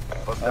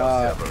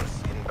 Hostile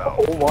servers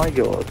inbound. Oh my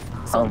god.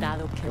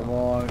 Soldado Come kill.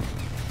 on.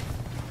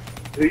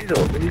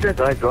 Who's that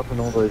guy dropping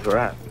all those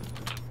rats?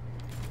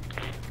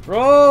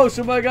 Bro,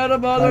 somebody got a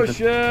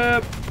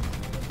mothership.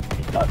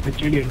 He's not the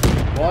Julian.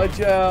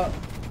 Watch out.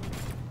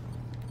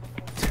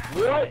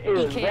 What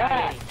is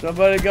that? EKIA.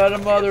 Somebody got a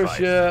Be advised,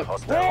 mothership.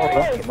 hostile Hey!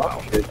 lightning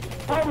inbound.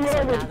 I'm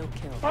running. Soldado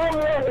kill. I'm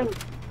running.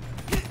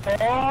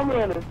 Oh, I'm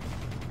running.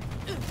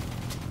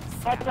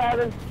 Hi,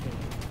 Tyvin.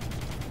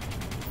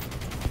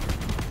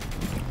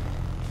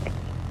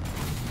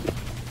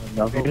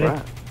 Another Really?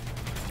 rat.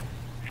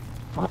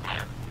 What?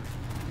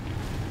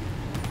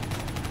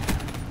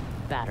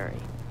 Battery.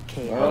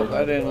 KIA. Well,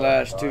 that didn't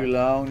last too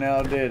long,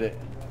 now did it?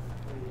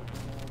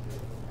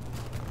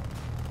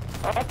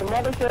 Oh, the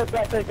mothership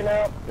got taken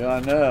out. Yeah, I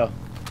know.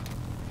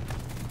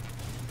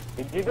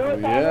 Did you do Oh, it,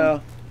 Tyvin? yeah.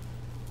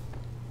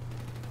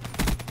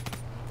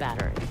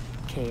 Battery.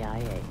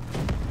 KIA.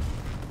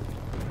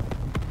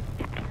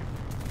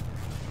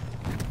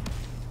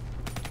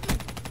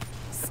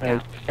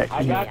 Scout.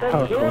 I got KIA.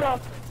 that shooter.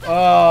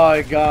 Oh,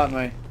 he got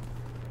me.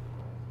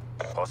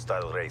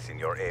 Hostile race in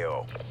your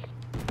AO.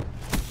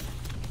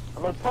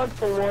 I'm gonna punch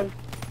for one.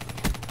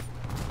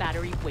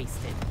 Battery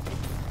wasted.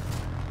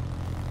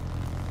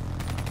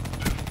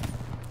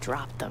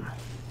 Drop them.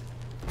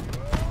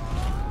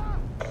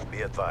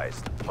 Be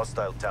advised,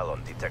 hostile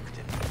Talon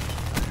detected.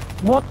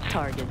 What?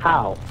 Target.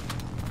 How?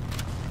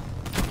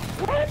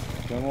 What?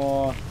 Come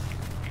on.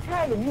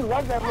 Dragon, you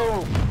love that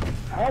little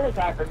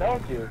helicopter,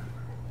 don't you?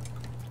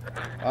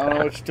 I don't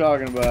know what you're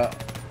talking about.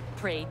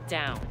 Prey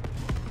down.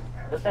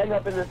 The thing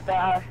up in the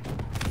sky.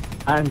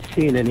 I haven't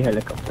seen any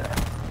helicopter.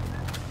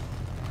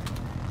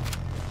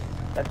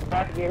 That's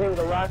about to get hit with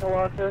a rocket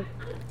launcher.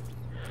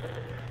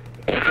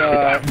 It's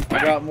alright.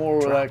 I got more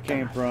where that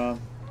came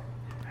from.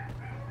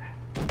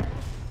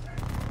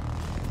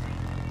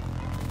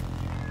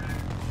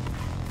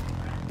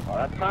 Oh,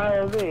 that's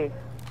fine with me.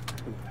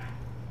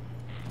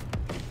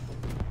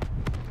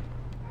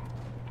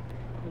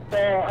 So,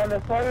 on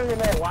the Saturday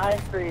Night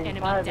live stream, Enemy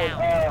private,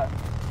 down.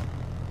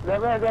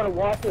 whenever I go to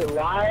watch it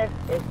live,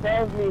 it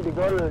tells me to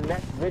go to the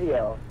next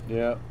video.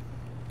 Yep.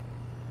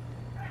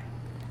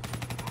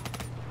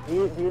 Do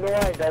you know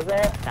why it does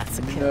that? That's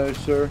a kill. No,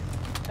 sir.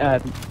 I'm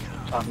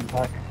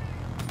back.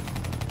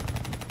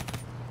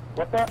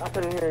 What's that? I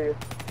couldn't hear you.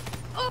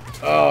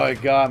 Oh,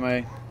 it got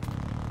me.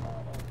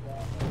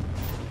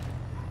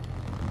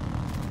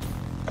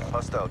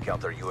 Hostile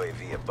counter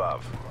UAV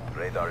above.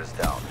 Radar is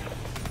down.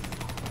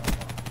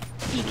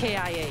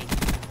 EKIA.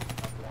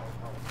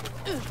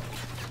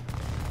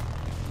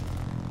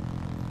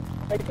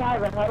 Hey,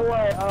 Tyler, how do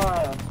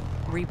I,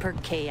 Reaper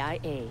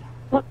KIA.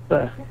 What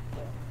the?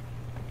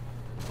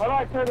 how do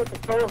I turn the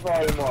control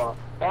volume off?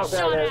 Oh,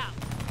 there it is.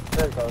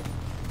 There it goes.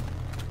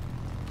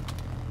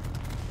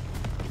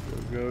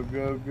 Go,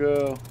 go,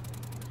 go.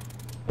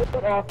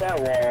 Put off that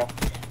wall.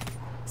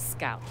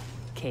 Scout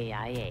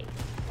KIA.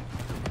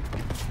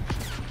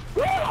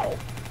 Wow!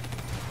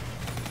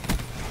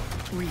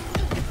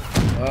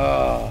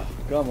 Oh,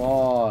 come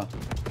on.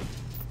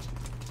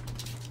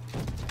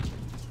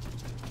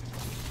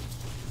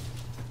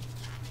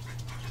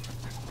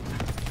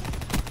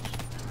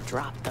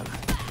 Drop them.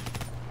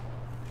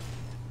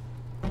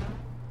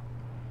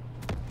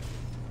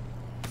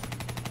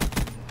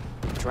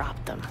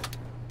 Drop them.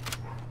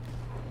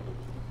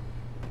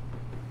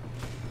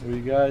 Where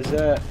you guys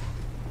at?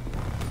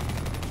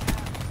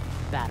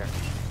 Batter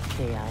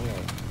KIA.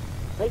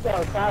 I think that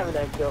was Tyler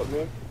that killed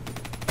me.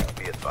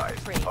 Be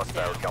advised.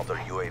 Hostile counter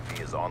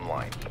UAV is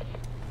online.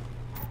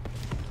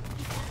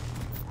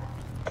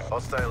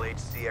 Hostile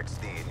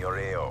HCXD in your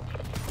AO.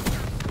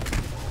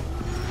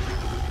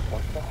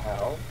 What the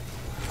hell?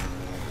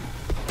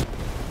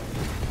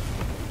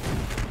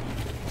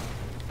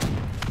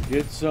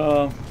 Get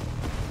some.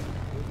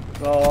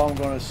 That's all I'm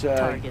gonna say.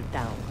 Target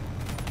down.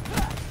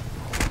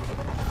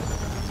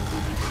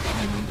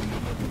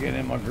 I'm getting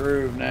in my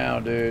groove now,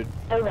 dude.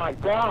 Oh my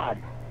god!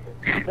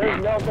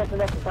 There's no catching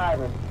up to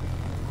Tyler.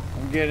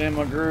 I'm getting in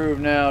my groove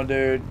now,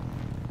 dude.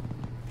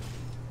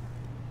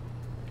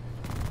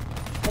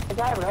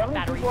 Tyler, how many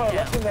Battery people are down.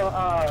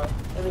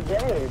 left in the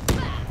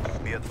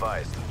game? Be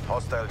advised.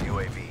 Hostile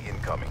UAV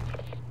incoming.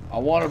 I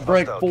want to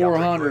break Hostile counter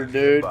 400, UAV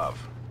dude.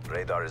 above.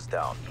 Radar is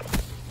down.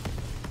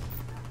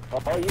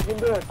 Oh, you can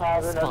do it,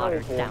 Tyler. I know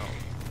you Spotted can. down.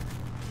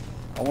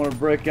 I want to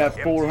break that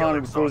Empty 400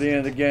 or before the end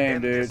of the game,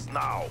 End dude. this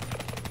now.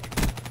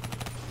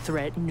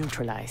 Threat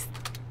neutralized.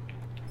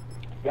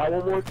 Got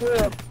one more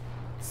kill.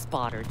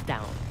 Spotter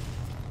down.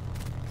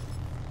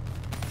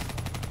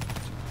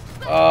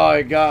 Oh,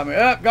 he got me.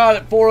 Up, got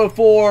it.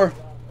 404.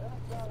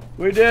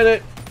 We did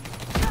it.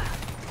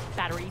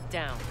 Battery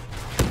down.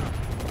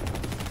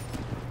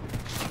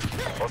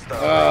 Hostile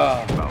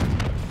Ah. inbound.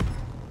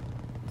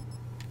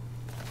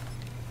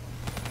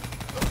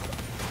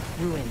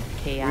 Ruin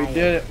KIA. We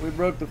did it. We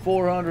broke the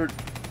 400.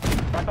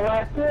 Got the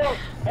last kill.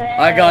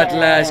 I got the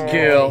last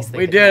kill. Nice, they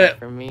We could did have it.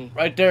 For me.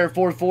 Right there,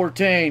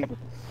 414.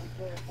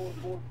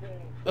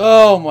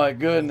 Oh, my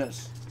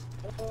goodness.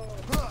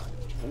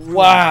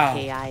 Wow.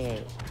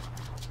 KIA.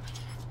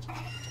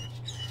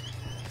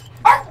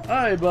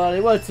 Hey,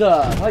 buddy. What's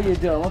up? How you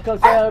doing? Want to come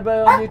say hi to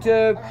everybody on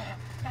YouTube?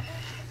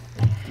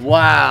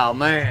 Wow,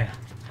 man.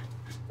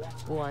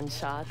 One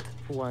shot,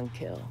 one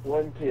kill.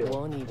 One kill.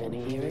 Won't even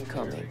hear it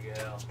coming.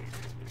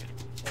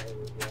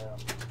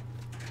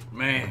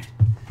 Man.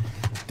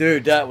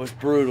 Dude, that was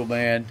brutal,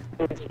 man.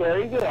 It's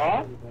very good,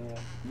 huh?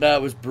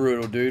 That was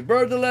brutal, dude.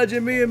 Bird the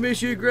Legend, me and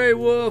Miss You, Grey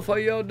Wolf. How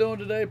y'all doing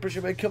today?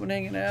 Appreciate you coming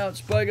hanging out.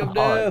 Spike of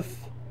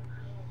Death.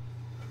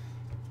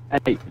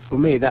 Hey, for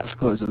me, that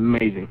score is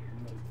amazing.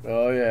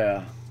 Oh,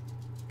 yeah.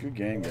 Good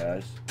game,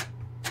 guys.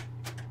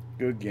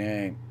 Good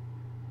game.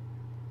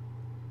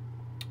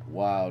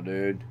 Wow,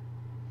 dude.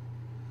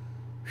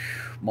 Whew,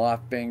 my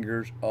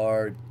fingers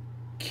are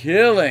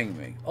killing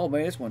me. Oh,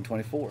 man, it's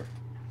 124.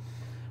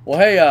 Well,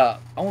 hey, I'm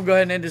going to go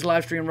ahead and end this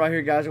live stream right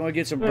here, guys. I'm going to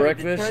get some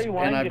breakfast,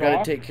 and I've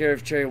got to take care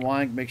of Cherry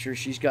Wine, make sure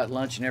she's got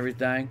lunch and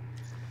everything.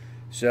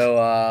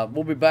 So,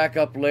 we'll be back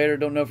up later.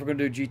 Don't know if we're going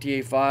to do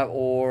GTA 5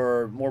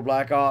 or more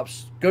Black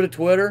Ops. Go to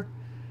Twitter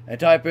and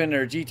type in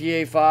there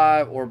GTA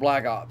 5 or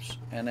Black Ops,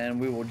 and then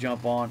we will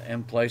jump on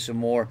and play some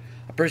more.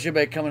 I appreciate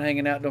everybody coming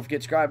hanging out. Don't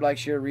forget to subscribe, like,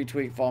 share,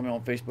 retweet, follow me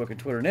on Facebook and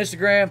Twitter and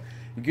Instagram.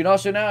 You can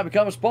also now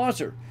become a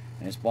sponsor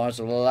and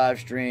sponsor the live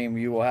stream.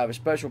 You will have a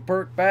special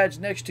perk badge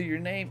next to your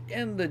name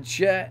in the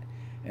chat,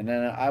 and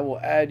then I will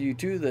add you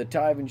to the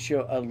Tyvan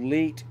Show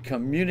Elite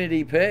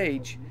community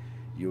page.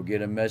 You'll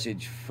get a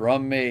message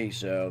from me.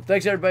 So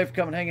thanks everybody for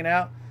coming hanging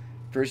out.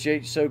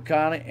 Appreciate you so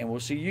kindly, and we'll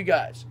see you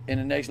guys in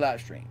the next live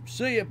stream.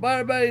 See ya. Bye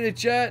everybody in the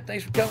chat.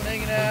 Thanks for coming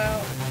hanging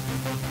out.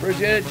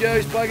 Appreciate it,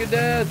 Joey, Spike of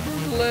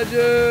Death, the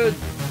legend.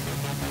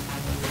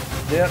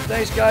 Yep,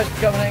 thanks guys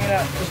for coming hanging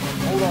out. Just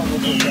hold on real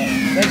quick,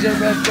 guys. Thanks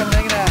everybody for coming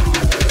hanging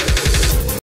out.